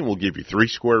for free and we'll give you 3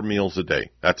 square meals a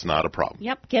day. That's not a problem.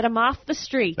 Yep, get them off the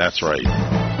street. That's right.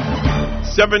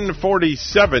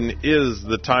 7:47 is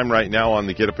the time right now on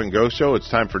the Get Up and Go show. It's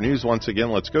time for news once again.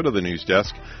 Let's go to the news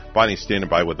desk. Bonnie's standing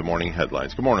by with the morning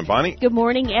headlines. Good morning, Bonnie. Good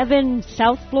morning, Evan.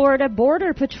 South Florida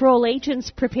Border Patrol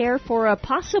agents prepare for a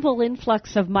possible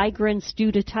influx of migrants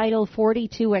due to Title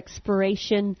 42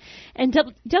 expiration. And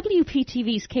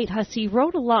WPTV's Kate Hussey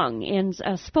rode along and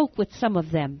spoke with some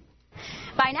of them.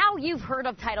 By now, you've heard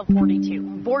of Title 42.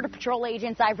 Border Patrol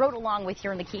agents I rode along with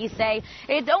here in the Keys say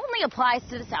it only applies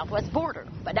to the southwest border.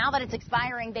 But now that it's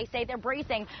expiring, they say they're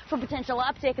bracing for potential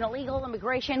uptick in illegal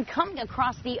immigration coming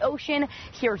across the ocean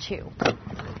here, too.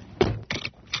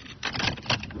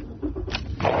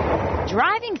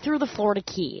 Driving through the Florida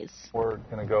Keys. We're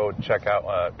going to go check out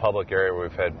a public area where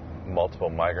we've had multiple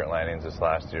migrant landings this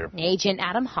last year. Agent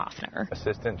Adam Hoffner,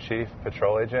 Assistant Chief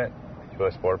Patrol Agent,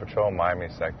 U.S. Border Patrol, Miami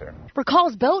sector,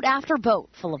 recalls boat after boat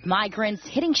full of migrants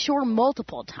hitting shore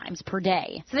multiple times per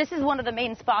day. So this is one of the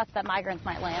main spots that migrants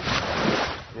might land.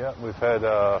 Yeah, we've had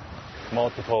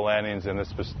multiple landings in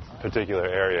this particular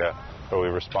area where we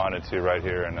responded to right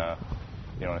here in a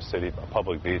city, a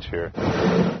public beach here.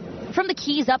 From the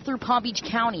Keys up through Palm Beach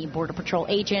County, Border Patrol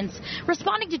agents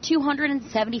responding to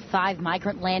 275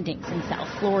 migrant landings in South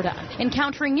Florida,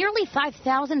 encountering nearly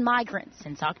 5,000 migrants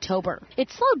since October.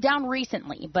 It slowed down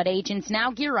recently, but agents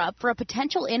now gear up for a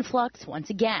potential influx once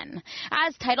again,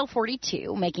 as Title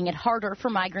 42, making it harder for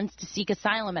migrants to seek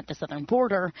asylum at the southern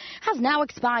border, has now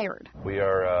expired. We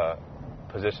are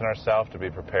positioning ourselves to be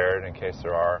prepared in case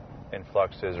there are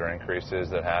influxes or increases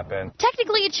that happen.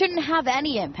 Technically, it shouldn't have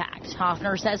any impact.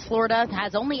 Hoffner says Florida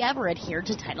has only ever adhered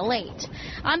to Title 8.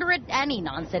 Under it, any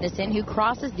non-citizen who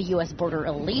crosses the U.S. border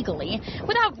illegally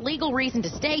without legal reason to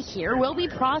stay here will be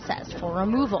processed for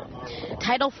removal.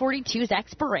 Title 42's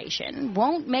expiration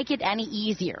won't make it any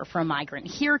easier for a migrant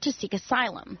here to seek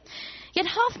asylum. Yet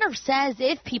Hoffner says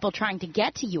if people trying to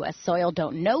get to U.S. soil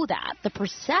don't know that, the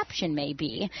perception may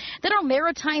be that our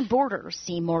maritime borders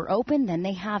seem more open than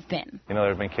they have been. There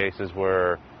have been cases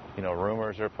where,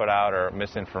 rumors are put out or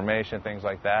misinformation, things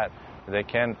like that. They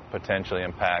can potentially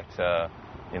impact,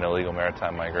 illegal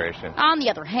maritime migration. On the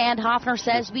other hand, Hoffner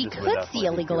says we could see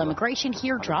illegal immigration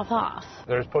here drop off.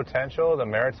 There's potential. The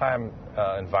maritime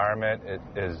environment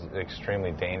is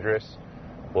extremely dangerous.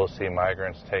 We'll see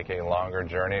migrants take a longer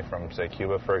journey from, say,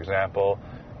 Cuba, for example,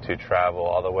 to travel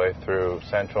all the way through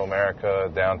Central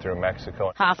America, down through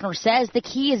Mexico. Hoffner says the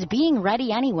key is being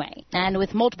ready anyway. And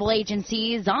with multiple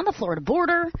agencies on the Florida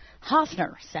border,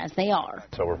 Hoffner says they are.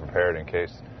 So we're prepared in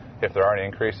case if there aren't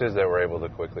increases, that we're able to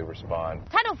quickly respond.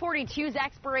 Title 42's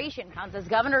expiration comes as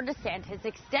Governor DeSantis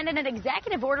extended an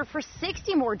executive order for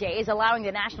 60 more days, allowing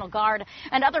the National Guard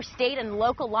and other state and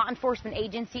local law enforcement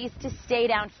agencies to stay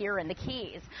down here in the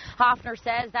Keys. Hoffner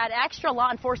says that extra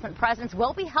law enforcement presence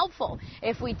will be helpful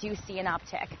if we do see an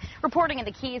uptick. Reporting in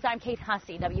the Keys, I'm Kate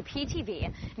Hussey,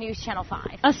 WPTV News Channel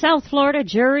 5. A South Florida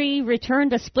jury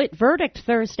returned a split verdict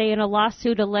Thursday in a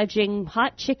lawsuit alleging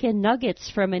hot chicken nuggets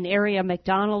from an area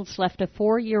McDonald's left a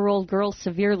 4-year-old girl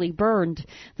severely burned.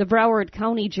 The Broward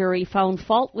County jury found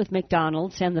fault with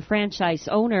McDonald's and the franchise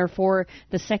owner for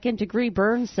the second-degree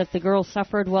burns that the girl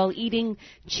suffered while eating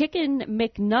chicken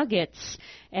McNuggets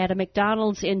at a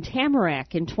McDonald's in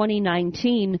Tamarack in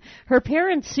 2019. Her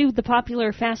parents sued the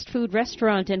popular fast food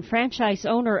restaurant and franchise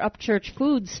owner Upchurch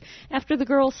Foods after the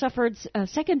girl suffered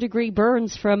second-degree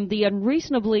burns from the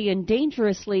unreasonably and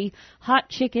dangerously hot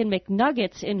chicken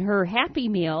McNuggets in her Happy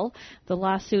Meal. The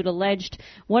lawsuit alleged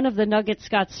one of the nuggets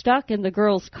got stuck in the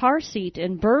girl's car seat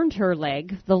and burned her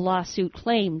leg, the lawsuit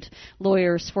claimed.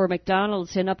 Lawyers for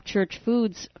McDonald's and Upchurch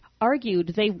Foods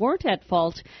argued they weren't at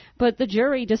fault, but the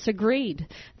jury disagreed.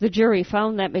 The jury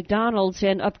found that McDonald's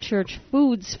and Upchurch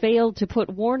Foods failed to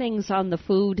put warnings on the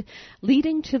food,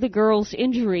 leading to the girl's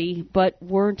injury, but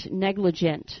weren't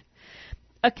negligent.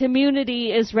 A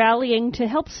community is rallying to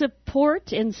help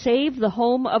support and save the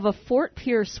home of a Fort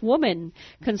Pierce woman.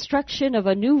 Construction of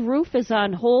a new roof is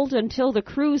on hold until the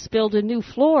crews build a new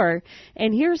floor.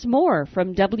 And here's more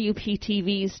from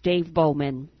WPTV's Dave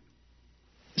Bowman.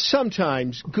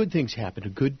 Sometimes good things happen to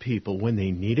good people when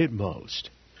they need it most.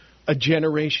 A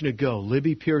generation ago,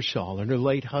 Libby Pearsall and her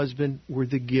late husband were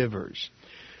the givers.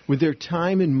 With their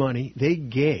time and money, they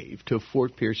gave to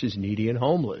Fort Pierce's needy and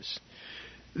homeless.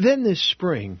 Then this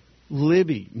spring,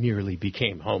 Libby nearly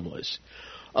became homeless.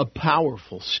 A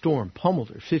powerful storm pummeled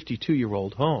her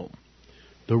 52-year-old home.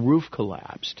 The roof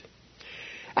collapsed.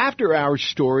 After our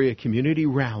story, a community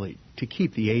rallied to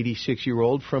keep the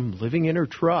 86-year-old from living in her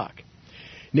truck.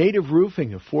 Native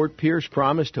Roofing of Fort Pierce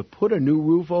promised to put a new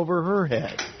roof over her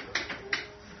head,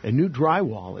 a new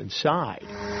drywall inside.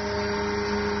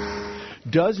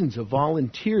 Dozens of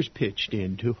volunteers pitched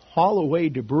in to haul away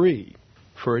debris.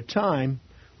 For a time,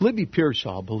 Libby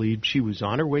Pearsall believed she was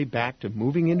on her way back to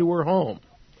moving into her home.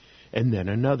 And then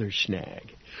another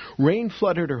snag. Rain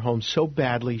flooded her home so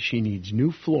badly she needs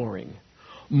new flooring.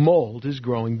 Mold is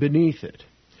growing beneath it.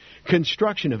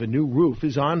 Construction of a new roof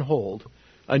is on hold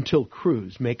until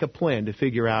crews make a plan to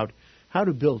figure out how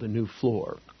to build a new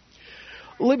floor.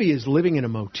 Libby is living in a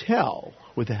motel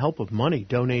with the help of money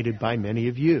donated by many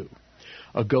of you.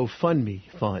 A GoFundMe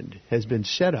fund has been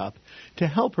set up to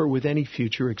help her with any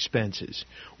future expenses.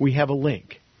 We have a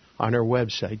link on our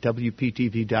website,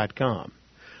 WPTV.com.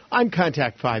 I'm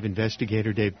Contact 5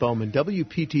 investigator Dave Bowman,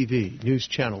 WPTV News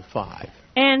Channel 5.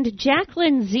 And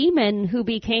Jacqueline Zeman, who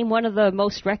became one of the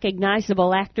most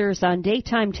recognizable actors on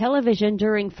daytime television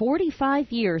during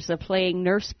 45 years of playing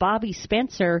Nurse Bobby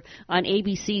Spencer on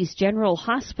ABC's General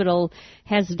Hospital,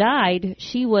 has died.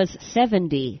 She was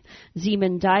 70.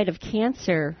 Zeman died of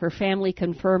cancer. Her family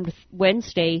confirmed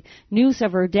Wednesday. News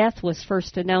of her death was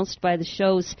first announced by the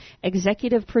show's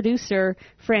executive producer,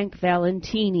 Frank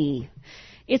Valentini.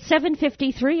 It's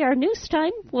 7:53, our news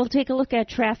time. We'll take a look at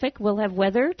traffic. We'll have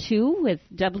weather, too, with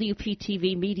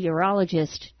WPTV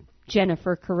meteorologist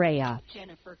Jennifer Correa.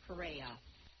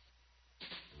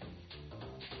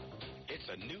 It's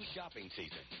a new shopping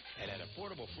season, and at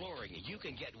Affordable Flooring, you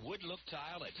can get wood look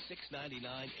tile at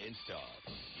 $6.99 install.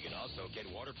 You can also get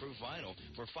waterproof vinyl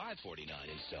for $5.49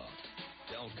 install.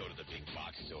 Don't go to the big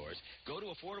box stores. Go to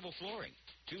Affordable Flooring.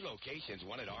 2 locations,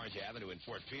 one at Orange Avenue in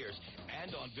Fort Pierce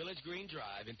and on Village Green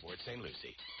Drive in Port St.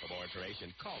 Lucie. For more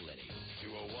information, call Lenny,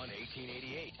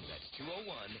 201-1888. That's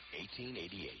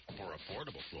 201-1888 for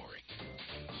Affordable Flooring.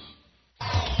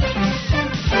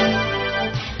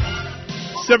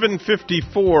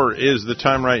 7:54 is the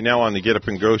time right now on the Get Up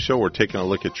and Go show. We're taking a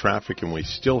look at traffic, and we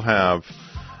still have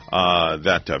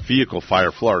that vehicle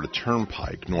fire, Florida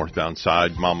Turnpike, northbound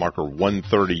side, mile marker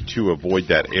 132. Avoid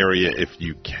that area if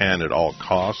you can at all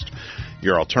cost.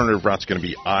 Your alternative route's going to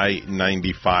be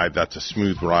I-95. That's a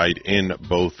smooth ride in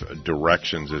both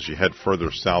directions. As you head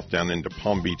further south down into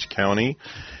Palm Beach County,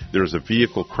 there's a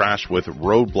vehicle crash with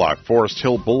roadblock. Forest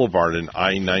Hill Boulevard and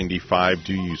I-95.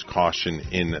 Do use caution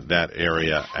in that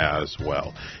area as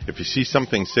well. If you see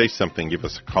something, say something. Give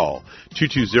us a call.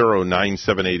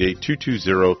 220-9788,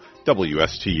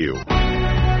 220-WSTU.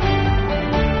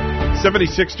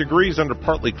 76 degrees under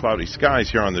partly cloudy skies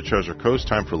here on the Treasure Coast.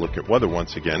 Time for a look at weather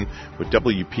once again with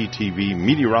WPTV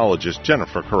meteorologist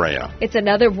Jennifer Correa. It's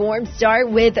another warm start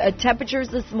with temperatures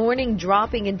this morning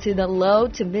dropping into the low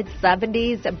to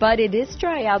mid-70s, but it is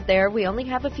dry out there. We only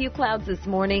have a few clouds this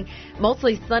morning,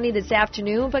 mostly sunny this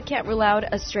afternoon, but can't rule out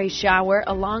a stray shower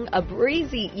along a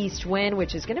breezy east wind,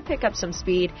 which is going to pick up some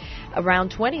speed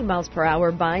around 20 miles per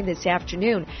hour by this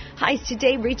afternoon. Highs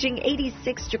today reaching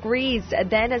 86 degrees.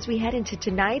 Then as we head into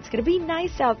tonight, it's going to be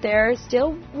nice out there.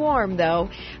 Still warm, though.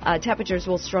 Temperatures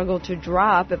will struggle to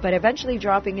drop, but eventually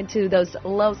dropping into those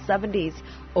low 70s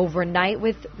overnight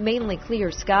with mainly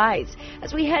clear skies.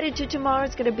 As we head into tomorrow,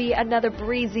 it's going to be another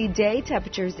breezy day.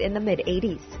 Temperatures in the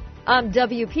mid-80s. I'm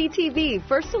WPTV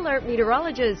First Alert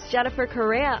meteorologist Jennifer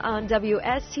Correa on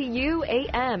WSTU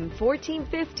AM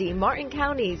 1450, Martin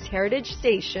County's Heritage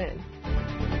Station.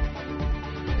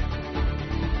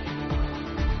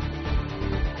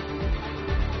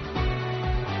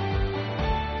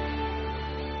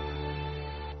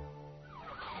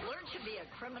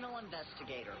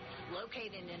 Investigator.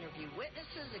 Locate and interview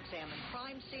witnesses, examine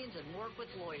crime scenes, and work with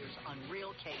lawyers on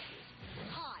real cases.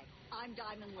 Hi, I'm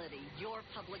Diamond Liddy, your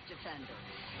public defender.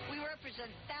 We represent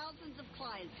thousands of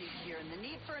clients each year, and the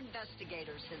need for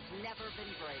investigators has never been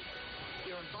greater.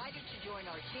 You're invited to join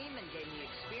our team and gain the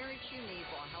experience you need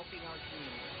while helping our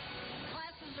community.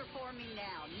 Classes are forming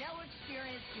now. No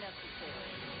experience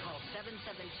necessary. Call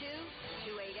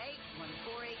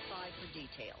 772-288-1485 for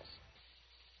details.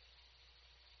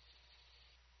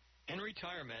 In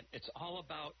retirement, it's all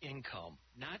about income,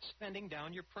 not spending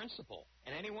down your principal.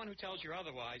 And anyone who tells you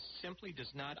otherwise simply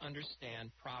does not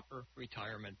understand proper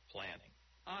retirement planning.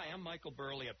 Hi, I'm Michael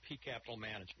Burley of P Capital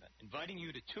Management, inviting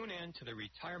you to tune in to the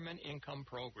Retirement Income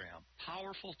Program.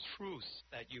 Powerful truths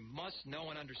that you must know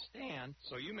and understand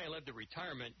so you may live the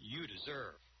retirement you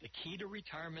deserve. The key to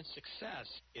retirement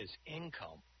success is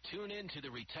income. Tune in to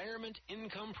the Retirement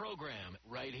Income Program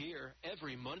right here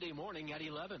every Monday morning at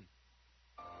 11.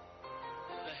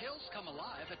 The hills come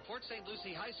alive at Port St.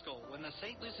 Lucie High School when the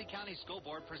St. Lucie County School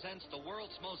Board presents the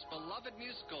world's most beloved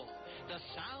musical, The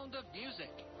Sound of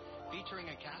Music, featuring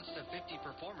a cast of 50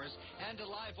 performers and a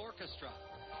live orchestra.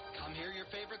 Come hear your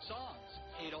favorite songs,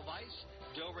 Edelweiss,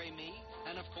 Do Re Mi,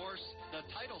 and of course, the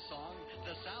title song,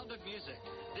 The Sound of Music.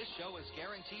 This show is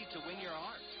guaranteed to win your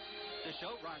heart. The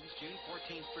show runs June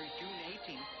 14th through June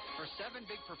 18th for 7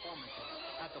 big performances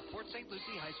at the Port St.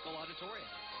 Lucie High School Auditorium.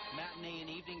 Matinee and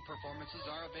evening performances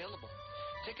are available.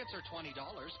 Tickets are $20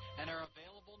 and are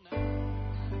available now.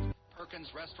 Perkins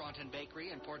Restaurant and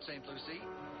Bakery in Port St. Lucie.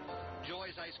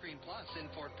 Joy's Ice Cream Plus in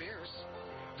Fort Pierce.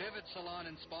 Vivid Salon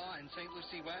and Spa in St.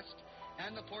 Lucie West.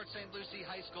 And the Port St. Lucie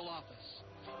High School office.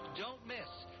 Don't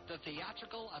miss the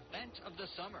theatrical event of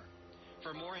the summer.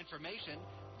 For more information,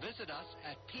 visit us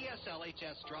at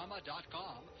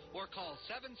pslhsdrama.com or call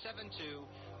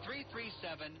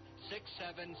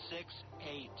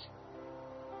 772-337-6768.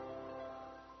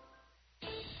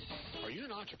 Are you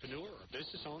an entrepreneur or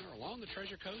business owner along the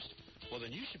Treasure Coast? Well,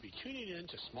 then you should be tuning in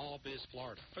to Small Biz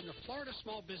Florida from the Florida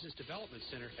Small Business Development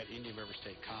Center at Indian River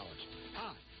State College.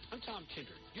 Hi, I'm Tom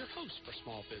Kindred, your host for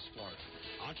Small Biz Florida.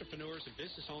 Entrepreneurs and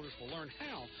business owners will learn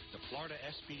how the Florida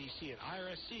SBDC and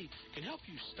IRSC can help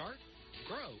you start,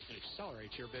 grow, and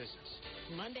accelerate your business.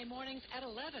 Monday mornings at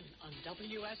 11 on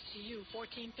WSTU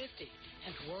 1450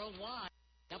 and worldwide,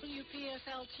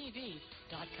 WPFLTV.com.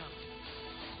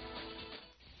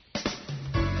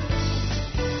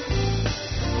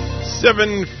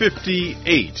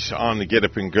 7:58 on the Get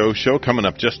Up and Go show. Coming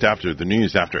up just after the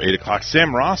news, after 8 o'clock,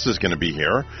 Sam Ross is going to be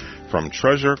here from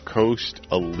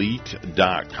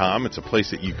TreasureCoastElite.com. It's a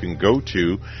place that you can go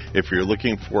to if you're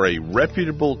looking for a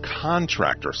reputable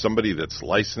contractor, somebody that's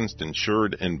licensed,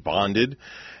 insured, and bonded,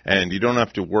 and you don't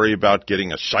have to worry about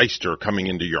getting a shyster coming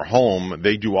into your home.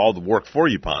 They do all the work for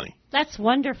you, Bonnie. That's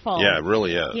wonderful. Yeah, it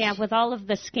really is. Yeah, with all of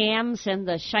the scams and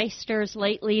the shysters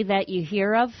lately that you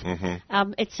hear of,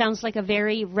 it sounds like a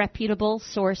very reputable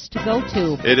source to go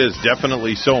to. It is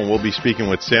definitely so, and we'll be speaking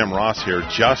with Sam Ross here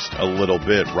just a little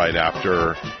bit right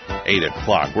after 8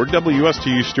 o'clock. We're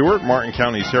WSTU Stewart, Martin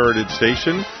County's Heritage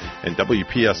Station, and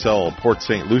WPSL Port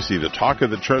St. Lucie, the talk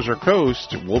of the Treasure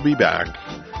Coast. We'll be back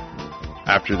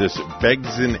after this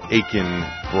begs and aching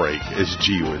break, as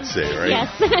G would say, right? Yes.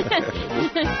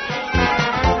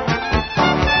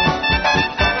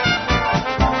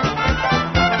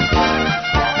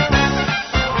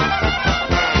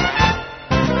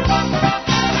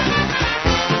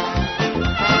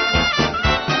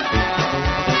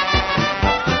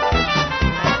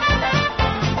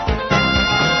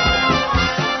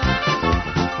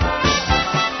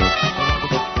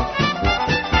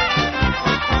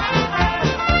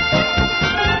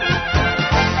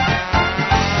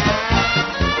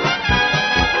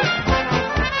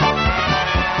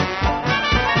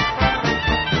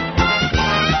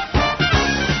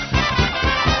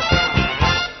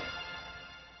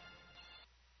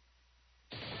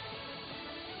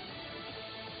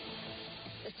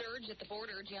 The surge at the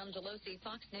border, John Gelosi,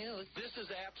 Fox News. This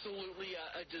is absolutely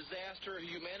a disaster, a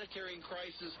humanitarian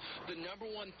crisis, the number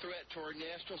one threat to our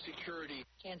national security.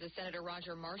 Kansas Senator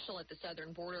Roger Marshall at the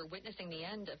southern border witnessing the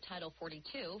end of Title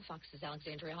 42. Fox's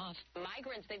Alexandria Hoff.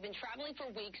 Migrants, they've been traveling for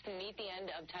weeks to meet the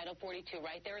end of Title 42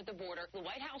 right there at the border. The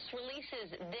White House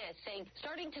releases this, saying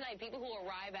starting tonight, people who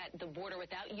arrive at the border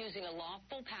without using a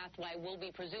lawful pathway will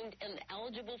be presumed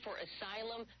ineligible for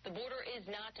asylum. The border is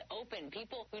not open.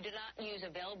 People who do not use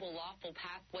available lawful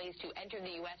pathways to enter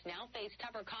the U.S. now face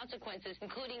tougher consequences,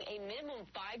 including a minimum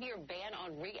 5-year ban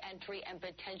on re-entry and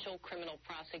potential criminal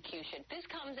prosecution. This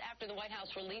comes after the White House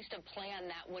released a plan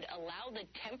that would allow the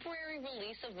temporary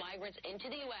release of migrants into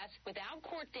the U.S. without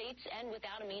court dates and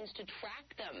without a means to track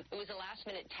them. It was a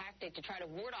last-minute tactic to try to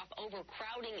ward off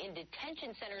overcrowding in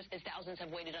detention centers as thousands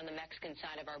have waited on the Mexican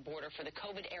side of our border for the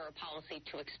COVID-era policy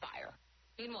to expire.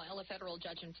 Meanwhile, a federal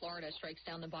judge in Florida strikes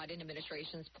down the Biden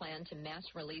administration's plan to mass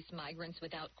release migrants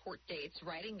without court dates,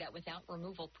 writing that without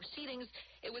removal proceedings,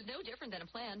 it was no different than a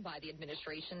plan by the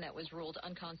administration that was ruled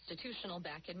unconstitutional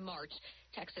back in March.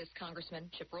 Texas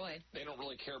Congressman Chip Roy. They don't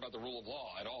really care about the rule of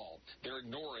law at all. They're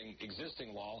ignoring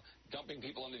existing law, dumping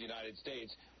people into the United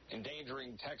States,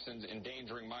 endangering Texans,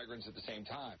 endangering migrants at the same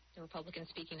time. The Republican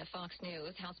speaking to Fox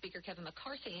News, House Speaker Kevin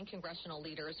McCarthy and congressional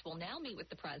leaders will now meet with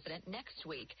the president next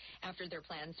week after their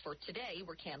plans for today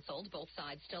were canceled, both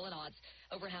sides still at odds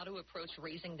over how to approach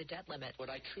raising the debt limit. What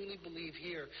I truly believe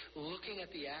here, looking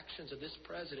at the actions of this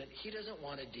president, he doesn't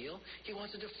want a deal. He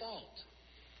wants a default.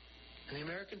 And the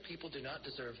American people do not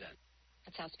deserve that.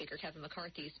 That's House Speaker Kevin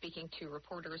McCarthy speaking to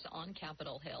reporters on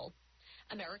Capitol Hill.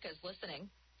 America's listening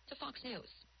to Fox News.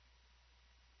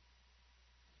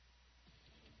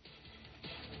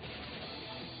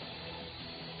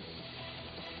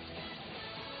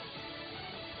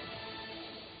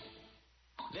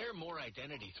 There are more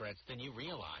identity threats than you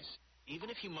realize. Even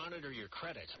if you monitor your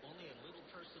credit, only a little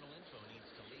personal info needs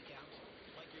to leak out,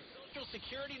 like your social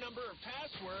security number or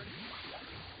password.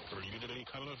 Are you in any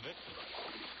kind of event?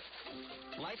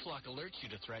 LifeLock alerts you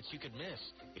to threats you could miss.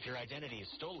 If your identity is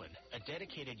stolen, a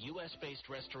dedicated U.S.-based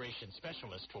restoration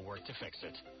specialist will work to fix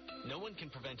it. No one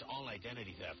can prevent all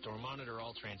identity theft or monitor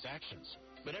all transactions,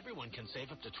 but everyone can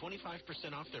save up to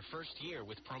 25% off their first year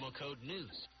with promo code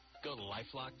NEWS. Go to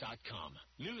LifeLock.com.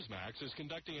 Newsmax is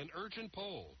conducting an urgent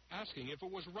poll asking if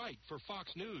it was right for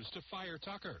Fox News to fire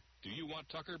Tucker. Do you want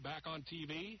Tucker back on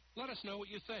TV? Let us know what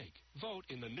you think. Vote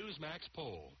in the Newsmax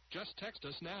poll. Just text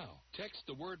us now. Text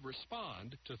the word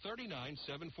RESPOND to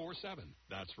 39747.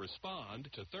 That's RESPOND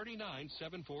to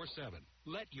 39747.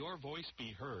 Let your voice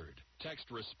be heard. Text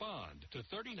RESPOND to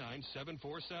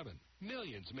 39747.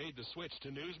 Millions made the switch to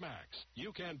Newsmax.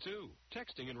 You can too.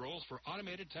 Texting enrolls for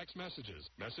automated text messages.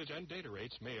 Message and data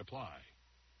rates may apply.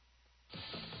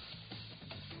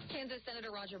 Kansas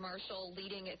Senator Roger Marshall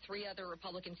leading 3 other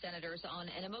Republican senators on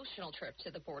an emotional trip to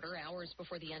the border hours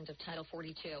before the end of Title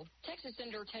 42. Texas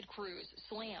Senator Ted Cruz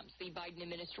slams the Biden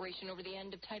administration over the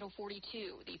end of Title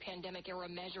 42, the pandemic-era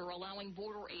measure allowing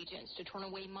border agents to turn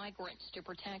away migrants to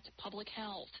protect public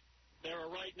health. There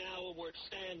are right now, we're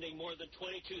standing, more than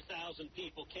 22,000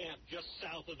 people camped just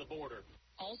south of the border.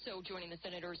 Also joining the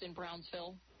senators in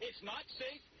Brownsville. It's not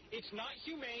safe. It's not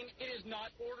humane. It is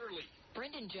not orderly.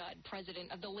 Brendan Judd,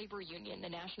 president of the labor union, the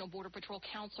National Border Patrol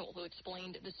Council, who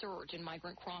explained the surge in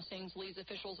migrant crossings leaves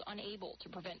officials unable to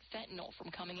prevent fentanyl from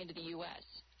coming into the U.S.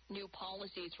 New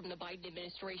policies from the Biden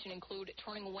administration include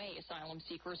turning away asylum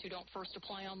seekers who don't first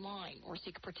apply online or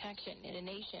seek protection in a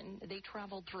nation they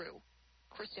traveled through.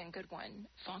 Kristen Goodwin,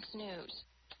 Fox News.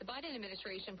 The Biden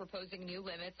administration proposing new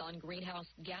limits on greenhouse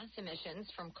gas emissions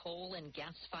from coal and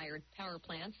gas-fired power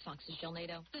plants. Fox's Jill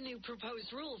Nato. The new proposed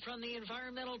rule from the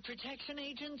Environmental Protection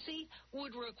Agency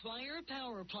would require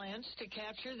power plants to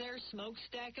capture their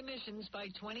smokestack emissions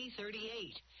by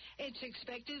 2038. It's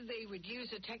expected they would use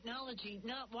a technology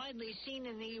not widely seen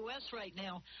in the U.S. right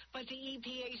now, but the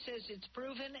EPA says it's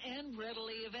proven and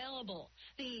readily available.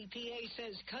 The EPA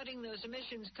says cutting those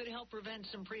emissions could help prevent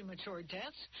some premature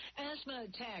deaths, asthma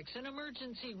attacks, and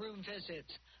emergency room visits.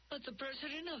 But the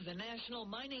president of the National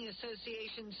Mining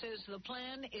Association says the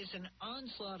plan is an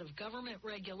onslaught of government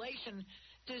regulation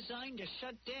designed to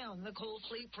shut down the coal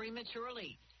fleet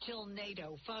prematurely. Jill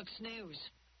Nato, Fox News.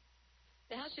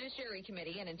 The House Judiciary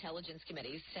Committee and Intelligence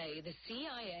Committees say the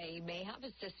CIA may have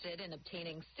assisted in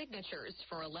obtaining signatures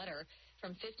for a letter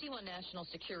from 51 national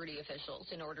security officials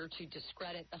in order to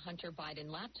discredit the Hunter Biden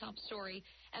laptop story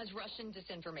as Russian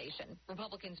disinformation.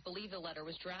 Republicans believe the letter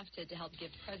was drafted to help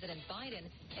give President Biden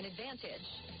an advantage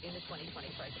in the 2020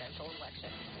 presidential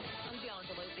election. I'm John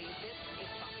Gelosi. This is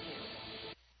Fox News.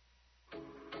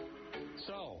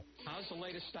 So, How's the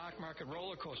latest stock market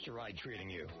roller coaster ride treating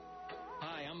you?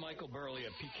 Hi, I'm Michael Burley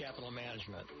of Peak Capital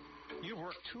Management. You've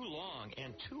worked too long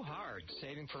and too hard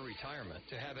saving for retirement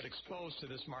to have it exposed to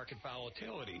this market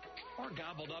volatility or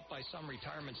gobbled up by some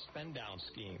retirement spend-down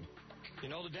scheme. You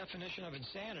know, the definition of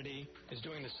insanity is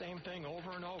doing the same thing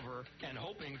over and over and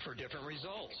hoping for different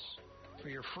results. For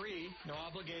your free, no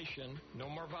obligation, no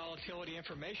more volatility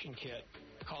information kit,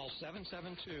 call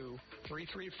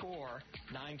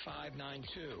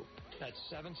 772-334-9592. That's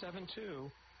 772-334-9592.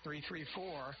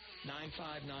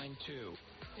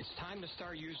 It's time to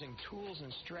start using tools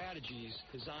and strategies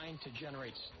designed to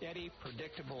generate steady,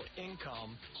 predictable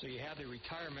income so you have the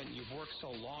retirement you've worked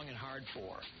so long and hard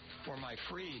for. For my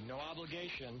free, no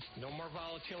obligation, no more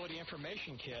volatility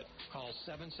information kit, call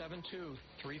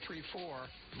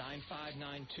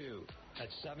 772-334-9592.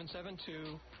 That's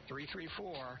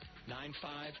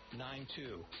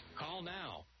 772-334-9592. Call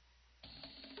now.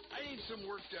 I need some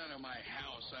work done on my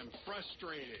house. I'm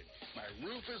frustrated. My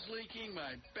roof is leaking.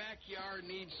 My backyard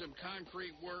needs some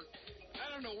concrete work.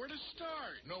 I don't know where to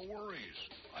start. No worries.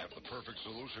 I have the perfect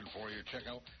solution for you. Check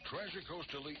out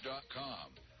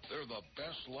TreasureCoastElite.com. They're the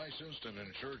best licensed and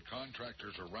insured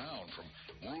contractors around, from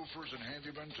roofers and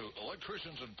handymen to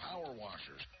electricians and power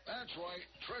washers. That's right.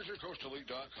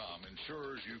 TreasureCoastElite.com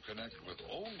ensures you connect with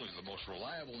only the most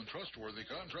reliable and trustworthy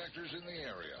contractors in the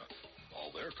area. All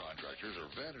their contractors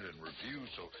are vetted and reviewed,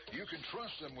 so you can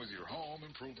trust them with your home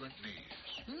improvement needs.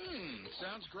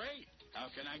 Sounds great.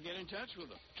 How can I get in touch with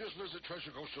them? Just visit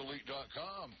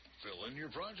TreasureCoastElite.com. Fill in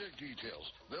your project details.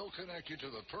 They'll connect you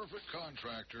to the perfect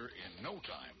contractor in no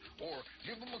time. Or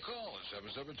give them a call at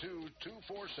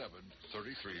 772-247-3355.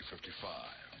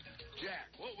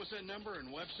 Jack, what was that number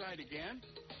and website again?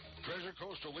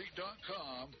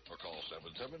 TreasureCoastElite.com or call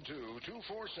 772-247-3355.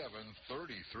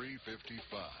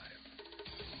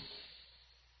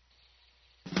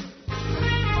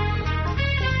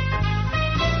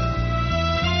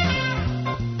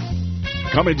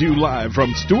 Coming to you live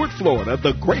from Stuart, Florida,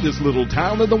 the greatest little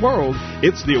town in the world,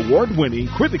 it's the award-winning,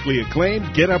 critically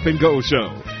acclaimed Get Up and Go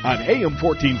show on AM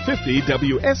 1450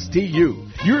 WSTU.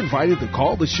 You're invited to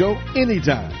call the show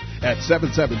anytime at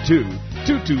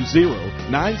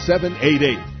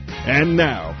 772-220-9788. And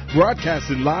now,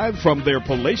 broadcasting live from their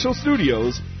palatial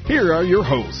studios, here are your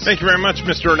hosts. Thank you very much,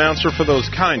 Mr. Announcer, for those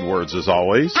kind words, as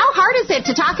always. How hard is it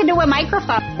to talk into a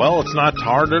microphone? Well, it's not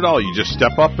hard at all. You just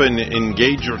step up and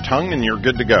engage your tongue, and you're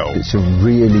good to go. It's a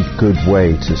really good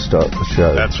way to start the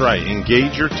show. That's right.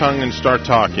 Engage your tongue and start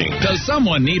talking. Does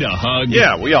someone need a hug?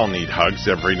 Yeah, we all need hugs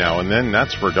every now and then.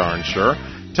 That's for darn sure.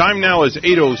 Time now is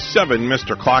 8:07.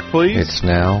 Mr. Clock, please. It's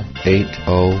now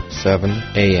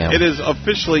 8:07 a.m. It is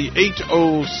officially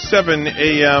 8:07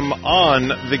 a.m. on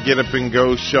the Get Up and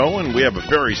Go show, and we have a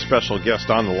very special guest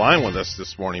on the line with us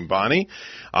this morning, Bonnie.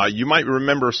 You might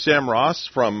remember Sam Ross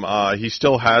from, he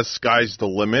still has Sky's the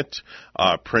Limit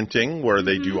printing, where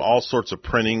they do all sorts of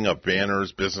printing of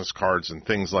banners, business cards, and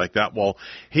things like that. Well,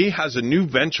 he has a new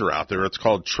venture out there. It's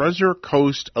called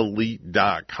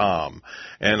TreasureCoastElite.com.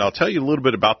 And I'll tell you a little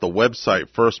bit about the website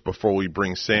first before we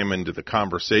bring Sam into the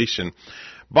conversation.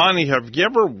 Bonnie, have you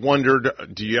ever wondered,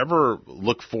 do you ever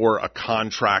look for a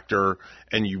contractor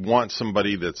and you want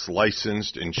somebody that's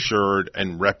licensed, insured,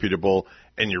 and reputable,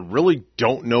 and you really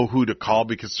don't know who to call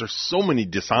because there's so many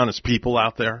dishonest people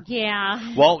out there?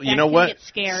 Yeah. Well, you know what? Get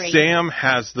scary. Sam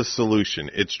has the solution.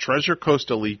 It's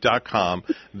TreasureCoastElite.com.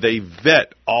 They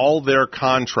vet all their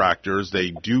contractors.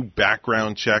 They do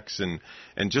background checks and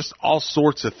just all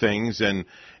sorts of things. And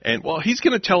well, he's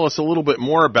going to tell us a little bit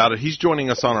more about it. He's joining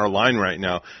us on our line right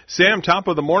now. Sam, top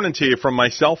of the morning to you from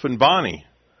myself and Bonnie.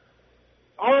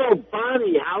 Oh,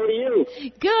 Bonnie, how are you?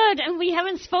 Good, and we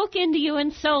haven't spoken to you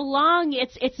in so long.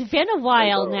 It's been a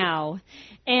while now.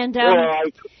 And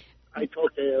I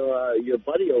talk to your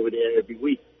buddy over there every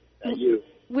week.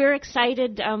 We're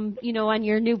excited, on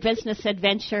your new business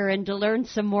adventure and to learn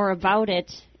some more about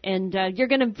it. And you're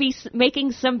going to be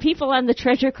making some people on the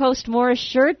Treasure Coast more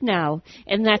assured now,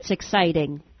 and that's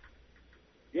exciting.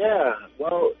 Yeah,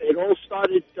 well, it all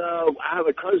started, I have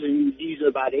a cousin, he's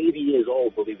about 80 years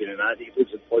old, believe it or not. He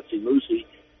lives in Port St. Lucie.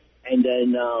 And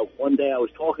then one day I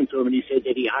was talking to him, and he said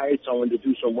that he hired someone to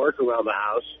do some work around the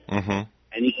house. Mm-hmm.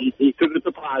 And he took a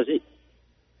deposit.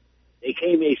 They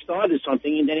came, they started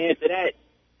something, and then after that,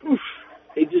 poof,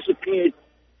 they disappeared.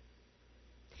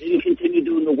 They didn't continue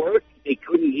doing the work. He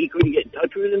couldn't get in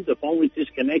touch with them. The phone was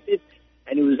disconnected,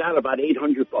 and it was out about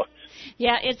 $800.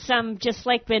 Yeah, it's just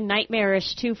like been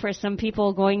nightmarish too for some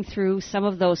people going through some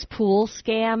of those pool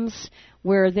scams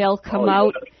where they'll come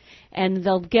out and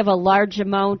they'll give a large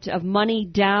amount of money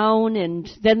down, and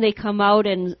then they come out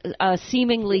and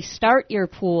seemingly start your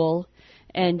pool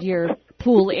and your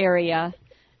pool area,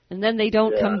 and then they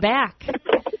don't come back.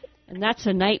 And that's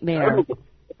a nightmare.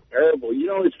 Terrible. You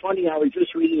know, it's funny. I was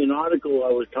just reading an article.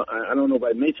 I don't know if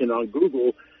I mentioned on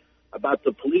Google about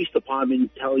the police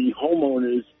department telling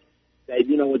homeowners that,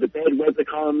 you know, when the bad weather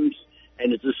comes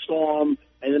and it's a storm,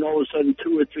 and then all of a sudden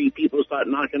 2 or 3 people start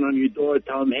knocking on your door,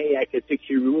 telling them, hey, I can fix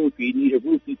your roof. You need a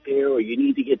roof repair, or you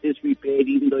need to get this repaired,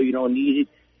 even though you don't need it.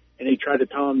 And they try to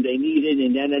tell them they need it,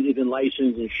 and they're not even licensed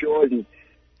and insured, and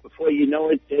before you know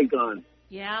it, they're gone.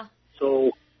 Yeah.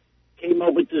 So came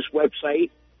up with this website.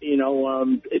 You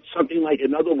know, it's something like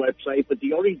another website, but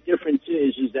the only difference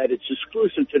is that it's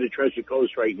exclusive to the Treasure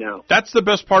Coast right now. That's the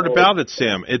best part about it,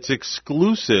 Sam. It's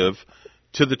exclusive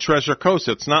to the Treasure Coast.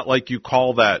 It's not like you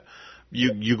call that,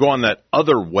 you go on that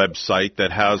other website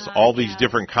that has all these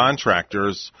different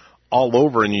contractors all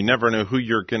over, and you never know who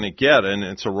you're going to get, and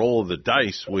it's a roll of the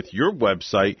dice. With your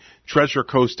website,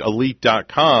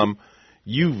 TreasureCoastElite.com,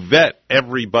 you vet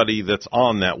everybody that's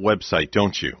on that website,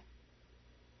 don't you?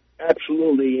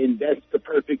 Absolutely, and that's the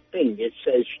perfect thing. It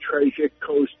says Treasure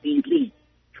Coast Elite,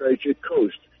 Treasure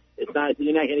Coast. It's not,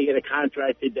 you're not going to get a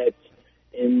contractor that's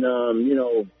in, you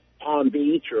know, Palm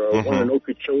Beach or one in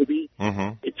Okeechobee.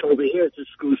 It's over here. It's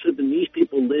exclusive, and these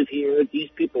people live here.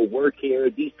 These people work here.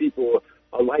 These people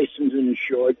are licensed and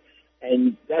insured,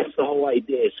 and that's the whole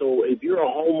idea. So if you're a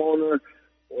homeowner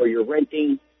or you're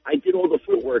renting, I did all the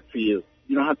footwork for you.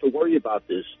 You don't have to worry about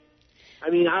this. I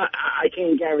mean, I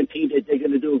can't guarantee that they're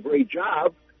going to do a great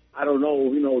job. I don't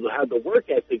know, you know, how the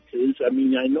work ethic is. I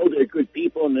mean, I know they're good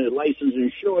people and they're licensed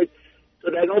and insured,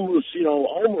 so that almost, you know,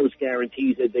 almost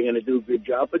guarantees that they're going to do a good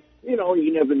job. But, you know,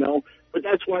 you never know. But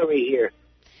that's why we're here,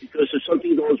 because if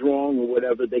something goes wrong or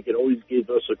whatever, they could always give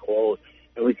us a call,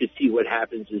 and we could see what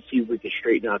happens and see if we can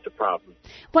straighten out the problem.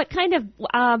 What kind of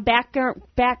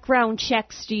background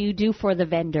checks do you do for the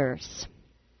vendors?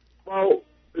 Well,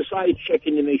 besides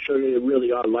checking to make sure they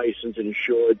really are licensed and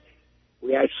insured,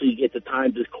 we actually get the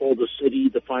time to call the city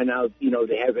to find out, you know,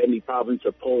 they have any problems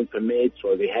of pulling permits,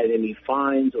 or they had any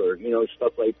fines, or, you know,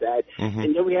 stuff like that.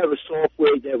 And then we have a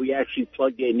software that we actually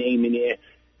plug their name in there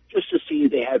just to see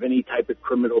if they have any type of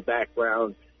criminal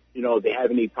background, you know, if they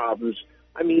have any problems.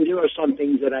 I mean, there are some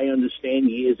things that I understand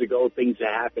years ago, things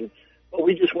that happened, but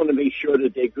we just want to make sure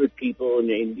that they're good people and,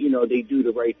 they, you know, they do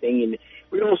the right thing. And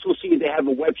we also see if they have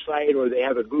a website or they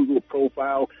have a Google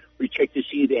profile. We check to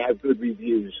see if they have good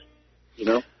reviews, you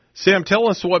know. Sam, tell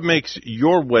us what makes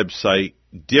your website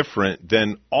different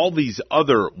than all these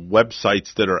other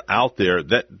websites that are out there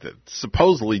that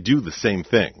supposedly do the same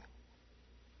thing.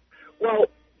 Well,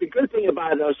 the good thing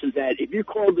about us is that if you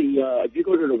call if you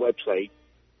go to the website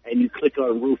and you click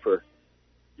on roofer,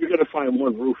 you're going to find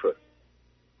one roofer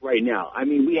right now. I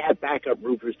mean, we have backup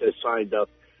roofers that signed up,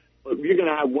 but you're going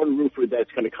to have one roofer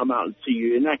that's going to come out and see you.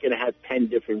 You're not going to have 10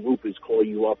 different roofers call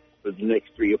you up for the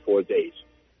next 3 or 4 days.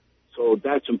 So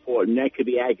that's important. That could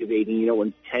be aggravating, you know,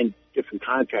 when 10 different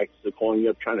contractors are calling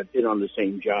you up trying to bid on the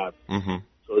same job.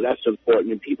 So that's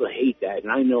important, and people hate that.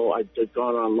 And I know I've just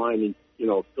gone online and, you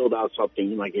know, filled out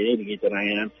something like an idiot that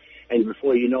I am, and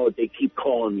before you know it, they keep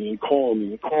calling me and calling me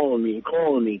and calling me and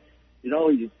calling me. You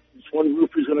know, this one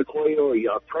roofer's going to call you, or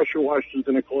your pressure washer's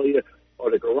going to call you,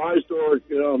 or the garage door,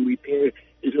 you know, repair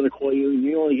is going to call you, and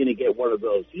you're only going to get one of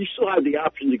those. You still have the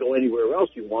option to go anywhere else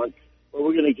you want, but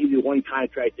we're going to give you one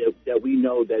contract that we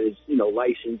know that is, you know,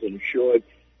 licensed and insured,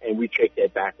 and we check their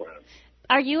background.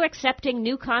 Are you accepting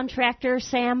new contractors,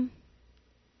 Sam?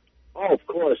 Oh, of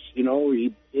course. You know,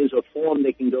 there's a form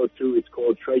they can go to. It's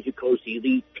called Treasure Coast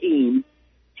Elite Team,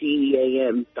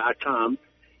 TEAM.com,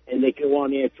 and they can go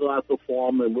on there and fill out the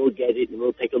form, and we'll get it, and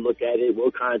we'll take a look at it.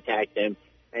 We'll contact them.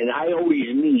 And I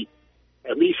always meet,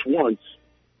 at least once,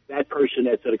 that person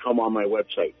that's going to come on my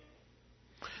website.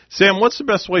 Sam, what's the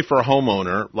best way for a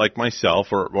homeowner like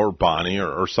myself or Bonnie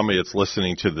or somebody that's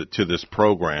listening to this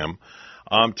program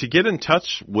to get in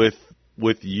touch with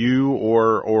you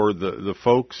or the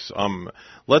folks?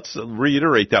 Let's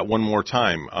reiterate that one more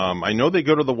time. I know they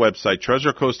go to the website,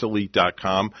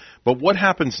 TreasureCoastElite.com, but what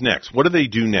happens next? What do they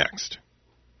do next?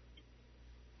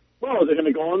 Well, they're going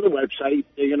to go on the website.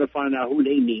 They're going to find out who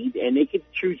they need, and they can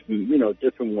choose, you know,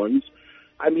 different ones.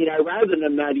 I mean, I'd rather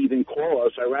them not even call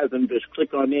us. I'd rather them just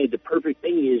click on there. The perfect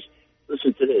thing is,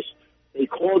 listen to this. They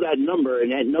call that number,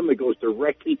 and that number goes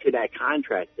directly to that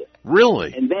contractor.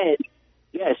 Really? And then,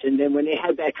 yes, and then when they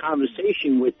have that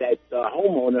conversation with that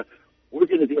homeowner, we're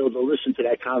going to be able to listen to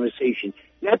that conversation.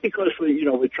 Not because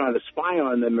we're trying to spy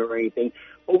on them or anything,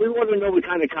 but we want to know what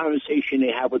kind of conversation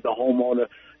they have with the homeowner,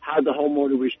 how the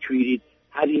homeowner was treated,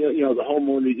 how do the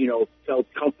homeowner, felt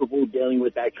comfortable dealing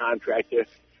with that contractor,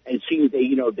 and see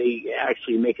if they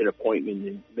actually make an appointment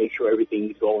and make sure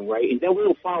everything is going right. And then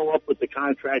we'll follow up with the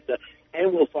contractor,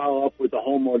 and we'll follow up with the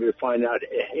homeowner to find out,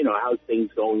 how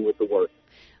things going with the work.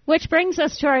 Which brings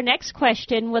us to our next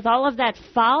question. With all of that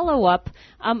follow-up,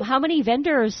 how many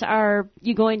vendors are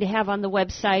you going to have on the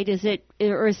website? Is it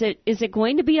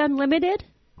going to be unlimited?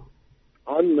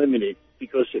 Unlimited,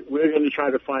 because we're going to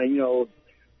try to find,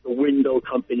 the window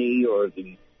company or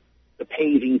the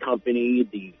paving company,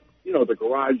 the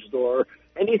garage door,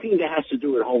 anything that has to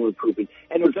do with home improvement.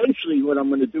 And eventually what I'm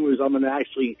going to do is I'm going to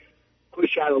actually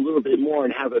push out a little bit more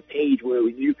and have a page where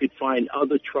you could find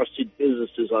other trusted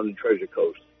businesses on the Treasure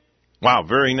Coast. Wow,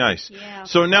 very nice. Yeah.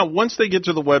 So now once they get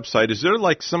to the website, is there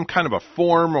like some kind of a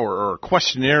form or a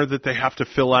questionnaire that they have to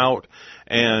fill out?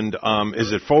 And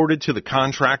is it forwarded to the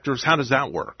contractors? How does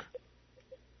that work?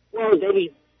 Well,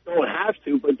 they don't have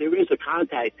to, but there is a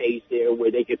contact page there where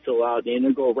they can fill out, and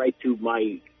it'll go right to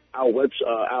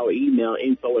our email,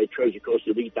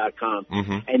 info@treasurecoastelite.com,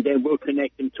 and then we'll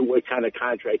connect them to what kind of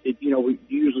contract.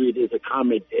 Usually there's a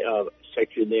comment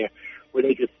section there where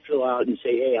they could fill out and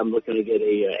say, hey, I'm looking to get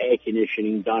a air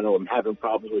conditioning done, or I'm having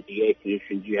problems with the air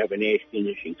conditioning. Do you have an air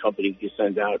conditioning company you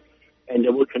send out? And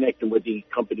then we'll connect them with the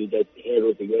company that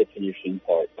handles the air conditioning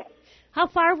part. How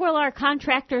far will our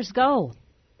contractors go?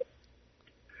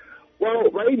 Well,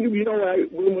 right,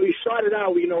 when we started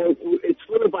out, it's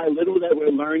little by little that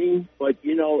we're learning, but,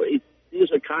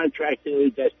 there's a contractor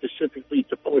that specifically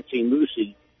to Port St.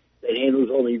 Lucie that handles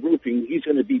only roofing. He's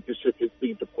going to be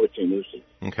specifically to Port St. Lucie.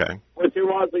 Okay. But there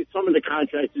are, some of the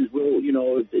contractors will,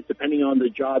 depending on the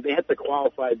job, they have to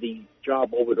qualify the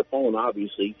job over the phone,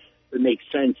 obviously. It makes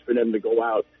sense for them to go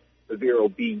out to Vero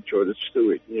Beach or to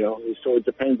Stewart, so it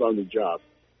depends on the job.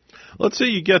 Let's say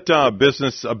you get a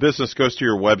business goes to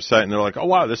your website and they're like, oh,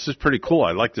 wow, this is pretty cool.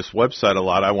 I like this website a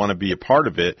lot. I want to be a part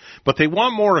of it. But they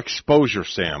want more exposure,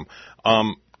 Sam.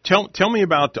 Tell me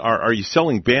about, are you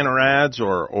selling banner ads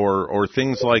or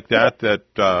things like that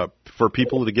for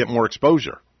people to get more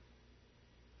exposure?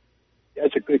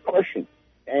 That's a good question.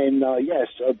 And, yes,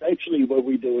 eventually what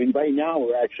we're doing right now,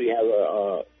 we actually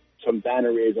have some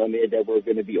banner ads on there that we're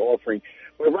going to be offering.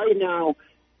 But right now,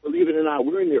 believe it or not,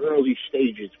 we're in the early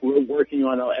stages. We're working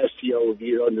on our SEO, if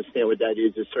you don't understand what that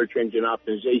is, the search engine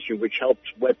optimization, which helps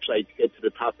websites get to the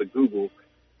top of Google.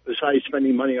 Besides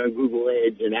spending money on Google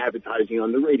ads and advertising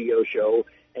on the radio show,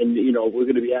 and, we're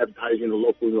going to be advertising the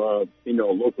local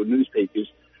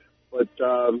newspapers. But,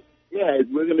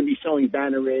 we're going to be selling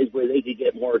banner ads where they could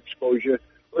get more exposure.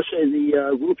 Let's say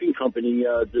the roofing company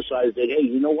decides that, hey,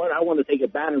 you know what, I want to take a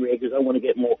banner ad because I want to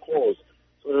get more calls.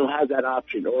 So they'll have that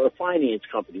option. Or a finance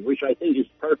company, which I think is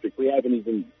perfect. We haven't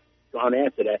even gone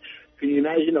after that. Can you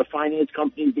imagine a finance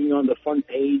company being on the front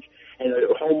page and a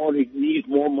homeowner needs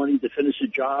more money to finish a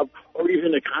job, or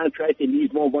even a contractor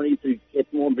needs more money to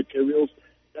get more materials?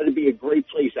 That would be a great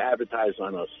place to advertise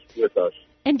with us.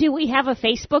 And do we have a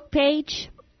Facebook page?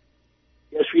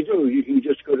 Yes, we do. You can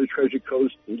just go to Treasure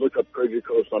Coast and look up Treasure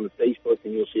Coast on the Facebook,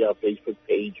 and you'll see our Facebook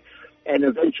page. And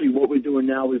eventually what we're doing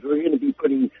now is we're going to be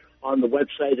putting on the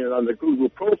website and on the Google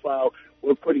profile,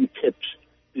 we're putting tips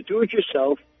to do it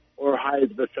yourself or hire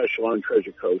the professional on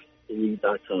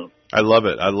TreasureCoastElite.com. I love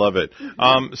it.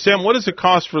 Sam, what does it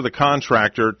cost for the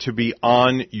contractor to be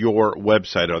on your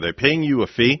website? Are they paying you a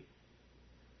fee?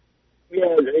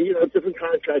 Yeah, different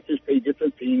contractors pay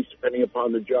different fees depending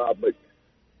upon the job, but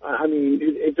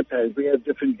it depends. We have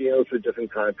different deals with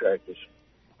different contractors.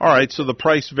 All right, so the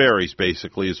price varies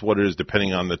basically is what it is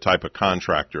depending on the type of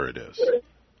contractor it is.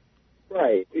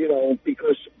 Right,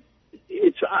 because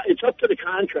it's up to the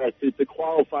contractor to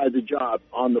qualify the job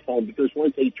on the phone, because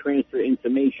once they transfer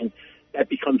information, that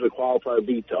becomes a qualified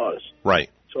lead to us. Right.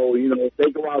 So, if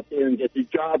they go out there and get the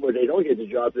job or they don't get the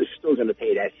job, they're still going to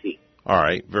pay that fee. All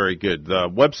right, very good. The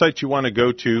website you want to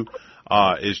go to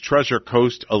is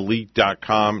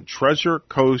TreasureCoastElite.com,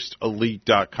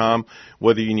 TreasureCoastElite.com,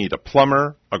 whether you need a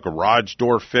plumber, a garage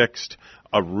door fixed,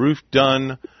 a roof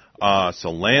done,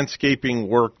 some landscaping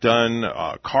work done,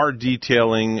 car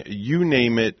detailing, you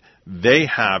name it, they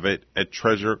have it at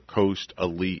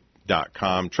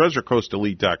TreasureCoastElite.com.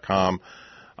 TreasureCoastElite.com.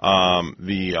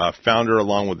 The founder,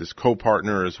 along with his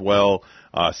co-partner as well,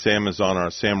 Sam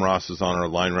Ross is on our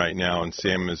line right now, and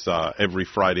Sam is every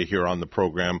Friday here on the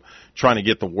program trying to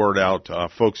get the word out.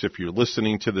 Folks, if you're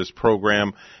listening to this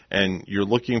program and you're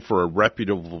looking for a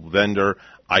reputable vendor,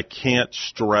 I can't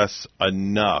stress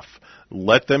enough.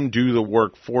 Let them do the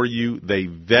work for you. They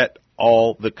vet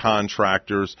all the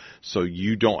contractors so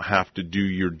you don't have to do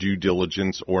your due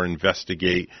diligence or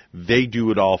investigate. They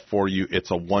do it all for you.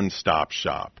 It's a one-stop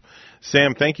shop.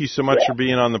 Sam, thank you so much for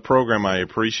being on the program. I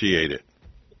appreciate it.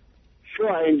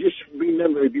 Sure, and just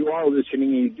remember, if you are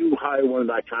listening and you do hire one of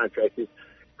our contractors,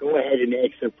 go ahead and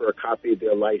ask them for a copy of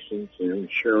their license and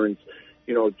insurance.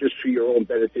 Just for your own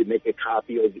benefit, make a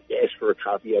copy or ask for a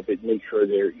copy of it. Make sure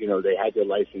they have their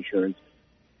life insurance,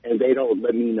 and they don't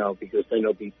let me know because then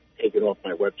they'll be taken off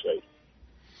my website.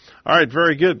 All right,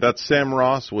 very good. That's Sam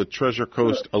Ross with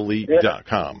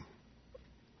TreasureCoastElite.com.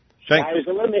 Sky's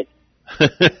the limit.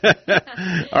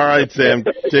 All right, Sam.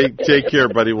 Take care,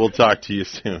 buddy. We'll talk to you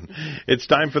soon. It's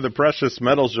time for the Precious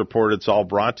Metals Report. It's all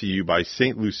brought to you by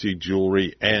St. Lucie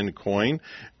Jewelry and Coin.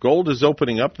 Gold is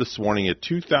opening up this morning at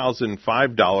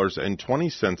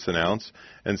 $2,005.20 an ounce,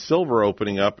 and silver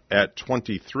opening up at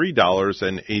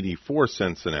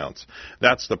 $23.84 an ounce.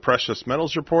 That's the Precious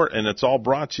Metals Report, and it's all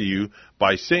brought to you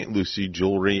by St. Lucie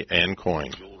Jewelry and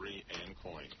Coin.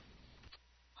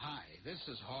 This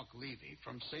is Hawk Levy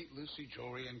from St. Lucie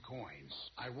Jewelry and Coins.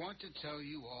 I want to tell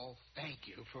you all thank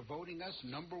you for voting us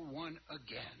number one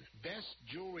again. Best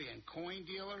jewelry and coin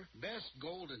dealer, best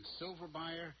gold and silver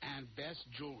buyer, and best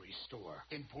jewelry store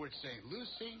in Port St.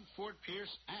 Lucie, Fort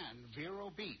Pierce, and Vero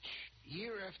Beach.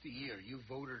 Year after year, you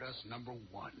voted us number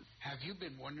one. Have you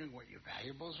been wondering what your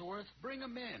valuables are worth? Bring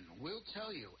them in. We'll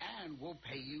tell you, and we'll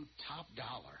pay you top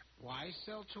dollar. Why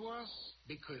sell to us?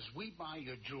 Because we buy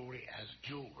your jewelry as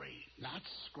jewelry, not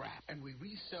scrap. And we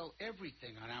resell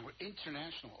everything on our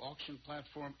international auction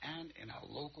platform and in our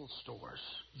local stores.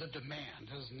 The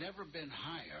demand has never been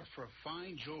higher for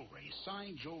fine jewelry,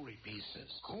 signed jewelry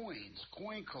pieces, coins,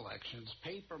 coin collections,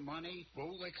 paper money,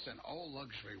 Rolex and all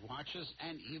luxury watches,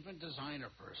 and even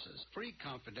designer purses. Free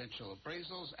confidential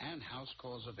appraisals and house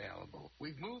calls available.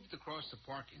 We've moved across the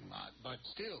parking lot, but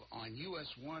still on US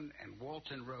 1 and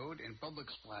Walton Road in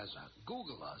Publix Plaza.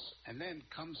 Google us and then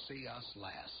come see us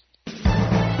last.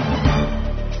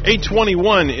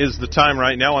 8:21 is the time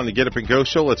right now on the Get Up and Go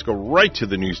show. Let's go right to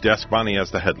the news desk. Bonnie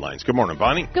has the headlines. Good morning,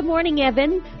 Bonnie. Good morning,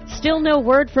 Evan. Still no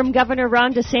word from Governor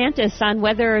Ron DeSantis on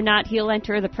whether or not he'll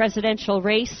enter the presidential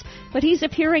race, but he's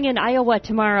appearing in Iowa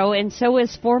tomorrow, and so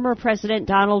is former President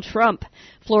Donald Trump.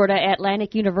 Florida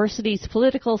Atlantic University's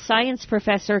political science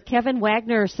professor Kevin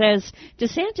Wagner says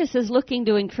DeSantis is looking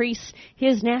to increase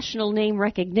his national name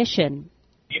recognition.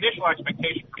 The initial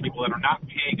expectation for people that are not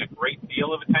paying a great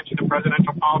deal of attention to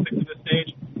presidential politics at this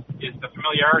stage is the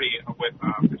familiarity with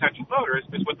potential voters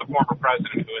is with the former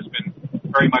president who has been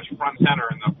very much front center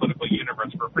in the political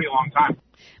universe for a pretty long time.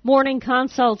 Morning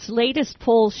Consult's latest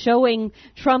poll showing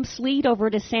Trump's lead over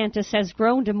DeSantis has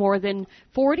grown to more than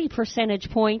 40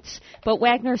 percentage points, but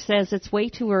Wagner says it's way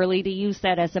too early to use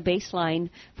that as a baseline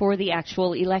for the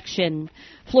actual election.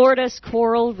 Florida's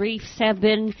coral reefs have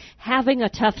been having a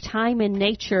tough time in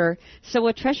nature, so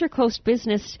a Treasure Coast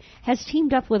business has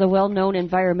teamed up with a well-known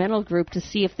environmental group to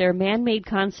see if their man-made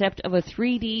concept of a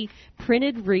 3D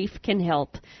printed reef can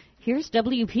help. Here's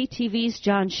WPTV's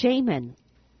John Shaman.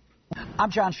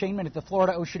 I'm John Shaman at the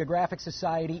Florida Oceanographic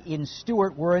Society in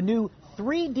Stuart, where a new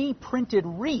 3D printed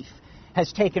reef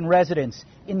has taken residence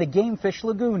in the Gamefish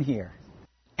Lagoon here.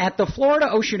 At the Florida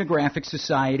Oceanographic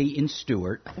Society in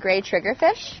Stuart, gray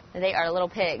triggerfish, they are little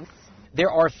pigs. There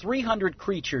are 300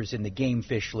 creatures in the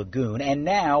Gamefish Lagoon, and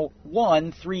now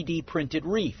one 3D printed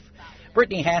reef.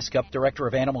 Brittany Haskup, Director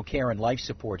of Animal Care and Life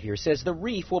Support here, says the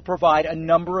reef will provide a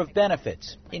number of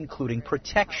benefits, including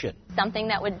protection. Something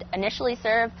that would initially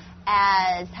serve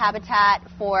as habitat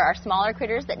for our smaller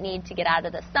critters that need to get out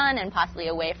of the sun and possibly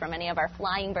away from any of our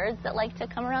flying birds that like to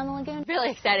come around the lagoon.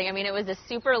 Really exciting. I mean, it was a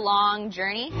super long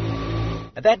journey.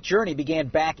 That journey began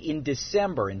back in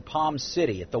December in Palm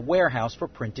City at the Warehouse for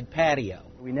Printed Patio.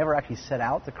 We never actually set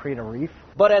out to create a reef.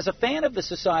 But as a fan of the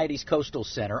Society's Coastal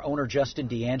Center, owner Justin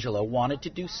D'Angelo wanted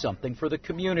to do something for the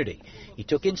community. He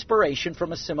took inspiration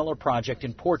from a similar project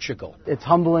in Portugal. It's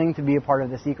humbling to be a part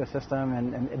of this ecosystem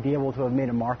and be able to have made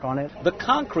a mark on it. The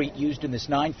concrete used in this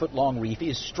 9-foot-long reef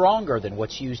is stronger than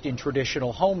what's used in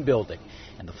traditional home building,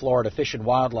 and the Florida Fish and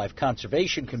Wildlife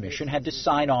Conservation Commission had to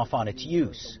sign off on its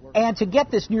use. And to get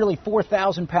this nearly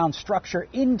 4,000-pound structure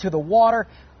into the water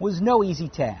was no easy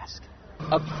task.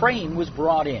 A crane was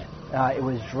brought in. It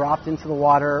was dropped into the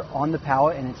water on the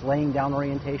pallet in its laying down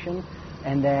orientation,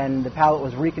 and then the pallet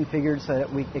was reconfigured so that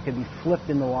it could be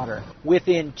flipped in the water.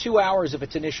 Within 2 hours of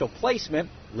its initial placement,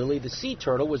 Lily the sea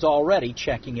turtle was already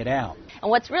checking it out.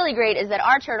 And what's really great is that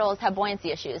our turtles have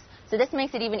buoyancy issues, so this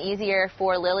makes it even easier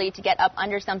for Lily to get up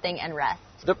under something and rest.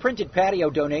 The printed patio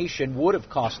donation would have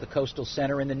cost the Coastal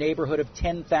Center in the neighborhood of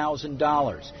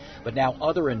 $10,000, but now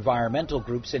other environmental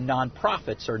groups and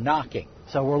nonprofits are knocking.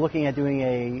 So we're looking at doing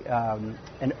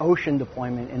an ocean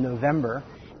deployment in November.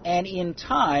 And in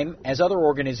time, as other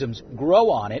organisms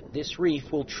grow on it, this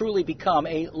reef will truly become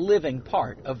a living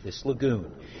part of this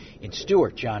lagoon. In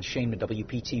Stewart, John Shaneman,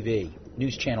 WPTV,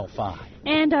 News Channel 5.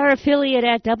 And our affiliate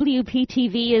at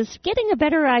WPTV is getting a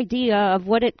better idea of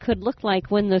what it could look like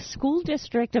when the school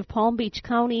district of Palm Beach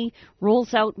County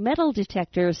rolls out metal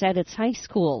detectors at its high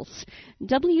schools.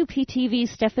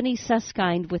 WPTV's Stephanie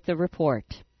Susskind with the report.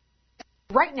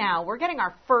 Right now, we're getting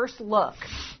our first look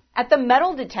at the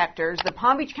metal detectors the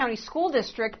Palm Beach County School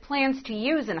District plans to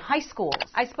use in high schools.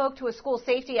 I spoke to a school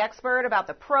safety expert about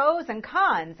the pros and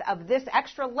cons of this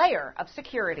extra layer of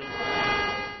security.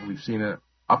 We've seen an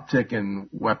uptick in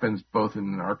weapons both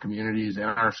in our communities and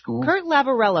our schools. Kurt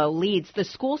Lavarello leads the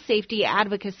School Safety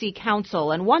Advocacy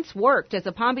Council and once worked as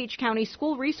a Palm Beach County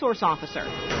school resource officer.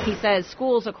 He says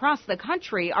schools across the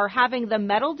country are having the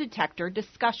metal detector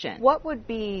discussion. What would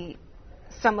be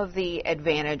some of the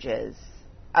advantages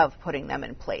of putting them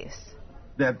in place?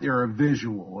 That they're a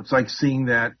visual. It's like seeing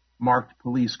that marked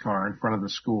police car in front of the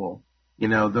school. You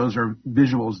know, those are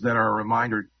visuals that are a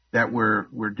reminder that we're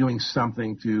doing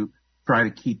something to try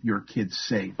to keep your kids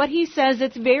safe. But he says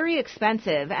it's very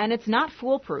expensive and it's not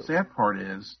foolproof. The sad part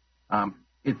is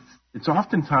it's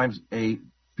oftentimes a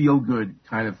feel-good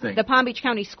kind of thing. The Palm Beach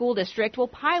County School District will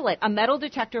pilot a metal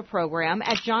detector program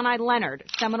at John I. Leonard,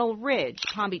 Seminole Ridge,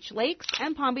 Palm Beach Lakes,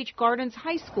 and Palm Beach Gardens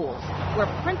high schools, where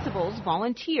principals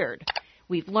volunteered.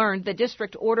 We've learned the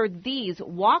district ordered these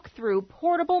walk-through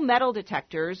portable metal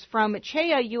detectors from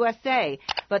Chea USA,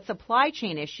 but supply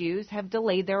chain issues have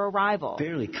delayed their arrival.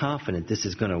 Fairly confident this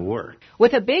is going to work.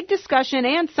 With a big discussion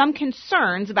and some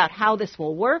concerns about how this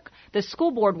will work, the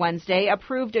school board Wednesday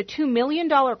approved a $2 million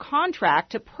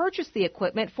contract to purchase the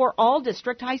equipment for all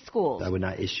district high schools. I would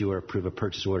not issue or approve a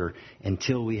purchase order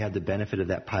until we have the benefit of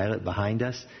that pilot behind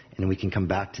us, and we can come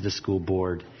back to the school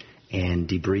board and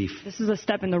debrief. This is a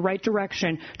step in the right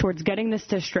direction towards getting this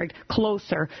district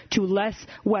closer to less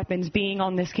weapons being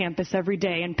on this campus every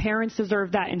day, and parents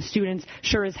deserve that, and students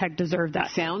sure as heck deserve that.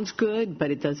 Sounds good, but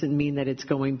it doesn't mean that it's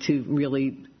going to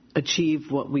really achieve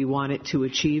what we want it to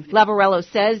achieve. Lavarello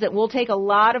says it will take a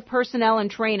lot of personnel and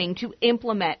training to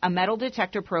implement a metal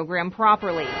detector program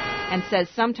properly, and says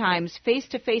sometimes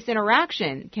face-to-face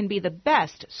interaction can be the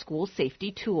best school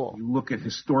safety tool. You look at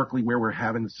historically where we're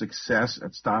having success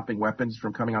at stopping weapons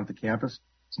from coming onto campus.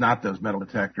 It's not those metal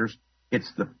detectors.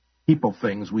 It's the people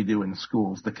things we do in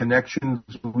schools, the connections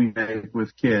we make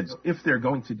with kids. If they're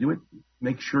going to do it,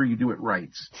 make sure you do it right.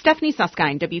 Stephanie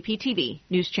Susskind, WPTV,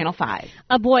 News Channel 5.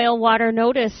 A boil water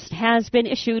notice has been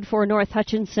issued for North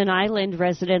Hutchinson Island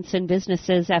residents and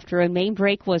businesses after a main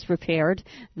break was repaired.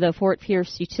 The Fort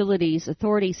Pierce Utilities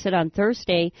Authority said on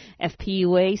Thursday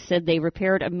FPUA said they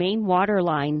repaired a main water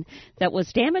line that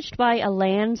was damaged by a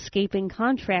landscaping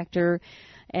contractor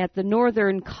at the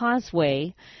Northern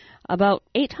Causeway. About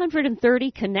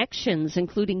 830 connections,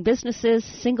 including businesses,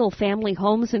 single-family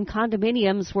homes, and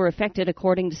condominiums, were affected,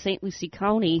 according to St. Lucie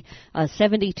County. A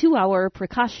 72-hour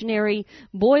precautionary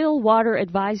boil water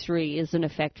advisory is in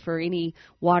effect for any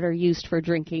water used for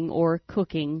drinking or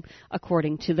cooking,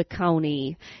 according to the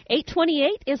county.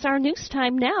 8:28 is our news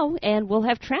time now, and we'll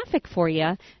have traffic for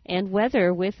you and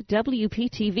weather with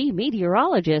WPTV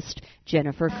meteorologist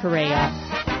Jennifer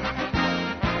Correa.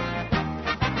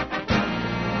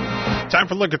 Time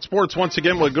for a look at sports. Once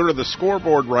again, we'll go to the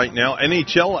scoreboard right now.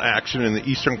 NHL action in the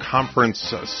Eastern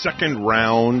Conference second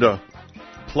round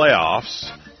playoffs.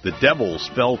 The Devils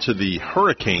fell to the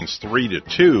Hurricanes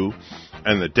 3-2,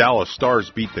 and the Dallas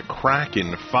Stars beat the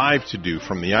Kraken 5-2.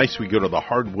 From the ice, we go to the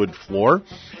hardwood floor.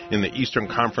 In the Eastern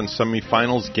Conference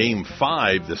semifinals, Game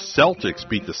 5, the Celtics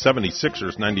beat the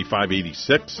 76ers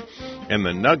 95-86, and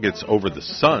the Nuggets over the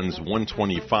Suns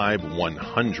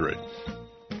 125-100.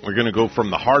 We're going to go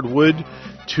from the hardwood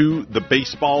to the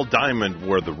baseball diamond,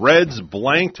 where the Reds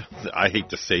blanked, I hate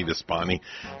to say this, Bonnie,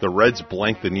 the Reds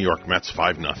blanked the New York Mets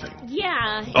 5-0.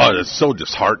 Yeah. Oh, that's so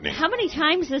disheartening. How many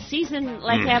times this season,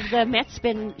 have the Mets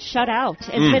been shut out?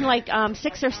 It's been like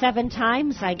 6 or 7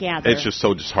 times, I gather. It's just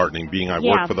so disheartening. I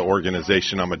work for the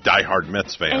organization, I'm a diehard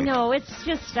Mets fan. I know, it's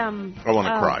just I want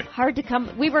to cry. Hard to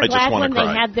come. We were glad when they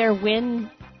had their win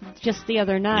just the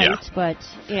other night, but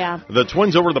yeah. The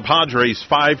Twins over the Padres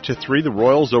 5-3. The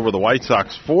Royals over the White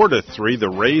Sox 4-3. The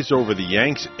Rays over the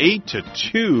Yanks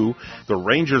 8-2. The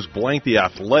Rangers blanked the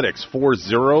Athletics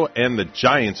 4-0, and the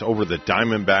Giants over the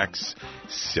Diamondbacks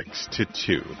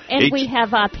 6-2. And we have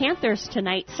Panthers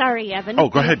tonight. Sorry, Evan. Oh,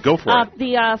 go ahead. Go for it.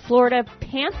 The Florida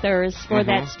Panthers for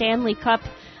that Stanley Cup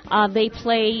They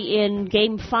play in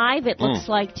Game 5, it looks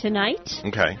like, tonight.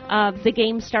 Okay. The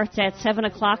game starts at 7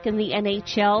 o'clock in the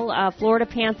NHL. Florida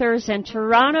Panthers and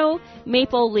Toronto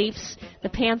Maple Leafs. The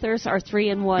Panthers are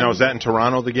 3-1. Now, is that in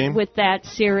Toronto, the game? With that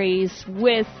series,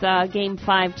 with Game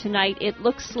 5 tonight. It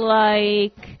looks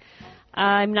like...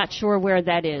 I'm not sure where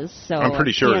that is. So I'm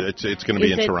pretty sure it's going to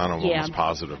be in Toronto. I'm yeah. almost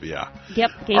positive, yeah.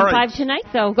 Yep, Game 5 tonight,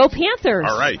 though. Go Panthers!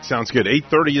 All right, sounds good.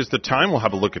 8:30 is the time. We'll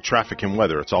have a look at traffic and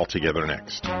weather. It's all together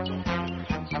next. 5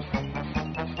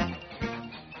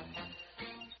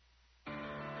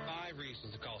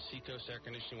 reasons to call Seacoast Air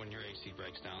Conditioning when your AC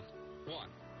breaks down. 1,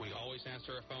 we always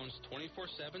answer our phones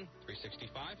 24/7,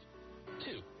 365.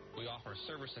 2, we offer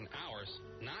service in hours,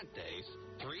 not days.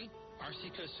 3, our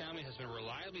Seacoast family has been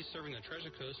reliably serving the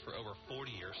Treasure Coast for over 40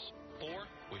 years. 4,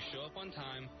 we show up on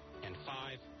time. And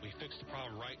 5, we fix the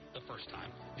problem right the first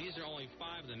time. These are only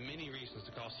 5 of the many reasons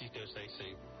to call Seacoast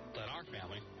AC. Let our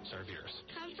family serve yours.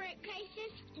 Comfort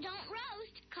crisis, don't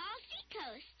roast. Call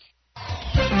Seacoast.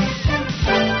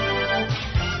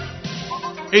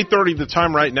 8:30 the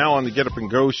time right now on the Get Up and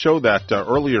Go show. That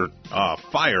earlier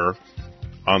fire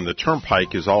on the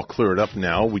turnpike is all cleared up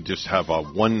now. We just have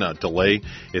one delay.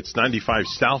 It's 95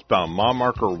 southbound, mile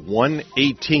marker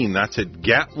 118. That's at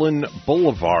Gatlin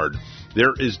Boulevard.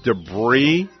 There is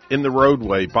debris in the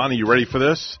roadway. Bonnie, you ready for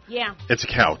this? Yeah. It's a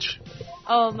couch.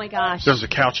 Oh, my gosh. There's a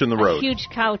couch in the road. A huge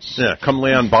couch. Yeah, come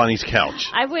lay on Bonnie's couch.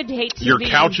 I would hate to Your be...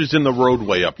 couch is in the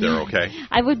roadway up there, okay?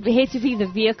 I would hate to be the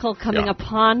vehicle coming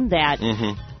upon that.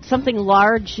 Something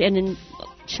large and in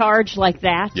charge like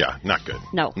that. Yeah, not good.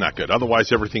 No. Not good.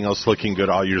 Otherwise, everything else looking good.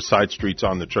 All your side streets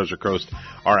on the Treasure Coast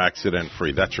are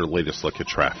accident-free. That's your latest look at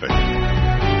traffic.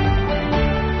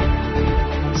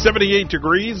 78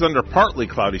 degrees under partly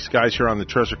cloudy skies here on the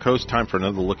Treasure Coast. Time for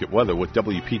another look at weather with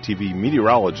WPTV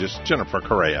meteorologist Jennifer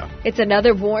Correa. It's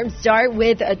another warm start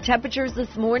with temperatures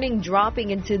this morning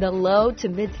dropping into the low to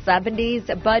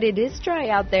mid-70s, but it is dry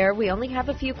out there. We only have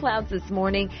a few clouds this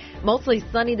morning, mostly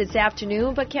sunny this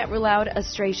afternoon, but can't rule out a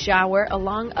stray shower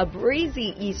along a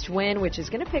breezy east wind, which is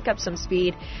going to pick up some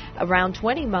speed around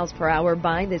 20 miles per hour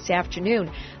by this afternoon.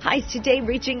 Highs today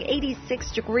reaching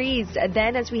 86 degrees.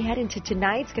 Then as we head into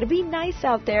tonight, it's going to be nice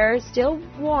out there. Still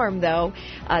warm, though.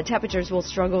 Temperatures will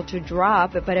struggle to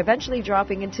drop, but eventually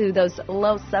dropping into those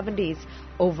low 70s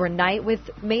overnight with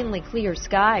mainly clear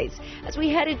skies. As we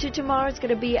head into tomorrow, it's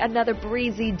going to be another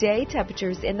breezy day.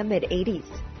 Temperatures in the mid-80s.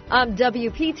 I'm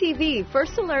WPTV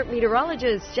First Alert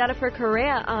meteorologist Jennifer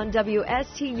Correa on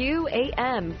WSTU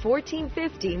AM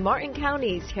 1450, Martin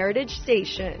County's Heritage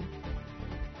Station.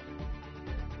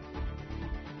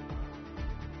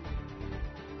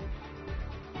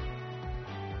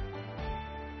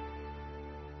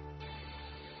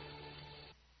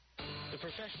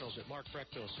 Professionals at Mark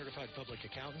Breckville Certified Public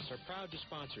Accountants are proud to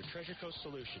sponsor Treasure Coast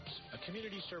Solutions, a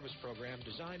community service program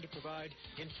designed to provide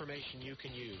information you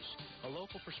can use, a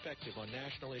local perspective on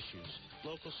national issues,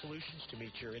 local solutions to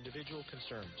meet your individual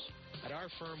concerns. At our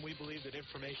firm, we believe that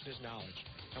information is knowledge,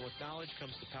 and with knowledge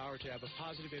comes the power to have a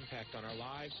positive impact on our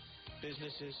lives,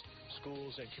 businesses,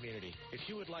 schools, and community. If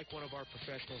you would like one of our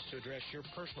professionals to address your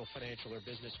personal financial or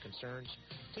business concerns,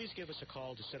 please give us a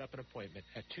call to set up an appointment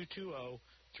at 220-3380.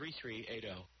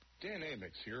 Dan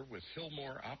Amex here with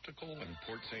Hillmore Optical in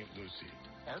Port St. Lucie.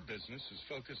 Our business is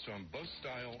focused on both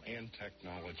style and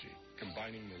technology,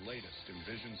 combining the latest in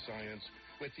vision science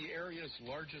with the area's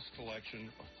largest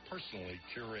collection of personally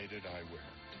curated eyewear.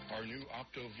 Our new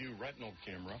OptoView retinal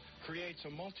camera creates a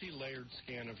multi-layered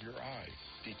scan of your eye,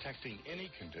 detecting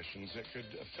any conditions that could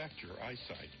affect your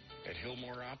eyesight. At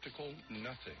Hillmore Optical,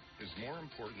 nothing is more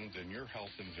important than your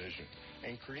health and vision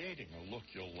and creating a look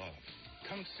you'll love.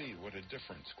 Come see what a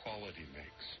difference quality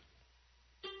makes.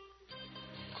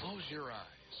 Close your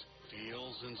eyes.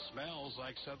 Feels and smells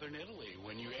like southern Italy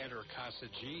when you enter Casa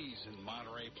G's in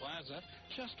Monterey Plaza,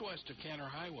 just west of Canner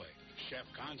Highway. Chef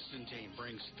Constantine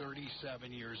brings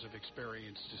 37 years of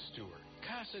experience to Stewart.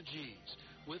 Casa G's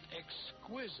with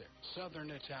exquisite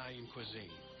southern Italian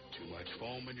cuisine. Too much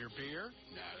foam in your beer?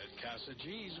 Not at Casa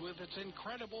G's with its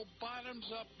incredible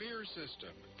bottoms-up beer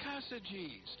system. Casa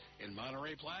G's in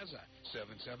Monterey Plaza,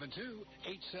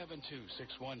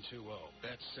 772-872-6120.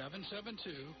 That's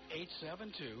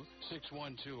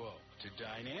 772-872-6120. To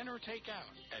dine in or take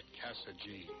out at Casa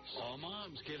G's. All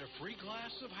moms get a free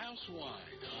glass of house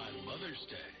wine on Mother's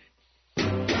Day.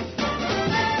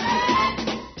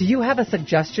 Do you have a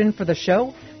suggestion for the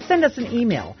show? Send us an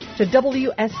email to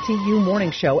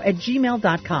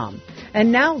WSTUmorningshow@gmail.com.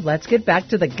 And now, let's get back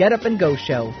to the Get Up and Go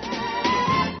show.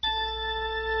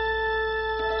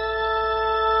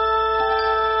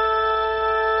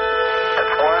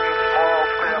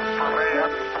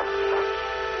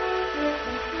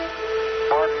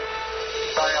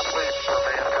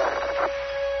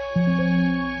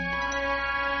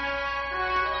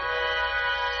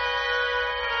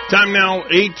 Time now,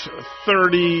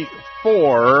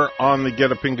 8:34 on the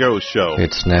Get Up and Go show.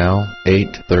 It's now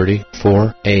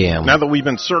 8:34 a.m. Now that we've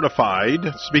been certified,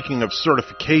 speaking of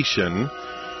certification,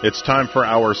 it's time for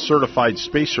our Certified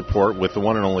Space Report with the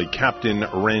one and only Captain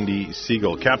Randy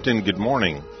Segal. Captain, good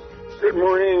morning. Good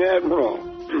morning, Admiral.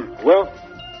 Well,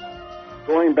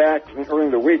 going back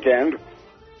during the weekend,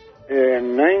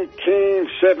 in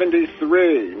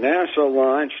 1973, NASA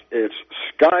launched its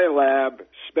Skylab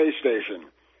space station.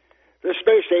 This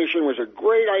space station was a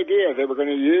great idea. They were going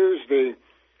to use the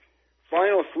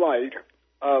final flight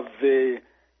of the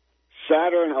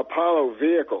Saturn Apollo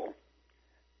vehicle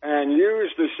and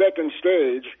use the second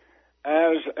stage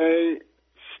as a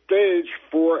stage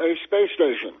for a space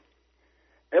station.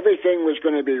 Everything was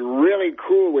going to be really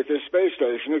cool with this space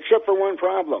station, except for one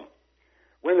problem.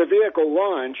 When the vehicle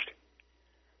launched,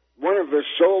 one of the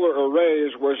solar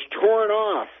arrays was torn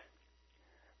off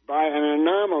by an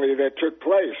anomaly that took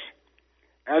place.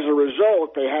 As a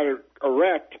result, they had to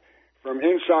erect from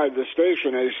inside the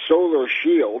station a solar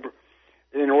shield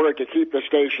in order to keep the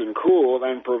station cool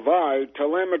and provide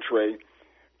telemetry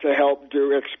to help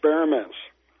do experiments.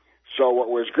 So what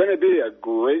was going to be a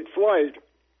great flight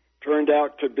turned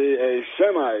out to be a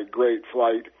semi-great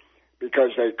flight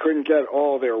because they couldn't get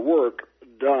all their work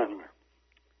done.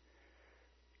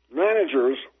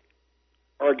 Managers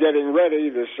are getting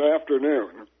ready this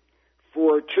afternoon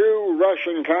for 2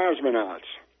 Russian cosmonauts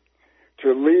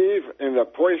to leave in the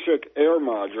Poisek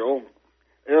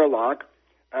airlock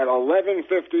at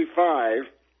 11:55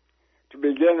 to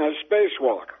begin a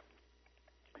spacewalk.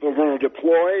 They're going to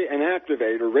deploy and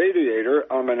activate a radiator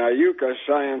on the Nayuka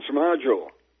science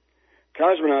module.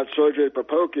 Cosmonaut Sergei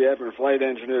Popokiev and flight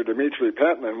engineer Dmitry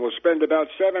Petlin will spend about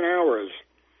 7 hours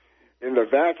in the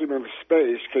vacuum of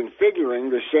space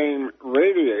configuring the same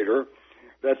radiator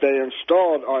that they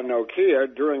installed on Nokia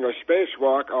during a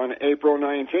spacewalk on April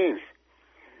 19th.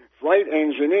 Flight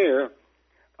engineer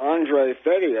Andrei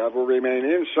Fedyev will remain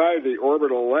inside the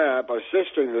orbital lab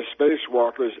assisting the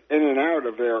spacewalkers in and out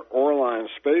of their Orlan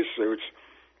spacesuits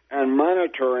and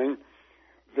monitoring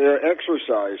their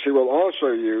exercise. He will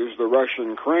also use the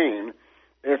Russian crane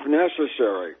if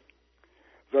necessary.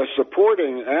 The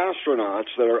supporting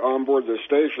astronauts that are on board the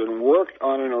station worked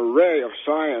on an array of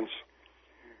science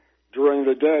during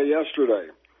the day yesterday.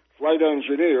 Flight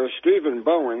engineer Stephen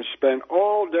Bowen spent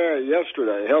all day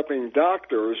yesterday helping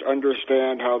doctors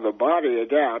understand how the body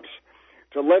adapts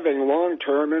to living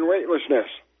long-term in weightlessness.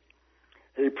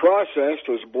 He processed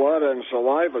his blood and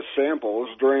saliva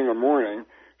samples during the morning,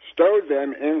 stowed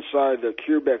them inside the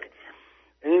cubic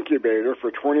incubator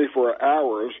for 24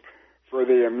 hours for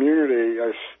the immunity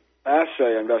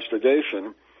assay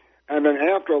investigation, and then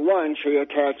after lunch he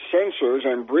attached sensors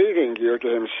and breathing gear to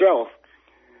himself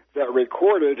that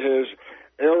recorded his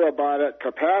aerobatic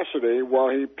capacity while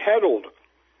he pedaled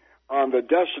on the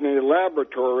Destiny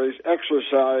Laboratories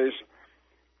exercise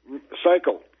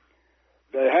cycle.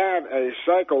 They have a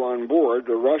cycle on board,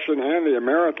 the Russian and the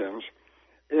Americans,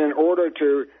 in order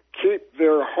to keep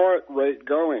their heart rate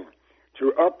going,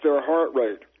 to up their heart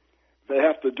rate. They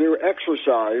have to do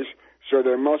exercise so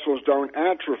their muscles don't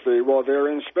atrophy while they're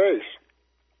in space.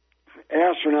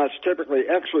 Astronauts typically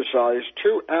exercise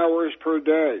 2 hours per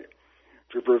day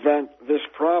to prevent this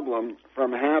problem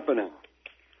from happening.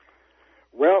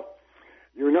 Well,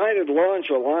 United Launch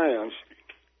Alliance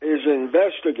is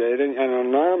investigating an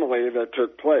anomaly that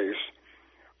took place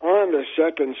on the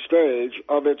second stage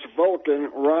of its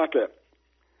Vulcan rocket.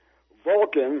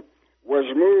 Vulcan was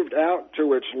moved out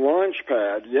to its launch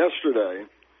pad yesterday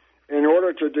in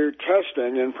order to do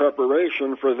testing in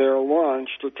preparation for their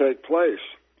launch to take place.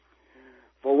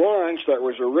 The launch that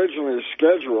was originally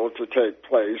scheduled to take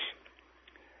place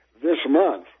this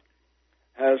month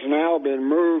has now been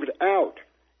moved out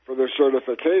for the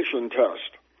certification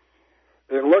test.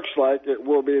 It looks like it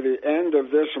will be the end of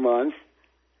this month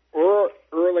or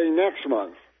early next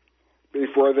month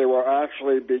before they will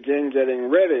actually begin getting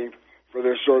ready for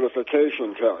their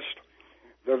certification test.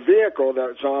 The vehicle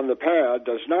that's on the pad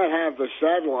does not have the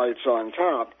satellites on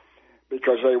top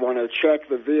because they want to check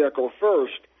the vehicle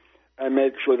first and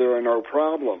make sure there are no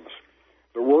problems.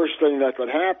 The worst thing that could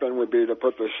happen would be to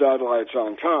put the satellites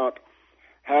on top,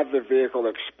 have the vehicle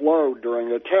explode during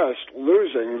the test,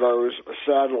 losing those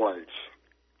satellites.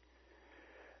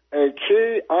 A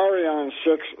key Ariane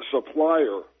 6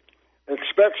 supplier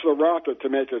expects the rocket to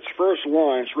make its first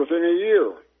launch within a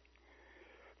year.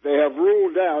 They have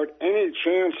ruled out any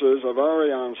chances of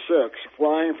Ariane 6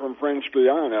 flying from French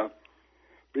Guiana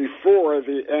before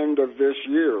the end of this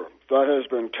year. That has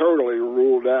been totally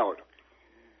ruled out.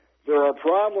 There are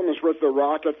problems with the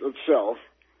rocket itself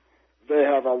They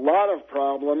have a lot of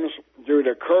problems due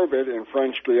to COVID in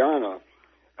French Guiana,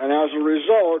 and as a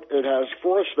result, it has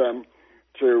forced them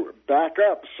to back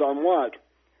up somewhat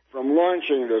from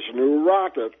launching this new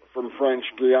rocket from French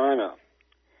Guiana.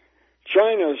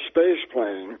 China's space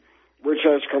plane, which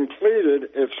has completed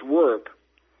its work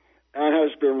and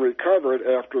has been recovered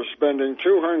after spending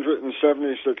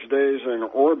 276 days in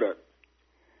orbit,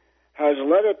 has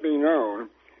let it be known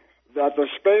that the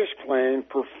space plane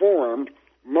performed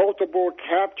multiple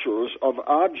captures of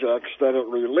objects that it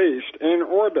released in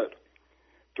orbit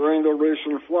during the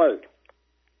recent flight.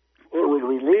 It would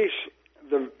release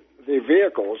the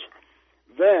vehicles,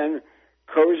 then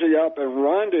cozy up and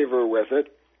rendezvous with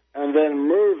it, and then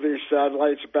move these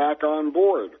satellites back on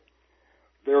board.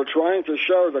 They're trying to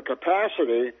show the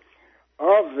capacity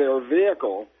of their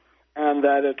vehicle and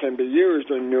that it can be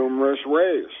used in numerous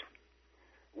ways.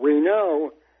 We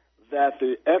know that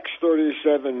the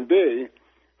X-37B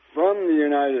from the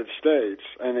United States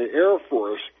and the Air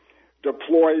Force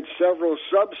deployed several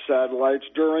sub-satellites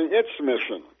during its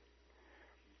mission.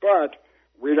 But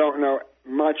we don't know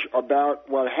much about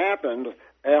what happened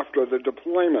after the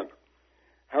deployment.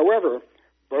 However,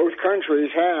 both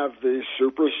countries have these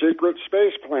super-secret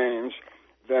space planes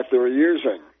that they're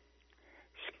using.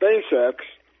 SpaceX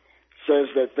says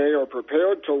that they are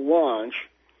prepared to launch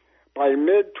by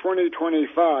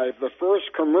mid-2025 the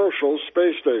first commercial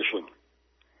space station.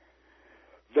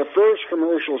 The first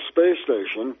commercial space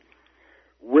station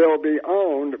will be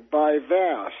owned by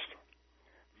VAST.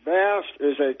 VAST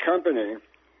is a company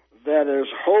that is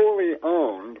wholly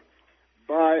owned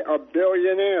by a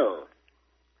billionaire.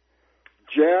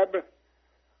 Jeb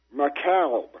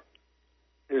McCaleb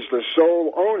is the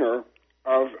sole owner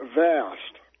of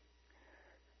VAST.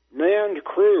 Manned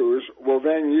crews will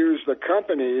then use the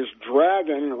company's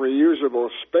Dragon reusable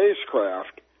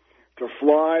spacecraft to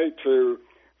fly to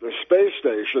the space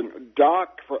station,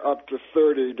 dock for up to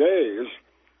 30 days,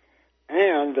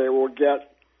 and they will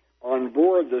get on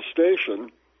board the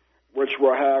station, which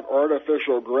will have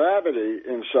artificial gravity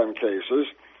in some cases,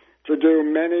 to do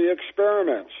many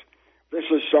experiments. This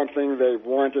is something they've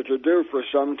wanted to do for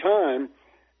some time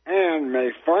and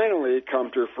may finally come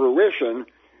to fruition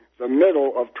the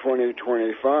middle of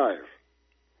 2025.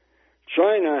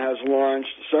 China has launched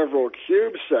several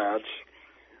CubeSats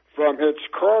from its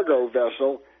cargo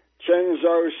vessel,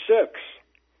 Shenzhou 6.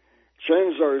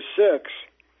 Shenzhou 6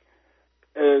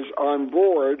 is on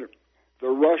board the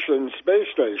Russian space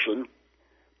station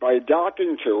by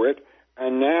docking to it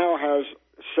and now has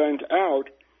sent out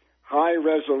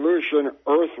high-resolution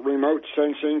Earth remote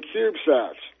sensing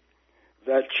CubeSats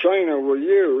that China will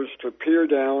use to peer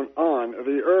down on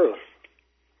the Earth.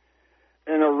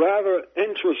 In a rather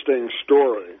interesting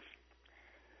story,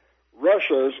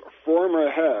 Russia's former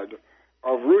head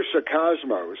of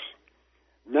Roscosmos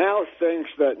now thinks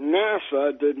that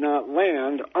NASA did not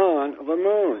land on the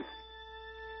moon.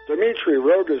 Dmitry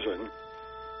Rogozin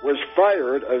was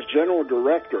fired as general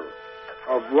director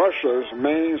of Russia's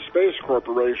main space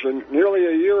corporation nearly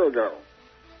a year ago.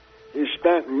 He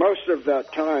spent most of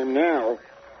that time now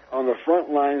on the front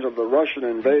lines of the Russian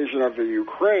invasion of the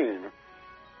Ukraine,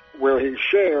 where he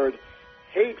shared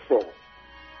hateful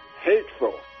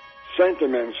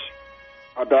sentiments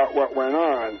about what went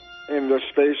on in the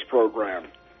space program.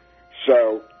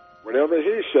 So, whatever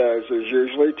he says is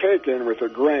usually taken with a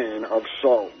grain of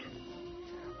salt.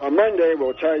 On Monday,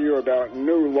 we'll tell you about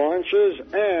new launches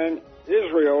and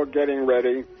Israel getting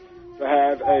ready to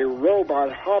have a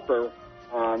robot hopper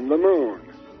on the moon.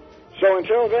 So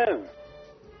until then,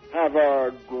 have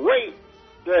a great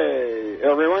day,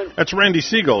 everyone. That's Randy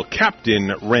Segal,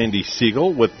 Captain Randy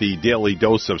Segal, with the Daily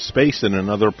Dose of Space in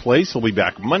Another Place. He'll be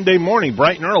back Monday morning,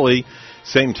 bright and early,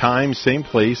 same time, same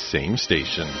place, same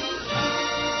station.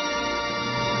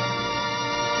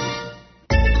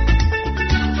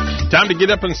 Time to get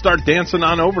up and start dancing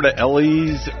on over to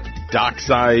Ellie's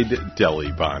Dockside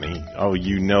Deli, Bonnie. Oh,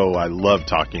 you know I love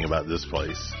talking about this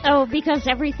place. Oh, because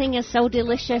everything is so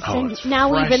delicious, and now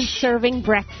fresh. We've been serving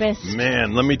breakfast.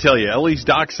 Man, let me tell you, Ellie's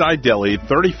Dockside Deli,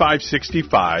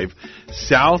 3565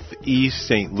 Southeast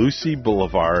St. Lucie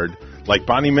Boulevard. Like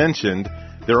Bonnie mentioned,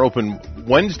 they're open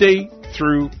Wednesday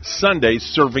through Sunday,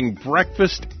 serving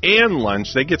breakfast and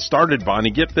lunch. They get started,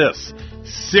 Bonnie, get this,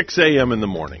 6 a.m. in the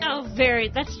morning. Oh,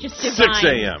 That's just divine. 6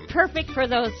 a.m. Perfect for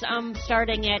those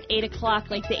starting at 8 o'clock,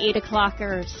 like the 8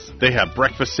 o'clockers. They have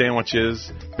breakfast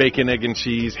sandwiches, bacon, egg, and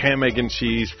cheese, ham, egg, and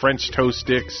cheese, French toast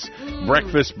sticks,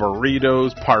 breakfast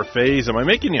burritos, parfaits. Am I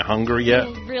making you hungry yet?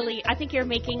 Really, I think you're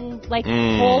making,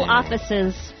 whole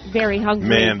offices very hungry.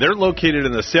 Man, they're located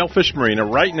in the Sailfish Marina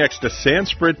right next to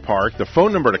Sansprit Park. The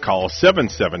phone number to call is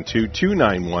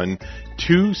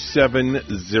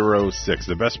 772-291-2706.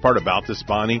 The best part about this,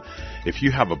 Bonnie, if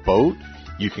you have a boat,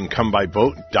 you can come by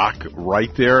boat, dock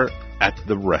right there at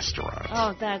the restaurant.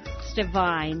 Oh, that's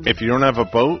divine. If you don't have a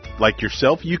boat, like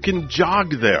yourself, you can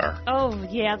jog there. Oh,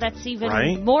 yeah, that's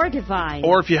even more divine.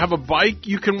 Or if you have a bike,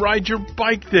 you can ride your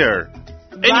bike there.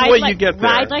 Any way you get there.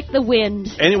 Ride like the wind.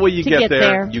 Any way you get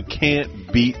there, you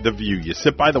can't beat the view. You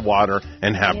sit by the water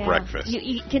and have breakfast.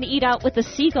 You can eat out with the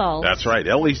seagulls. That's right.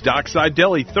 Ellie's Dockside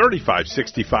Deli,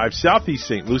 3565 Southeast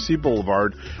St. Lucie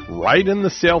Boulevard, right in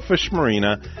the Sailfish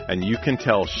Marina, and you can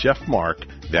tell Chef Mark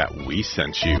that we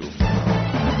sent you.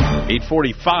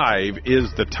 8:45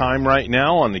 is the time right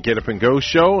now on the Get Up and Go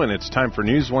show, and it's time for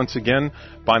news once again.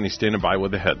 Bonnie's standing by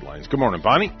with the headlines. Good morning,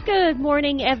 Bonnie. Good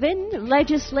morning, Evan.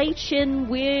 Legislation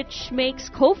which makes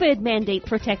COVID mandate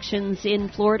protections in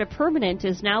Florida permanent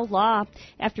is now law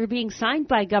after being signed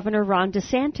by Governor Ron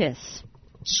DeSantis.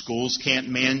 Schools can't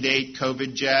mandate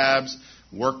COVID jabs.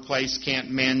 Workplace can't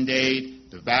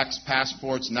mandate. The vax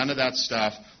passports, none of that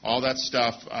stuff. All that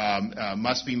stuff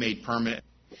must be made permanent.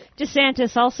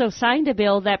 DeSantis also signed a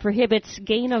bill that prohibits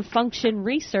gain-of-function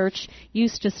research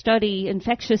used to study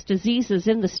infectious diseases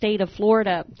in the state of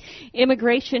Florida.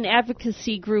 Immigration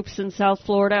advocacy groups in South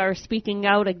Florida are speaking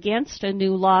out against a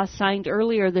new law signed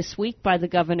earlier this week by the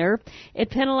governor.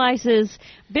 It penalizes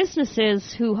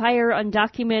businesses who hire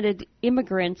undocumented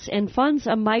immigrants and funds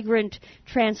a migrant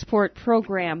transport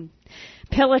program.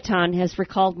 Peloton has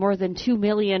recalled more than 2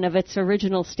 million of its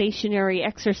original stationary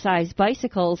exercise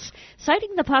bicycles,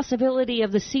 citing the possibility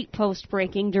of the seat post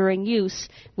breaking during use,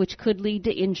 which could lead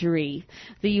to injury.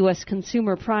 The U.S.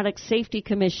 Consumer Product Safety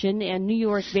Commission and New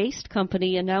York-based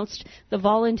company announced the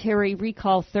voluntary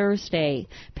recall Thursday.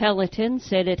 Peloton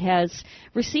said it has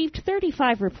received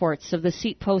 35 reports of the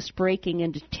seat post breaking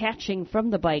and detaching from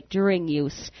the bike during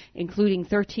use, including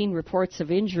 13 reports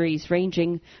of injuries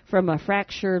ranging from a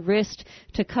fractured wrist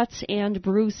to cuts and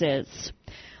bruises.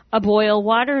 A boil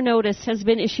water notice has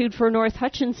been issued for North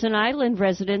Hutchinson Island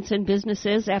residents and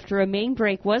businesses after a main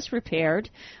break was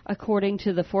repaired. According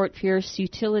to the Fort Pierce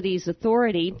Utilities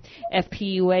Authority,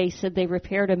 FPUA said they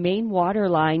repaired a main water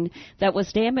line that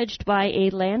was damaged by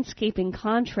a landscaping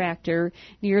contractor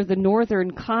near the Northern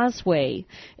Causeway.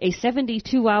 A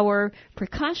 72-hour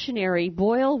precautionary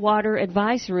boil water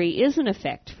advisory is in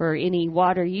effect for any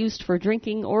water used for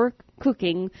drinking or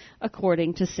cooking,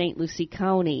 according to St. Lucie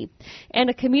County. And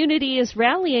a community is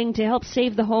rallying to help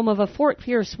save the home of a Fort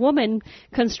Pierce woman.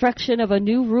 Construction of a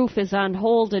new roof is on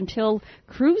hold until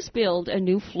crews build a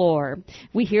new floor.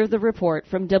 We hear the report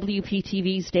from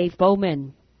WPTV's Dave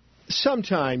Bowman.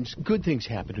 Sometimes good things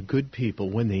happen to good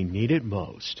people when they need it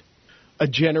most. A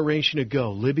generation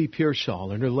ago, Libby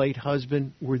Pearsall and her late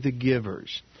husband were the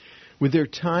givers. With their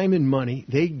time and money,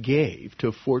 they gave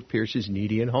to Fort Pierce's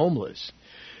needy and homeless.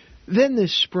 Then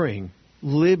this spring,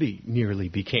 Libby nearly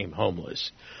became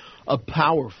homeless. A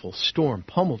powerful storm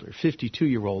pummeled her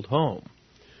 52-year-old home.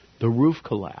 The roof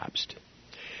collapsed.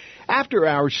 After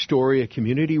our story, a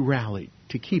community rallied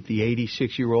to keep the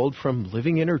 86-year-old from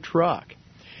living in her truck.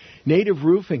 Native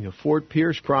Roofing of Fort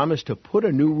Pierce promised to put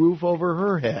a new roof over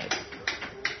her head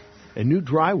and new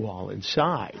drywall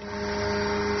inside.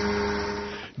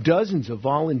 Dozens of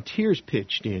volunteers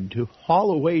pitched in to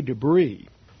haul away debris.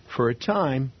 For a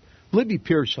time, Libby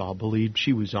Pearsall believed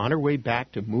she was on her way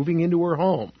back to moving into her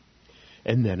home.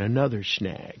 And then another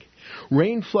snag.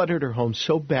 Rain flooded her home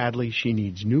so badly she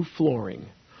needs new flooring.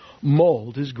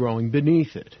 Mold is growing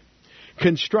beneath it.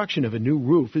 Construction of a new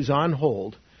roof is on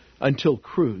hold until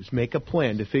crews make a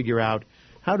plan to figure out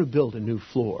how to build a new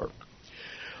floor.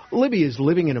 Libby is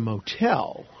living in a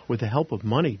motel with the help of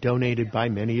money donated by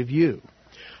many of you.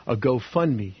 A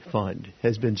GoFundMe fund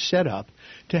has been set up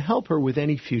to help her with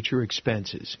any future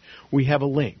expenses. We have a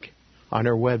link on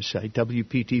our website,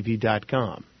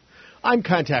 WPTV.com. I'm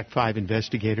Contact 5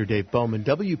 investigator Dave Bowman,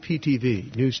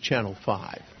 WPTV News Channel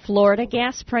 5. Florida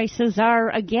gas prices are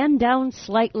again down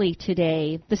slightly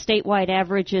today. The statewide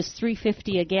average is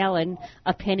 $3.50 a gallon,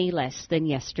 a penny less than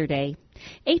yesterday.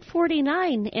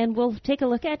 8:49, and we'll take a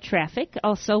look at traffic.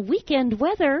 Also, weekend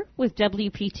weather with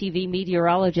WPTV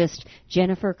meteorologist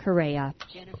Jennifer Correa.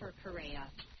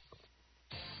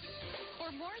 For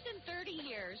For more than 30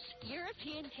 years,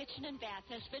 European Kitchen and Bath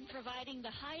has been providing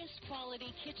the highest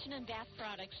quality kitchen and bath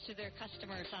products to their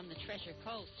customers on the Treasure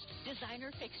Coast.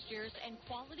 Designer fixtures and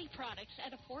quality products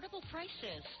at affordable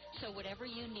prices. So whatever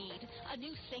you need, a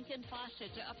new sink and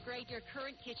faucet to upgrade your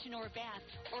current kitchen or bath,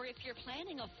 or if you're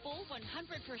planning a full 100%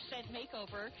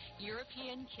 makeover,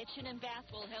 European Kitchen and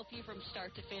Bath will help you from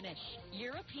start to finish.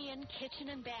 European Kitchen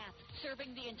and Bath,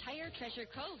 serving the entire Treasure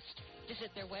Coast.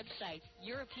 Visit their website,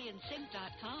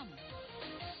 EuropeanSink.com.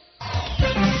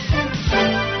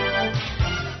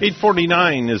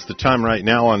 8:49 is the time right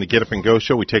now on the Get Up and Go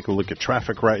show. We take a look at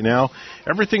traffic right now.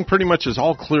 Everything pretty much is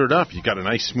all cleared up. You got a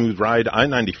nice smooth ride,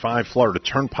 I-95, Florida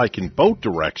Turnpike in both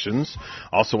directions.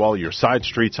 Also, all your side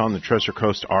streets on the Treasure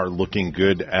Coast are looking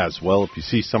good as well. If you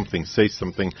see something, say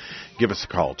something, give us a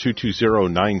call,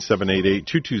 220-9788,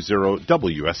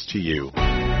 220-WSTU.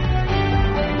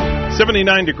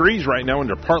 79 degrees right now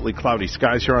under partly cloudy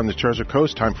skies here on the Treasure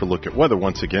Coast. Time for a look at weather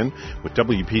once again with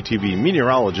WPTV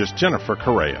meteorologist Jennifer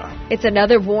Correa. It's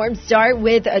another warm start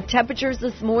with temperatures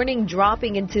this morning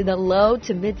dropping into the low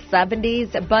to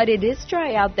mid-70s, but it is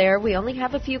dry out there. We only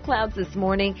have a few clouds this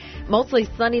morning, mostly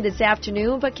sunny this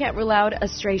afternoon, but can't rule out a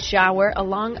stray shower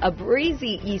along a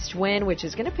breezy east wind, which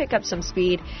is going to pick up some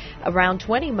speed around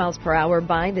 20 miles per hour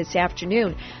by this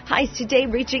afternoon. Highs today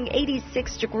reaching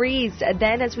 86 degrees.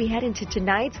 Then as we head into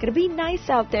tonight, it's going to be nice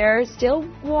out there. Still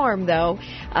warm, though.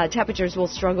 Temperatures will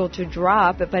struggle to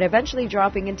drop, but eventually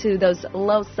dropping into those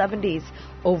low 70s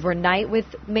overnight with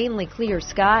mainly clear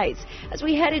skies. As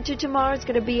we head into tomorrow, it's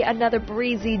going to be another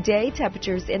breezy day.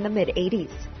 Temperatures in the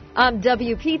mid-80s. I'm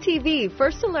WPTV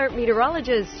First Alert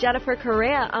meteorologist Jennifer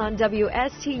Correa on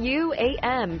WSTU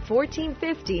AM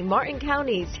 1450, Martin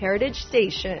County's Heritage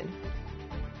Station.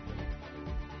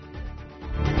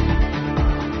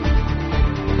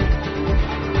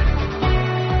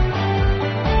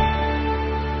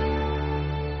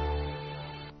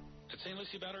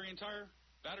 Battery and Tire?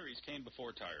 Batteries came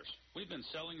before tires. We've been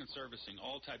selling and servicing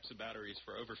all types of batteries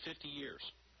for over 50 years.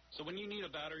 So when you need a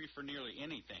battery for nearly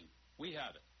anything, we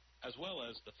have it, as well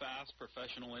as the fast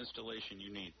professional installation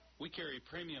you need. We carry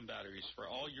premium batteries for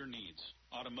all your needs,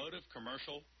 automotive,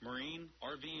 commercial, marine,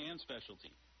 RV, and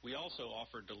specialty. We also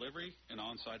offer delivery and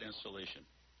on-site installation,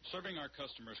 serving our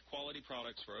customers quality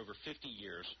products for over 50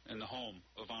 years in the home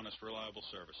of honest, reliable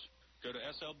service. Go to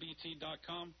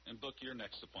slbt.com and book your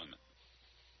next appointment.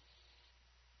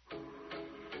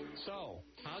 So,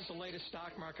 how's the latest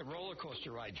stock market roller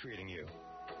coaster ride treating you?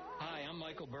 Hi, I'm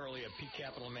Michael Burley of Peak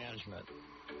Capital Management.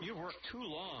 You've worked too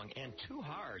long and too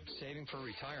hard saving for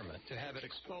retirement to have it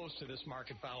exposed to this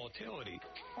market volatility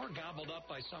or gobbled up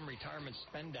by some retirement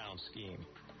spend-down scheme.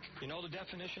 You know, the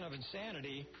definition of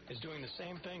insanity is doing the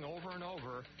same thing over and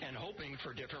over and hoping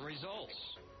for different results.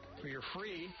 For your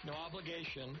free, no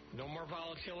obligation, no more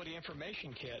volatility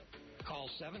information kit, call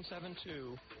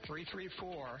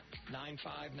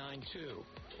 772-334-9592.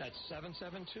 That's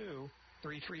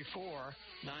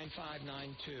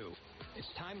 772-334-9592. It's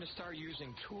time to start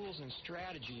using tools and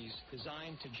strategies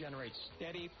designed to generate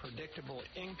steady, predictable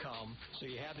income so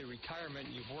you have the retirement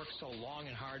you've worked so long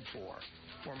and hard for.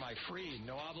 For my free,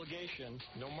 no obligation,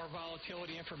 no more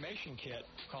volatility information kit,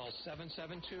 call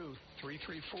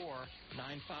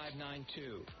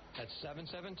 772-334-9592. That's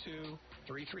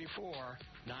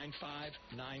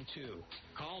 772-334-9592.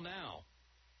 Call now.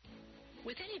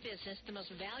 With any business, the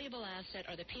most valuable asset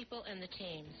are the people and the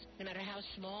teams, no matter how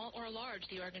small or large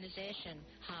the organization.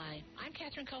 Hi, I'm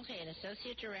Catherine Culhane,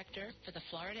 Associate Director for the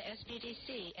Florida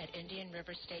SBDC at Indian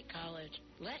River State College.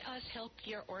 Let us help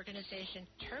your organization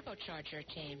turbocharge your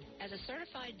team. As a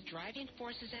certified driving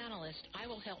forces analyst, I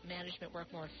will help management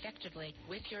work more effectively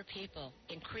with your people,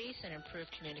 increase and improve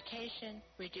communication,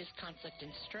 reduce conflict and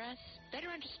stress,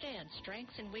 better understand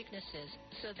strengths and weaknesses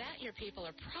so that your people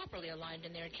are properly aligned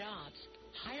in their jobs.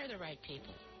 Hire the right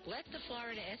people. Let the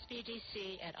Florida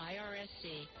SBDC at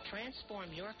IRSC transform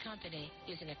your company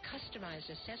using a customized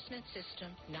assessment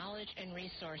system, knowledge, and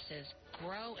resources.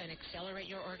 Grow and accelerate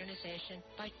your organization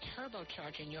by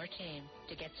turbocharging your team.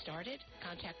 To get started,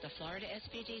 contact the Florida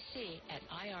SBDC at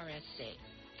IRSC.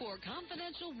 For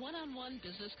confidential one-on-one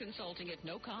business consulting at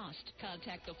no cost,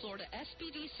 contact the Florida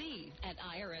SBDC at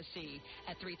IRSC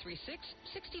at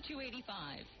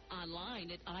 336-6285. Online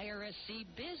at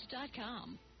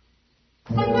irscbiz.com.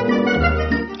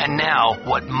 And now,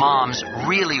 what moms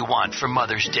really want for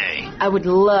Mother's Day. I would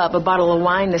love a bottle of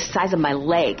wine the size of my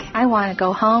leg. I want to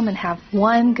go home and have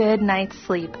one good night's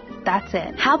sleep. That's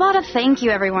it. How about a thank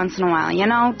you every once in a while? You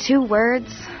know, 2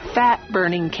 words.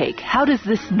 Fat-burning cake. How does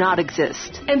this not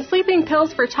exist? And sleeping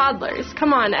pills for toddlers.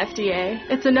 Come on, FDA.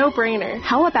 It's a no-brainer.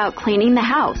 How about cleaning the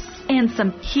house? and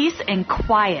some peace and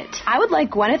quiet. I would like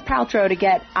Gwyneth Paltrow to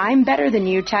get "I'm better than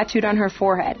you" tattooed on her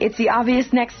forehead. It's the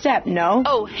obvious next step, no?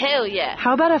 Oh, hell yeah.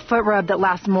 How about a foot rub that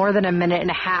lasts more than a minute and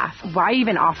a half? Why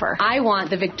even offer? I want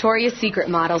the Victoria's Secret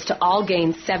models to all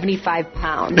gain 75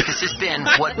 pounds. This has been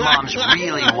what moms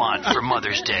really want for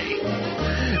Mother's Day.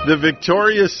 The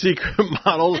Victoria's Secret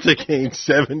model to gain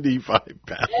 75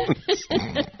 pounds.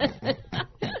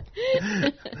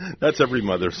 That's every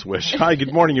mother's wish. Hi,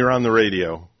 good morning. You're on the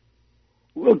radio.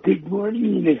 Well, good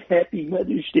morning and happy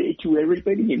Mother's Day to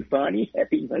everybody. And Bonnie,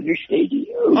 happy Mother's Day to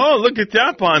you. Oh, look at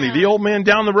that, Bonnie. The old man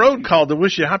down the road called to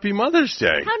wish you happy Mother's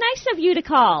Day. How nice of you to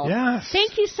call. Yes.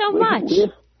 Thank you so much.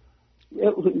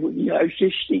 Well, I was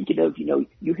just thinking of,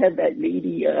 you have that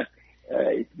lady,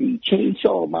 the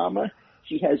Chainsaw Mama.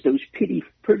 She has those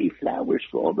pretty flowers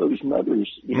for all those mothers,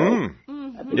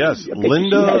 Yes,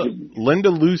 Linda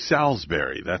Lou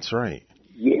Salisbury. That's right.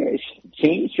 Yes,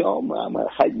 Chainsaw Mama.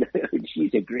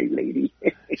 She's a great lady.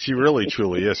 She really,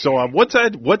 truly is. So what's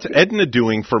Edna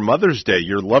doing for Mother's Day,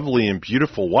 your lovely and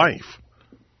beautiful wife?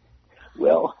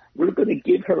 Well, we're going to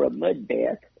give her a mud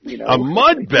bath. A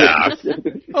mud bath?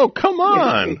 Oh, come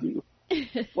on.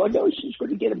 Well, no, she's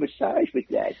going to get a massage with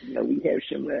that.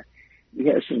 We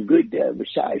have some good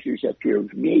massagers up here.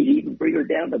 Maybe even bring her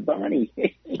down to Bonnie.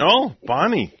 Oh,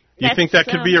 Bonnie. You think that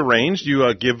could be arranged?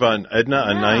 You give Edna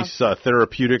a nice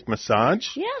therapeutic massage?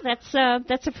 Yeah,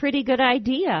 that's a pretty good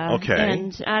idea. Okay.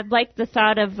 And I like the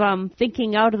thought of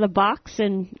thinking out of the box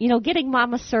and, getting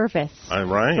Mama service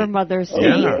for Mother's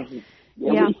Day.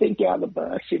 Yeah, we think out of the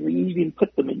box, and we even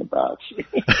put them in the box.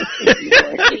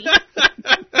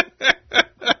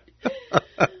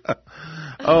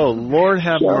 Oh, Lord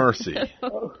have mercy.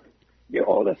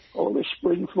 All the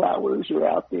spring flowers are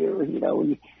out there, and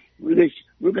we're going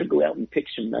to go out and pick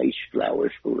some nice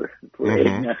flowers for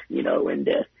Edna, and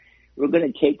we're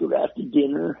going to take her out to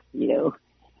dinner,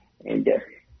 and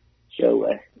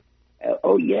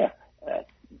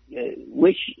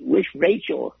wish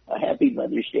Rachel a happy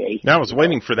Mother's Day. I was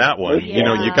waiting for that one.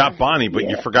 Yeah. You got Bonnie, but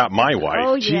you forgot my wife.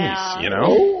 Oh,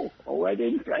 Jeez, I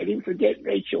didn't forget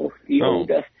Rachel,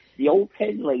 the old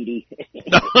pen lady.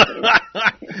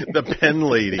 The pen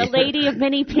lady. The lady of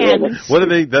many pens. What are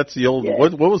they? That's the old. Yeah.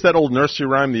 What was that old nursery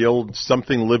rhyme? The old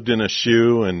something lived in a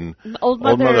shoe, and Old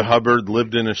Mother Hubbard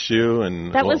lived in a shoe,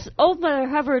 and that was Old Mother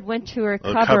Hubbard went to her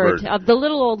cupboard. The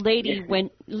little old lady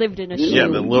lived in a shoe. Yeah,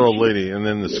 the little lady, and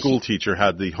then the school teacher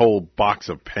had the whole box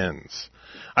of pens.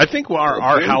 I think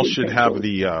our house should have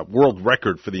the world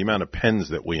record for the amount of pens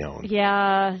that we own.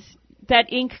 Yeah.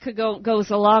 That ink goes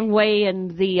a long way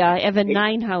in the Evan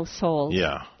 9 household.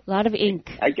 Yeah. A lot of ink.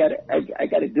 I got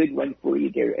a good one for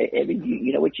you there, Evan.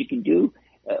 You know what you can do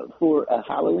for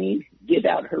Halloween? Give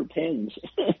out her pens.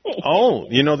 Oh,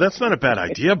 that's not a bad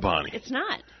idea, Bonnie. It's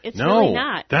not. It's really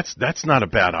not. That's not a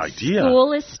bad idea.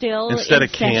 School is still instead in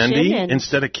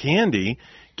of candy,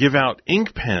 give out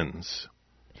ink pens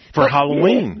for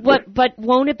Halloween. But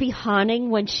won't it be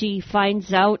haunting when she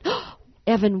finds out?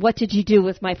 Evan, what did you do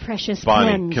with my precious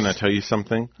Bonnie, pens? can I tell you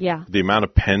something? Yeah. The amount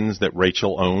of pens that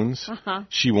Rachel owns,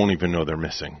 she won't even know they're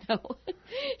missing. No.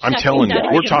 I'm telling you,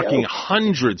 we're talking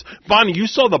hundreds. Bonnie, you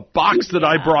saw the box that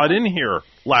I brought in here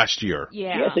last year.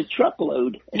 Yeah. She has a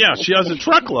truckload. Yeah, she has a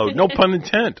truckload. No pun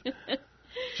intended.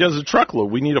 She has a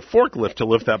truckload. We need a forklift to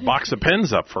lift that box of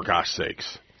pens up, for gosh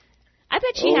sakes. I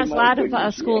bet she has a lot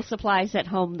of school supplies at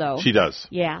home, though. She does.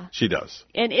 Yeah. She does.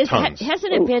 And hasn't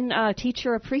it been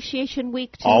Teacher Appreciation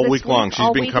Week, too? All week long. She's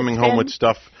been coming home with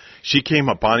stuff. She came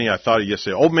up, Bonnie, I thought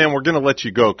yesterday, oh, man, we're going to let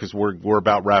you go because we're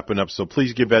about wrapping up. So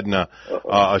please give Edna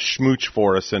a schmooch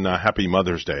for us and Happy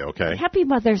Mother's Day, okay? Happy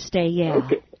Mother's Day, yeah.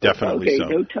 Okay. Definitely so.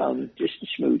 No tongue, just a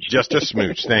smooch. Just a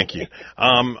smooch, thank you.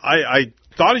 I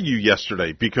thought of you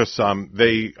yesterday because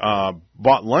they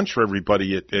bought lunch for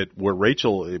everybody at where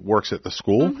Rachel works at the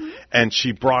school, and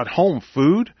she brought home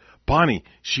food. Bonnie,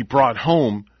 she brought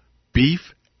home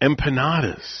beef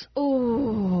empanadas.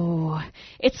 Ooh,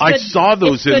 it's good. I saw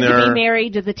those in there. To be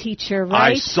married to the teacher,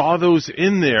 right? I saw those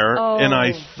in there, and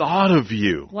I thought of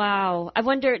you. Wow. I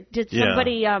wonder, did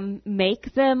somebody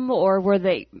make them, or were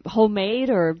they homemade,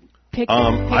 or picked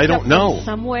I don't know.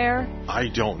 Somewhere? I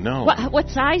don't know. What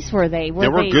size were they? They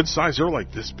were good size. They were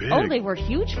like this big. Oh, they were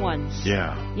huge ones.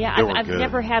 Yeah. Yeah, I've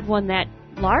never had one that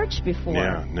large before.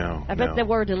 Yeah, no. I bet they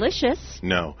were delicious.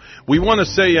 No. We want to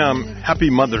say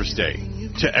Happy Mother's Day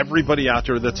to everybody out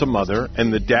there that's a mother,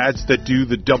 and the dads that do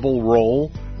the double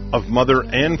role of mother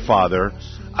and father.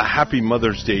 A happy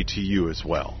Mother's Day to you as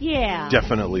well. Yeah.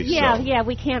 Definitely so. Yeah,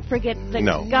 we can't forget the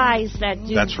guys that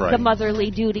do the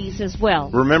motherly duties as well.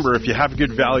 Remember, if you have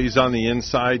good values on the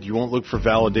inside, you won't look for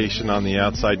validation on the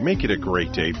outside. Make it a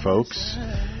great day, folks.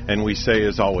 And we say,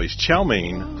 as always, Chow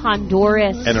Mein,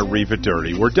 Honduras, and Arriva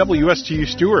Dirty. We're WSTU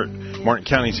Stewart, Martin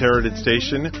County's Heritage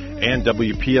Station, and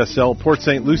WPSL Port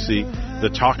St. Lucie, the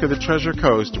talk of the Treasure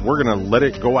Coast. We're going to let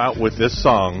it go out with this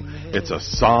song. It's a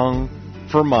song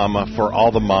for Mama, for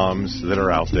all the moms that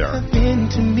are out there.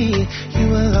 To me, you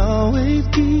will always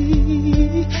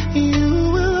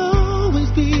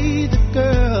be the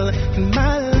girl in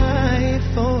my life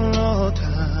for all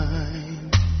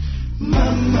time.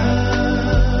 Mama.